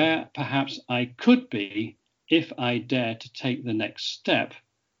of where perhaps I could be if I dare to take the next step,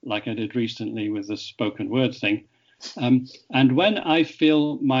 like I did recently with the spoken word thing, and when I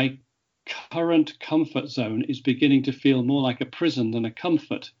feel my current comfort zone is beginning to feel more like a prison than a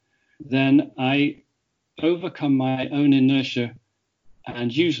comfort, then I overcome my own inertia,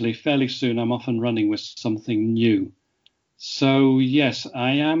 and usually fairly soon I'm off and running with something new. So yes,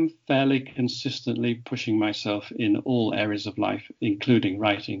 I am fairly consistently pushing myself in all areas of life, including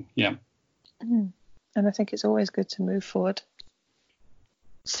writing. Yeah. And I think it's always good to move forward.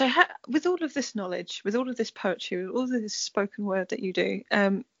 So with all of this knowledge, with all of this poetry, with all of this spoken word that you do,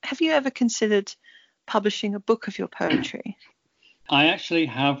 have you ever considered publishing a book of your poetry? I actually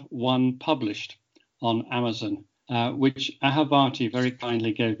have one published on Amazon, which Ahabati very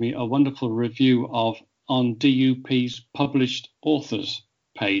kindly gave me a wonderful review of on DUP's published authors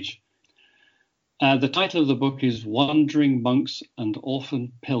page. The title of the book is Wandering Monks and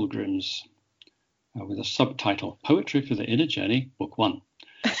Orphan Pilgrims, with a subtitle, Poetry for the Inner Journey, Book 1.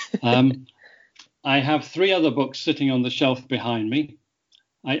 I have 3 other books sitting on the shelf behind me.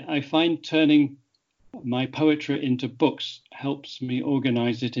 I find turning my poetry into books helps me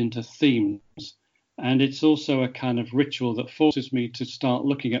organize it into themes. And it's also a kind of ritual that forces me to start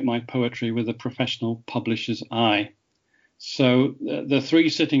looking at my poetry with a professional publisher's eye. So the 3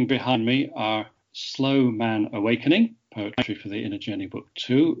 sitting behind me are Slow Man Awakening, Poetry for the Inner Journey, Book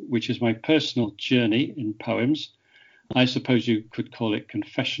 2, which is my personal journey in poems. I suppose you could call it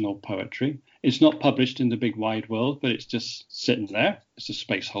confessional poetry. It's not published in the big wide world, but it's just sitting there. It's a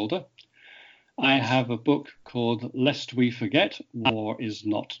space holder. I have a book called Lest We Forget, War is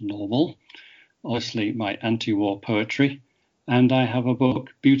Not Normal, obviously my anti-war poetry. And I have a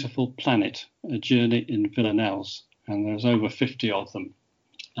book, Beautiful Planet, A Journey in Villanelles, and there's over 50 of them.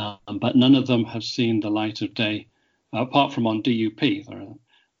 But none of them have seen the light of day, apart from on DUP.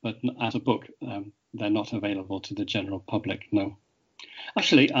 But as a book, they're not available to the general public, no.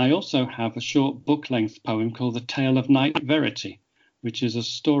 Actually, I also have a short book-length poem called The Tale of Knight Verity, which is a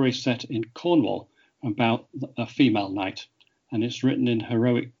story set in Cornwall about a female knight, and it's written in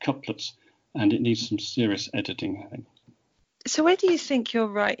heroic couplets, and it needs some serious editing, I think. So where do you think your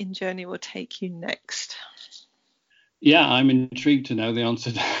writing journey will take you next? Yeah, I'm intrigued to know the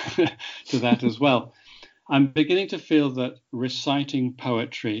answer to that as well. I'm beginning to feel that reciting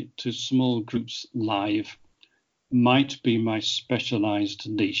poetry to small groups live might be my specialized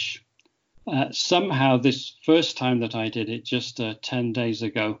niche. Somehow this first time that I did it, just 10 days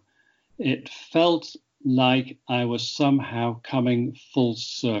ago, it felt like I was somehow coming full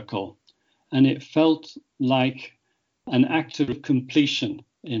circle. And it felt like an act of completion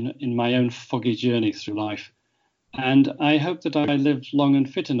in my own foggy journey through life. And I hope that I live long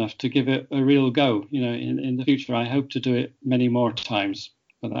and fit enough to give it a real go. You know, in the future, I hope to do it many more times.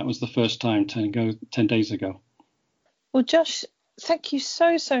 But that was the first time 10 days ago. Well, Josh, thank you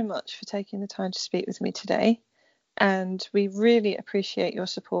so much for taking the time to speak with me today. And we really appreciate your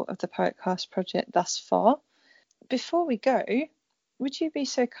support of the Poetcast project thus far. Before we go, would you be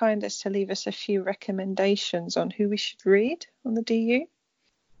so kind as to leave us a few recommendations on who we should read on the DU?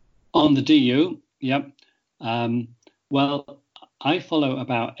 On the DU, yep. Well, I follow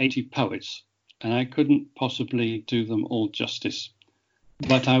about 80 poets, and I couldn't possibly do them all justice.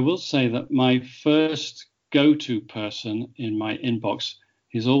 But I will say that my first go-to person in my inbox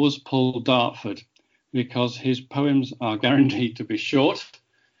is always Paul Dartford, because his poems are guaranteed to be short,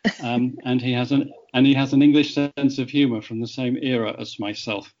 and he has an English sense of humour from the same era as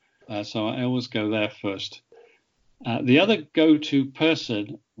myself. So I always go there first. The other go-to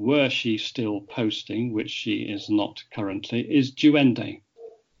person, were she still posting, which she is not currently, is Duende.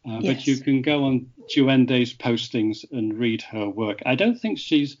 Yes. But you can go on Duende's postings and read her work. I don't think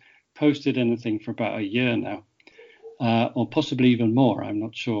she's posted anything for about a year now, or possibly even more, I'm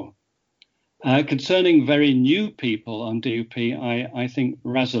not sure. Concerning very new people on DUP, I think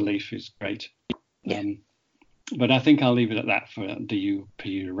Razaleaf is great. Yeah. But I think I'll leave it at that for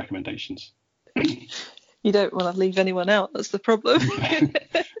DUP recommendations. You don't want to leave anyone out, that's the problem.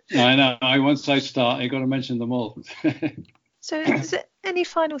 I know. Once I start, I've got to mention them all. So is there any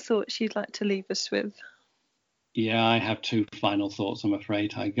final thoughts you'd like to leave us with? Yeah, I have 2 final thoughts, I'm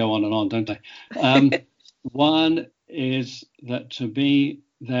afraid. I go on and on, don't I? One is that to me,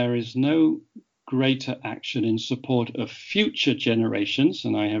 there is no greater action in support of future generations,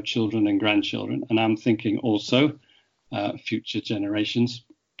 and I have children and grandchildren, and I'm thinking also future generations.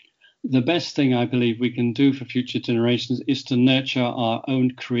 The best thing I believe we can do for future generations is to nurture our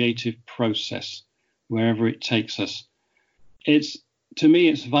own creative process wherever it takes us. To me,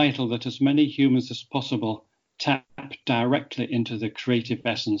 it's vital that as many humans as possible tap directly into the creative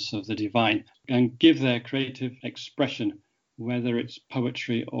essence of the divine and give their creative expression, whether it's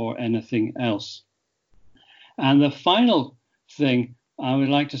poetry or anything else. And the final thing I would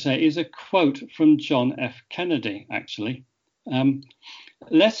like to say is a quote from John F. Kennedy, actually.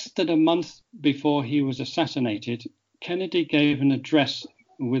 Less than a month before he was assassinated, Kennedy gave an address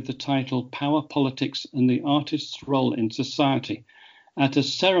with the title Power, Politics and the Artist's Role in Society at a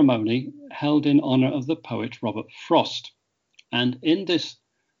ceremony held in honor of the poet Robert Frost. And in this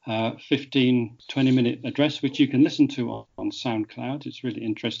 20-minute address, which you can listen to on SoundCloud, it's really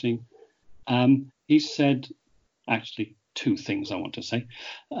interesting, he said actually two things I want to say.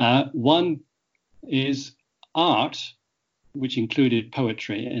 One is art, which included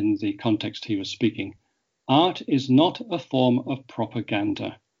poetry in the context he was speaking. Art is not a form of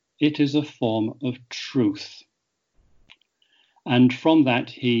propaganda. It is a form of truth. And from that,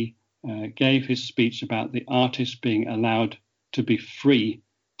 he gave his speech about the artists being allowed to be free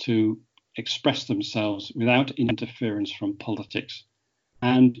to express themselves without interference from politics.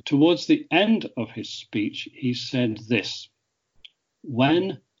 And towards the end of his speech, he said this: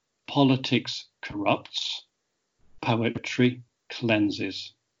 when politics corrupts, poetry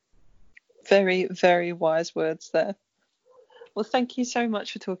cleanses. Very, very wise words there. Well, thank you so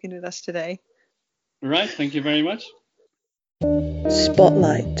much for talking with us today. Right, thank you very much.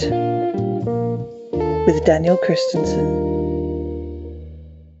 Spotlight with Daniel Christensen.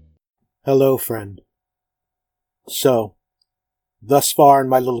 Hello, friend. So, thus far in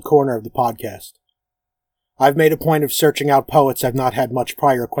my little corner of the podcast, I've made a point of searching out poets I've not had much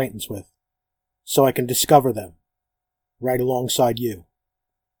prior acquaintance with, so I can discover them, right alongside you.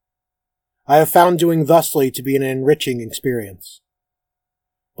 I have found doing thusly to be an enriching experience.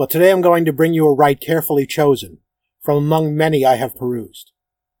 But today I'm going to bring you a right carefully chosen, from among many I have perused,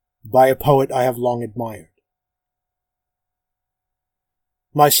 by a poet I have long admired.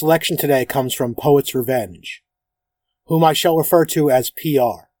 My selection today comes from Poet's Revenge, whom I shall refer to as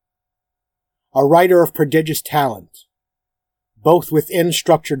PR, a writer of prodigious talent, both within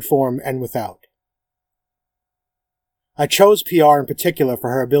structured form and without. I chose PR in particular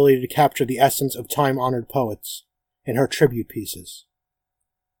for her ability to capture the essence of time-honored poets in her tribute pieces.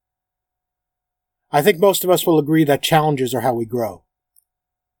 I think most of us will agree that challenges are how we grow.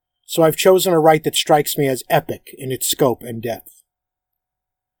 So I've chosen a right that strikes me as epic in its scope and depth.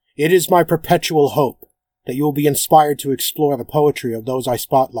 It is my perpetual hope that you will be inspired to explore the poetry of those I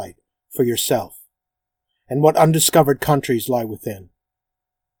spotlight for yourself, and what undiscovered countries lie within.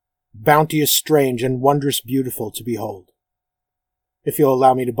 Bounteous, strange, and wondrous beautiful to behold, if you'll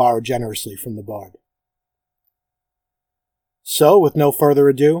allow me to borrow generously from the bard. So, with no further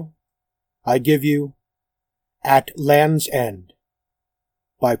ado, I give you At Land's End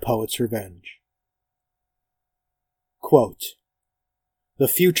by Poet's Revenge. Quote, the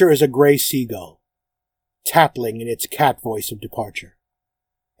future is a gray seagull, tattling in its cat voice of departure.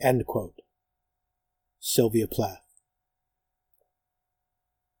 End quote. Sylvia Plath.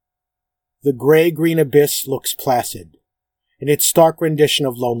 The gray-green abyss looks placid, in its stark rendition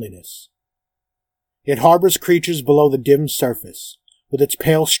of loneliness. It harbors creatures below the dim surface, with its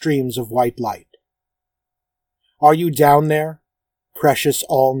pale streams of white light. Are you down there, precious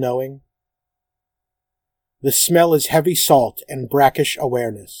all-knowing? The smell is heavy salt and brackish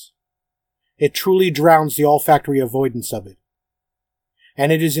awareness. It truly drowns the olfactory avoidance of it.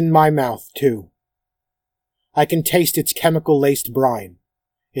 And it is in my mouth, too. I can taste its chemical-laced brine,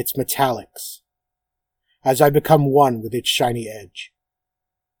 its metallics, as I become one with its shiny edge.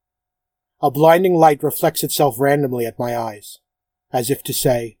 A blinding light reflects itself randomly at my eyes, as if to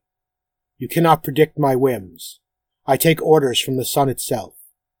say, you cannot predict my whims. I take orders from the sun itself.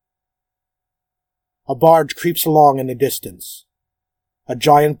 A barge creeps along in the distance, a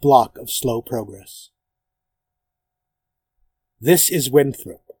giant block of slow progress. This is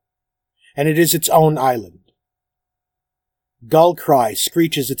Winthrop, and it is its own island. Gull cry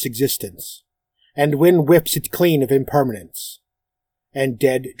screeches its existence, and wind whips it clean of impermanence, and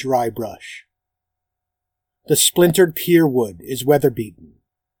dead dry brush. The splintered pier wood is weather-beaten,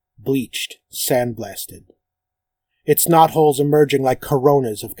 bleached, sandblasted, its knotholes emerging like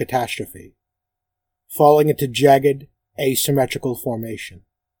coronas of catastrophe, falling into jagged, asymmetrical formation.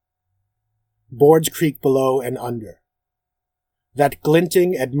 Boards creak below and under, that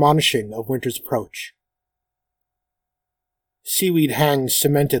glinting admonishing of winter's approach. Seaweed hangs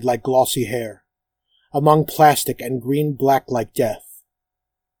cemented like glossy hair, among plastic and green-black like death,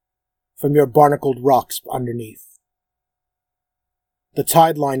 from your barnacled rocks underneath. The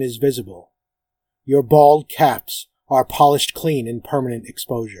tide line is visible. Your bald caps are polished clean in permanent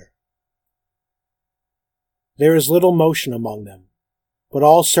exposure. There is little motion among them, but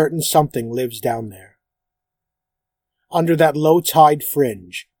all certain something lives down there. Under that low tide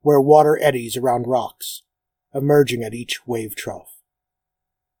fringe, where water eddies around rocks, emerging at each wave trough.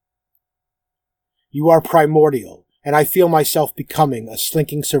 You are primordial, and I feel myself becoming a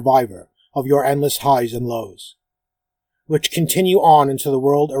slinking survivor of your endless highs and lows, which continue on until the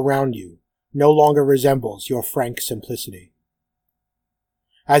world around you no longer resembles your frank simplicity.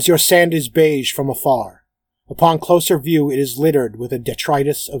 As your sand is beige from afar, upon closer view it is littered with a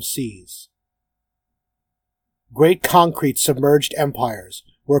detritus of seas. Great concrete submerged empires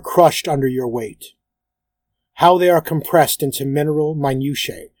were crushed under your weight. How they are compressed into mineral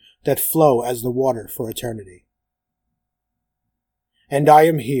minutiae that flow as the water for eternity. And I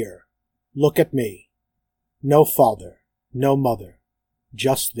am here. Look at me. No father, no mother,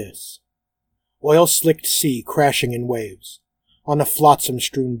 just this. Oil-slicked sea crashing in waves, on a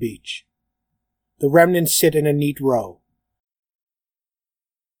flotsam-strewn beach. The remnants sit in a neat row.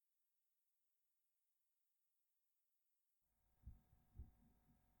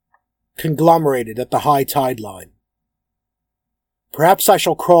 Conglomerated at the high tide line. Perhaps I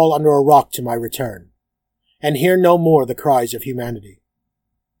shall crawl under a rock to my return, and hear no more the cries of humanity.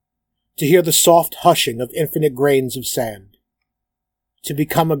 To hear the soft hushing of infinite grains of sand. To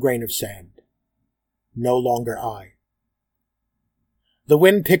become a grain of sand. No longer I. The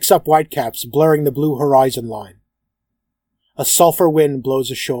wind picks up whitecaps, blurring the blue horizon line. A sulphur wind blows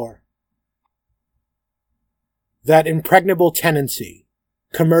ashore. That impregnable tenancy,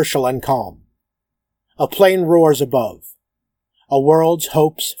 commercial and calm. A plane roars above. A world's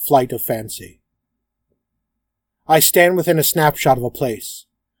hopes flight of fancy. I stand within a snapshot of a place,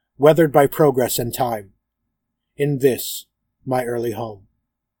 weathered by progress and time. In this, my early home.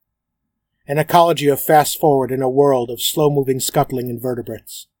 An ecology of fast-forward in a world of slow-moving scuttling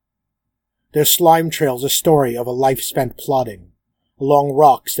invertebrates. Their slime trails a story of a life spent plodding along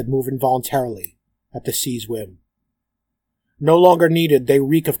rocks that move involuntarily at the sea's whim. No longer needed, they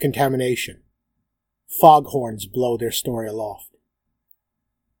reek of contamination. Foghorns blow their story aloft.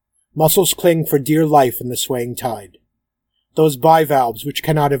 Muscles cling for dear life in the swaying tide. Those bivalves which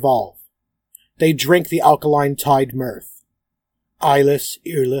cannot evolve. They drink the alkaline tide mirth. Eyeless,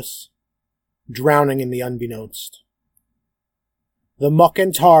 earless, drowning in the unbeknownst. The muck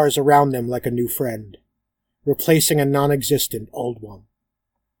and tars around them like a new friend, replacing a non-existent old one.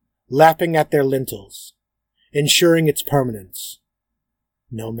 Lapping at their lintels, ensuring its permanence.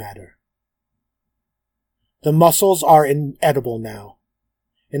 No matter. The mussels are inedible now,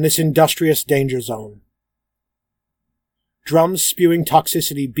 in this industrious danger zone. Drums spewing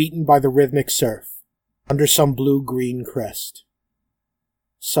toxicity beaten by the rhythmic surf, under some blue-green crest.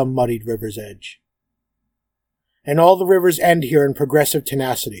 Some muddied river's edge. And all the rivers end here in progressive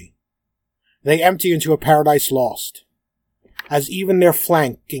tenacity. They empty into a paradise lost, as even their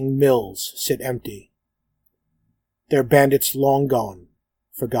flanking mills sit empty. Their bandits long gone,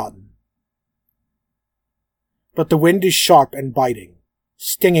 forgotten. But the wind is sharp and biting,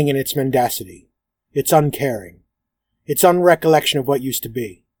 stinging in its mendacity, its uncaring, its unrecollection of what used to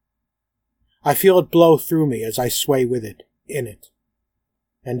be. I feel it blow through me as I sway with it, in it.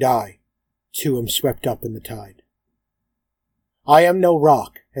 And I, too, am swept up in the tide. I am no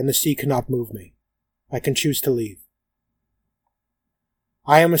rock, and the sea cannot move me. I can choose to leave.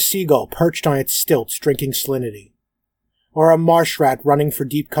 I am a seagull perched on its stilts drinking salinity, or a marsh rat running for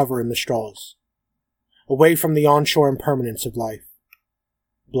deep cover in the straws, away from the onshore impermanence of life,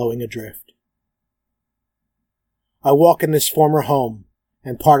 blowing adrift. I walk in this former home,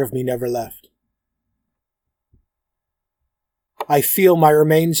 and part of me never left. I feel my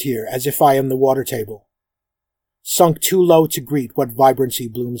remains here as if I am the water table, sunk too low to greet what vibrancy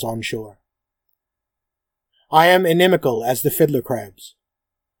blooms on shore. I am inimical as the fiddler crabs,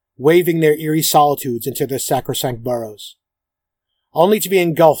 waving their eerie solitudes into their sacrosanct burrows, only to be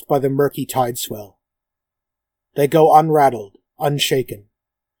engulfed by the murky tide swell. They go unrattled, unshaken.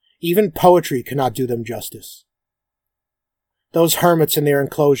 Even poetry cannot do them justice. Those hermits in their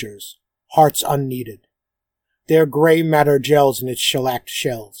enclosures, hearts unneeded. Their gray matter gels in its shellacked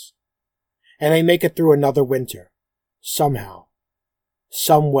shells, and they make it through another winter. Somehow,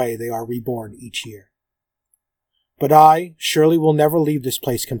 some way they are reborn each year. But I surely will never leave this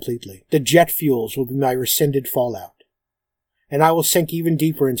place completely. The jet fuels will be my rescinded fallout, and I will sink even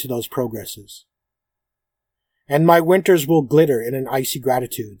deeper into those progresses. And my winters will glitter in an icy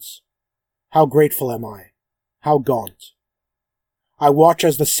gratitudes, How grateful am I? How gaunt? I watch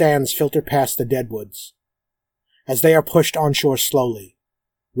as the sands filter past the deadwoods, as they are pushed onshore slowly,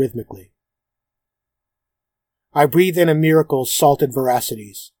 rhythmically. I breathe in a miracle's salted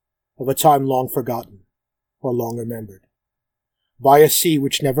veracities of a time long forgotten, or long remembered, by a sea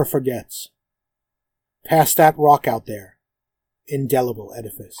which never forgets. Past that rock out there, indelible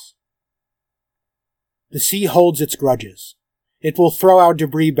edifice. The sea holds its grudges. It will throw our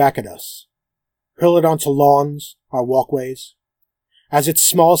debris back at us, hurl it onto lawns, our walkways, as its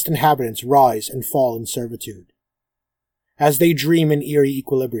smallest inhabitants rise and fall in servitude, as they dream in eerie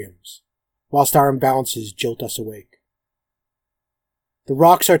equilibriums, whilst our imbalances jolt us awake. The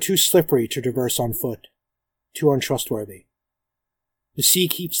rocks are too slippery to traverse on foot, too untrustworthy. The sea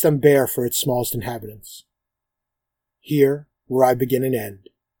keeps them bare for its smallest inhabitants. Here, where I begin and end,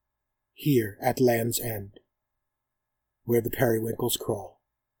 here at land's end, where the periwinkles crawl.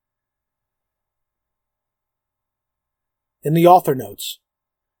 In the author notes,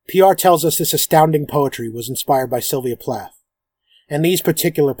 PR tells us this astounding poetry was inspired by Sylvia Plath, and these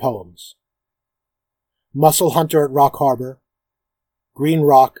particular poems: Mussel Hunter at Rock Harbor, Green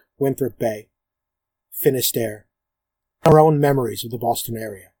Rock, Winthrop Bay, Finisterre, our own memories of the Boston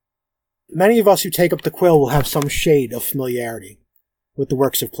area. Many of us who take up the quill will have some shade of familiarity with the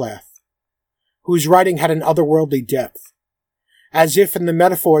works of Plath, whose writing had an otherworldly depth, as if in the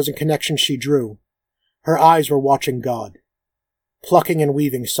metaphors and connections she drew, her eyes were watching God, plucking and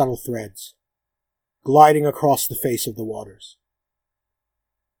weaving subtle threads, gliding across the face of the waters.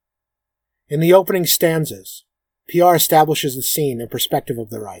 In the opening stanzas, PR establishes the scene and perspective of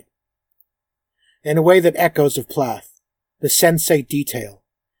the rite, in a way that echoes of Plath, the sensate detail,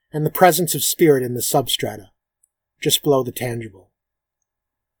 and the presence of spirit in the substrata, just below the tangible.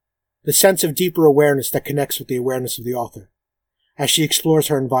 The sense of deeper awareness that connects with the awareness of the author, as she explores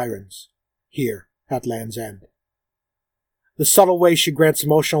her environs, here at Land's End. The subtle way she grants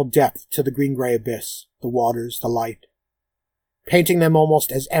emotional depth to the green-gray abyss, the waters, the light, painting them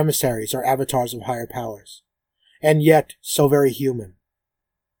almost as emissaries or avatars of higher powers, and yet so very human.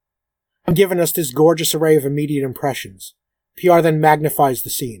 Given us this gorgeous array of immediate impressions, PR then magnifies the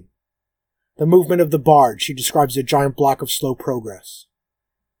scene. The movement of the barge she describes a giant block of slow progress,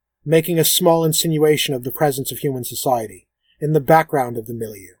 making a small insinuation of the presence of human society in the background of the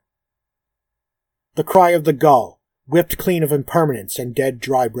milieu. The cry of the gull, whipped clean of impermanence and dead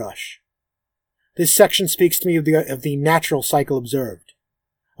dry brush. This section speaks to me of the natural cycle observed,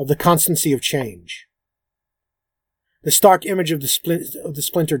 of the constancy of change. The stark image of the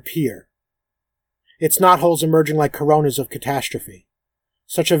splintered pier, its knotholes emerging like coronas of catastrophe.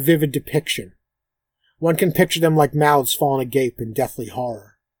 Such a vivid depiction. One can picture them like mouths fallen agape in deathly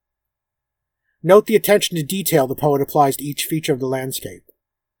horror. Note the attention to detail the poet applies to each feature of the landscape.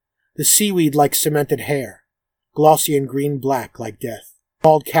 The seaweed like cemented hair, glossy and green-black like death.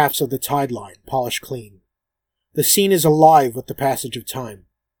 Bald caps of the tide line, polished clean. The scene is alive with the passage of time,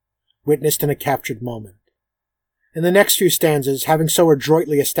 witnessed in a captured moment. In the next few stanzas, having so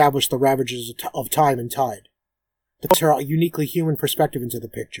adroitly established the ravages of time and tide, puts her uniquely human perspective into the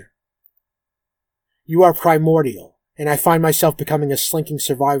picture. You are primordial, and I find myself becoming a slinking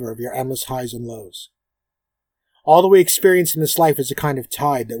survivor of your endless highs and lows. All that we experience in this life is a kind of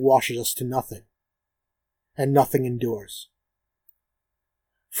tide that washes us to nothing, and nothing endures.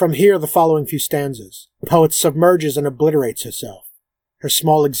 From here, the following few stanzas, the poet submerges and obliterates herself, her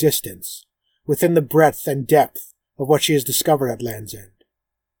small existence, within the breadth and depth of what she has discovered at Land's End.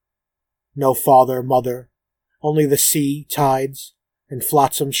 No father, mother, only the sea, tides, and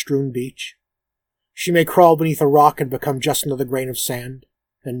flotsam-strewn beach. She may crawl beneath a rock and become just another grain of sand,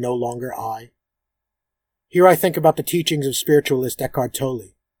 and no longer I. Here I think about the teachings of spiritualist Eckhart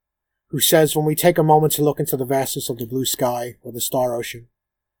Tolle, who says when we take a moment to look into the vastness of the blue sky or the star ocean,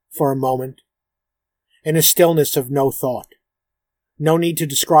 for a moment, in a stillness of no thought, no need to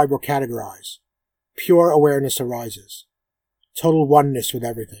describe or categorize, pure awareness arises, total oneness with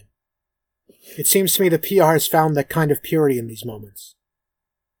everything. It seems to me that PR has found that kind of purity in these moments,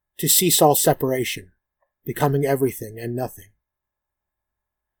 to cease all separation, becoming everything and nothing.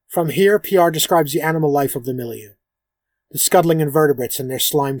 From here, PR describes the animal life of the milieu, the scuttling invertebrates and their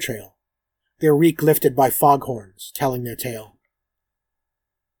slime trail, their reek lifted by foghorns, telling their tale.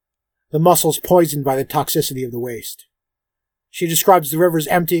 The mussels poisoned by the toxicity of the waste. She describes the rivers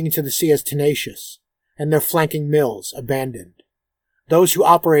emptying into the sea as tenacious, and their flanking mills abandoned. Those who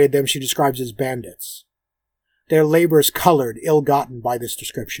operated them she describes as bandits. Their labors colored, ill-gotten by this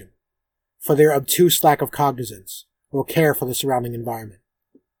description, for their obtuse lack of cognizance or care for the surrounding environment.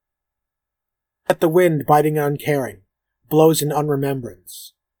 Let the wind, biting and uncaring, blows in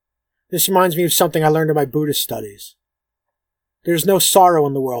unremembrance. This reminds me of something I learned in my Buddhist studies. There is no sorrow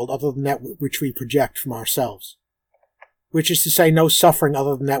in the world other than that which we project from ourselves, which is to say no suffering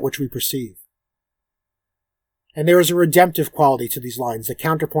other than that which we perceive. And there is a redemptive quality to these lines that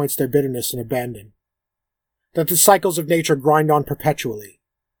counterpoints their bitterness and abandon, that the cycles of nature grind on perpetually,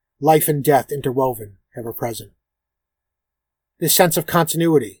 life and death interwoven, ever present. This sense of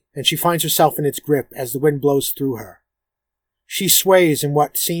continuity, and she finds herself in its grip as the wind blows through her. She sways in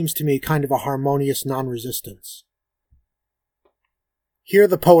what seems to me kind of a harmonious non-resistance. Here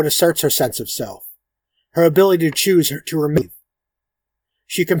the poet asserts her sense of self, her ability to choose to remove.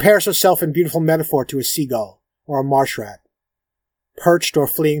 She compares herself in beautiful metaphor to a seagull or a marsh rat, perched or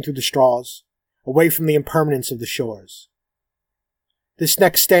fleeing through the straws, away from the impermanence of the shores. This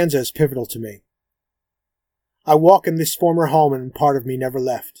next stanza is pivotal to me. I walk in this former home and part of me never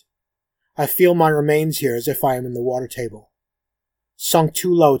left. I feel my remains here as if I am in the water table, sunk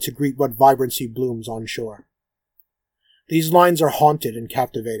too low to greet what vibrancy blooms on shore. These lines are haunted and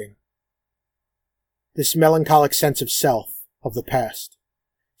captivating. This melancholic sense of self, of the past.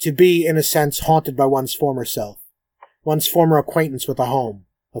 To be, in a sense, haunted by one's former self, one's former acquaintance with a home,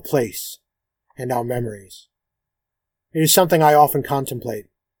 a place, and our memories. It is something I often contemplate,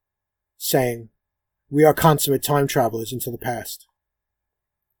 saying, we are consummate time travelers into the past.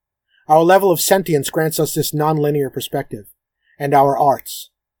 Our level of sentience grants us this non-linear perspective, and our arts,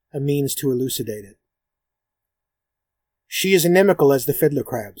 a means to elucidate it. She is inimical as the fiddler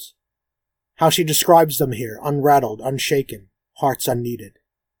crabs. How she describes them here, unrattled, unshaken, hearts unneeded.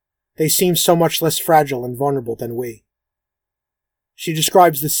 They seem so much less fragile and vulnerable than we. She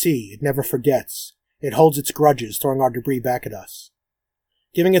describes the sea, it never forgets. It holds its grudges, throwing our debris back at us,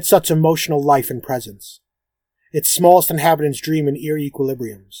 giving it such emotional life and presence. Its smallest inhabitants dream in eerie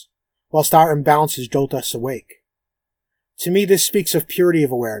equilibriums, whilst our imbalances jolt us awake. To me this speaks of purity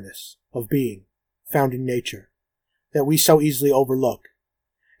of awareness, of being, found in nature, that we so easily overlook,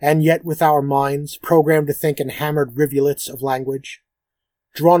 and yet with our minds, programmed to think in hammered rivulets of language,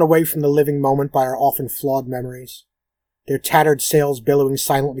 drawn away from the living moment by our often flawed memories, their tattered sails billowing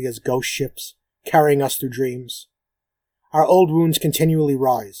silently as ghost ships, carrying us through dreams. Our old wounds continually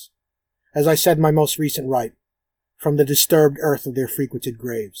rise, as I said in my most recent write, from the disturbed earth of their frequented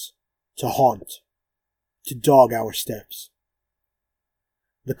graves, to haunt, to dog our steps.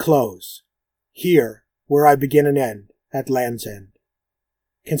 The close. Here, where I begin and end, at Land's End.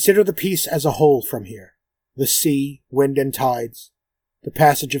 Consider the piece as a whole from here, the sea, wind and tides, the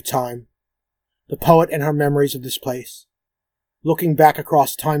passage of time, the poet and her memories of this place, looking back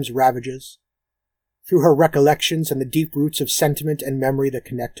across time's ravages, through her recollections and the deep roots of sentiment and memory that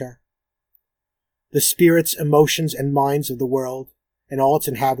connect her, the spirits, emotions, and minds of the world and all its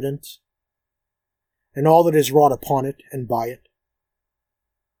inhabitants, and all that is wrought upon it and by it.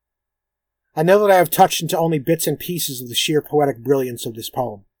 I know that I have touched into only bits and pieces of the sheer poetic brilliance of this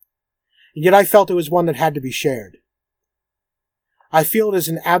poem, and yet I felt it was one that had to be shared. I feel it is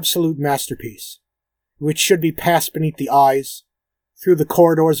an absolute masterpiece, which should be passed beneath the eyes, through the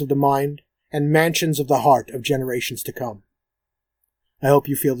corridors of the mind, and mansions of the heart of generations to come. I hope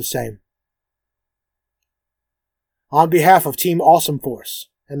you feel the same. On behalf of Team Awesome Force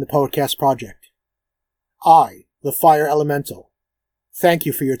and the Poetcast Project, I, the Fire Elemental, thank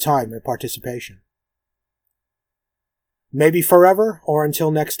you for your time and participation. Maybe forever or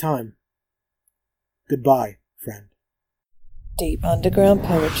until next time. Goodbye, friend. Deep Underground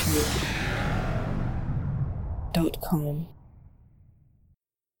Poetry.com.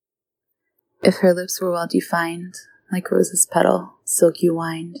 If her lips were well defined, like rose's petal, silky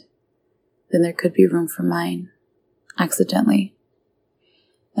wined, then there could be room for mine, accidentally.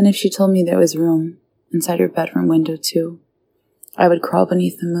 And if she told me there was room inside her bedroom window too, I would crawl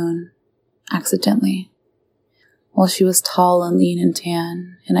beneath the moon, accidentally. While she was tall and lean and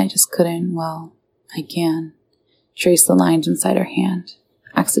tan, and I just couldn't, well, I can, trace the lines inside her hand,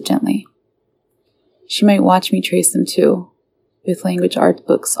 accidentally. She might watch me trace them too, with language art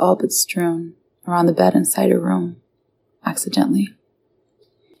books all but strewn around the bed inside her room, accidentally.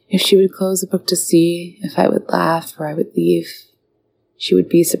 If she would close the book to see if I would laugh or I would leave, she would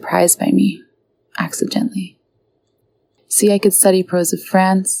be surprised by me, accidentally. See, I could study prose of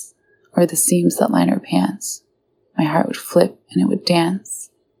France, or the seams that line her pants. My heart would flip and it would dance,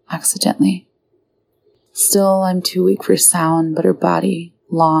 accidentally. Still, I'm too weak for sound, but her body,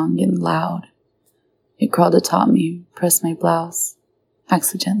 long and loud, it crawled atop me, pressed my blouse,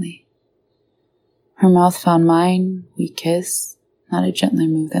 accidentally. Her mouth found mine, we kiss, not a gentler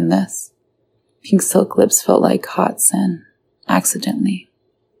move than this. Pink silk lips felt like hot sin, accidentally.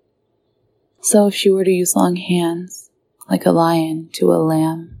 So if she were to use long hands, like a lion to a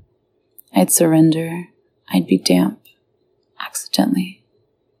lamb, I'd surrender. I'd be damp, accidentally.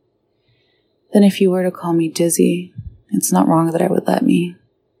 Then if you were to call me dizzy, it's not wrong that I would let me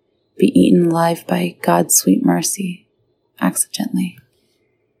be eaten alive by God's sweet mercy, accidentally.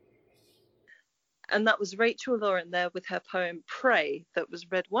 And that was Rachel Lauren there with her poem Pray, that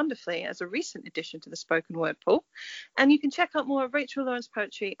was read wonderfully as a recent addition to the spoken word pool. And you can check out more of Rachel Lauren's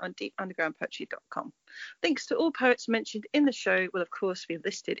poetry on deepundergroundpoetry.com. Links to all poets mentioned in the show will, of course, be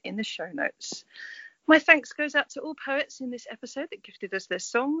listed in the show notes. My thanks goes out to all poets in this episode that gifted us their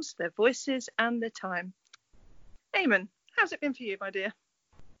songs, their voices, and their time. Eamon, how's it been for you, my dear?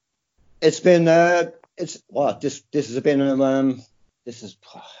 It's been, this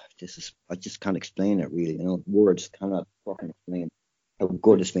is, I just can't explain it really, words cannot fucking explain how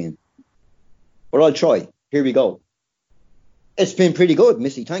good it's been. But I'll try. Here we go. It's been pretty good,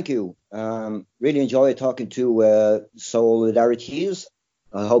 Missy, thank you. Really enjoyed talking to Solidarities.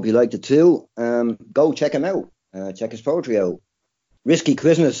 I hope you liked it too. Go check him out. Check his poetry out. Risky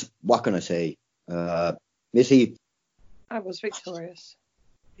Quizness, what can I say? Missy. I was victorious.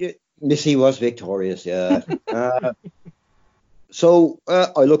 Yeah, Missy was victorious, yeah. So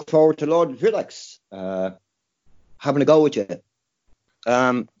I look forward to Lord Relax having a go with you.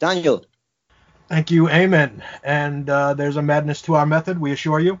 Daniel. Thank you, amen. And there's a madness to our method, we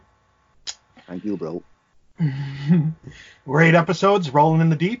assure you. Thank you, bro. We're 8 episodes rolling in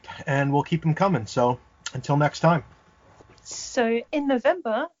the deep, and we'll keep them coming. So until next time. So in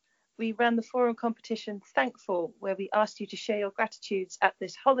November, we ran the forum competition Thankful, where we asked you to share your gratitudes at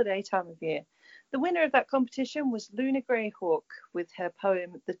this holiday time of year. The winner of that competition was Luna Greyhawk with her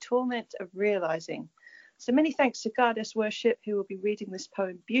poem The Torment of Realizing. So many thanks to Goddess Worship, who will be reading this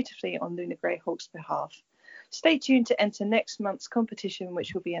poem beautifully on Luna Greyhawk's behalf. Stay tuned to enter next month's competition,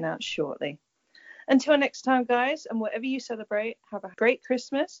 which will be announced shortly. Until next time, guys, and whatever you celebrate, have a great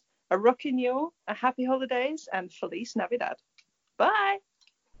Christmas, a rockin' Yule, a happy holidays, and Feliz Navidad. Bye!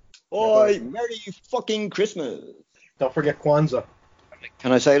 Bye! Merry fucking Christmas! Don't forget Kwanzaa.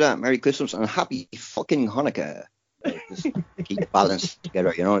 Can I say that? Merry Christmas and happy fucking Hanukkah. Just keep balance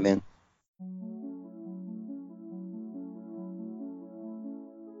together, you know what I mean?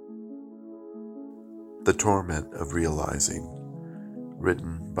 The Torment of Realizing,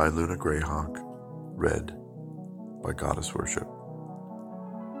 written by Luna Greyhawk, read by Goddess Worship.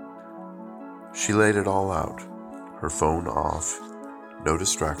 She laid it all out, her phone off, no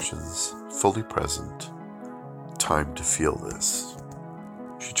distractions, fully present. Time to feel this.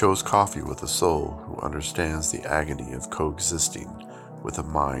 She chose coffee with a soul who understands the agony of coexisting with a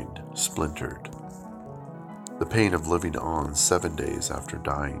mind splintered. The pain of living on 7 days after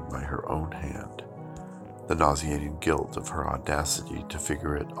dying by her own hand. The nauseating guilt of her audacity to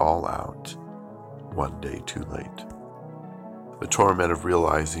figure it all out, one day too late. The torment of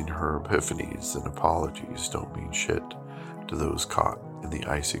realizing her epiphanies and apologies don't mean shit to those caught in the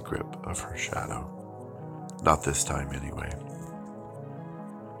icy grip of her shadow. Not this time anyway.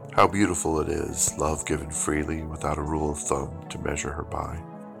 How beautiful it is, love given freely without a rule of thumb to measure her by,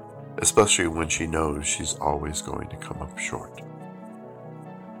 especially when she knows she's always going to come up short.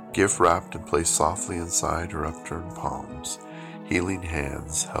 Gift wrapped and placed softly inside her upturned palms, healing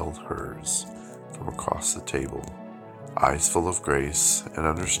hands held hers from across the table, eyes full of grace and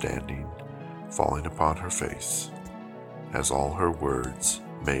understanding falling upon her face, as all her words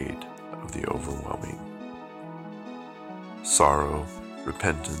made of the overwhelming. Sorrow,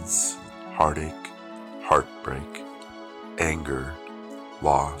 repentance, heartache, heartbreak, anger,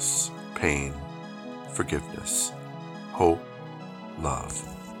 loss, pain, forgiveness, hope, love.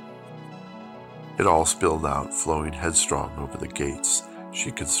 It all spilled out, flowing headstrong over the gates she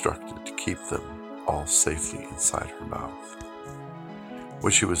constructed to keep them all safely inside her mouth.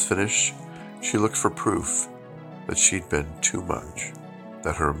 When she was finished, she looked for proof that she'd been too much,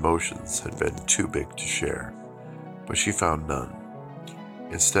 that her emotions had been too big to share, but she found none.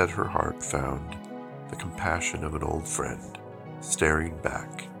 Instead, her heart found the compassion of an old friend staring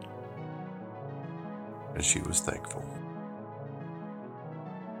back, and she was thankful.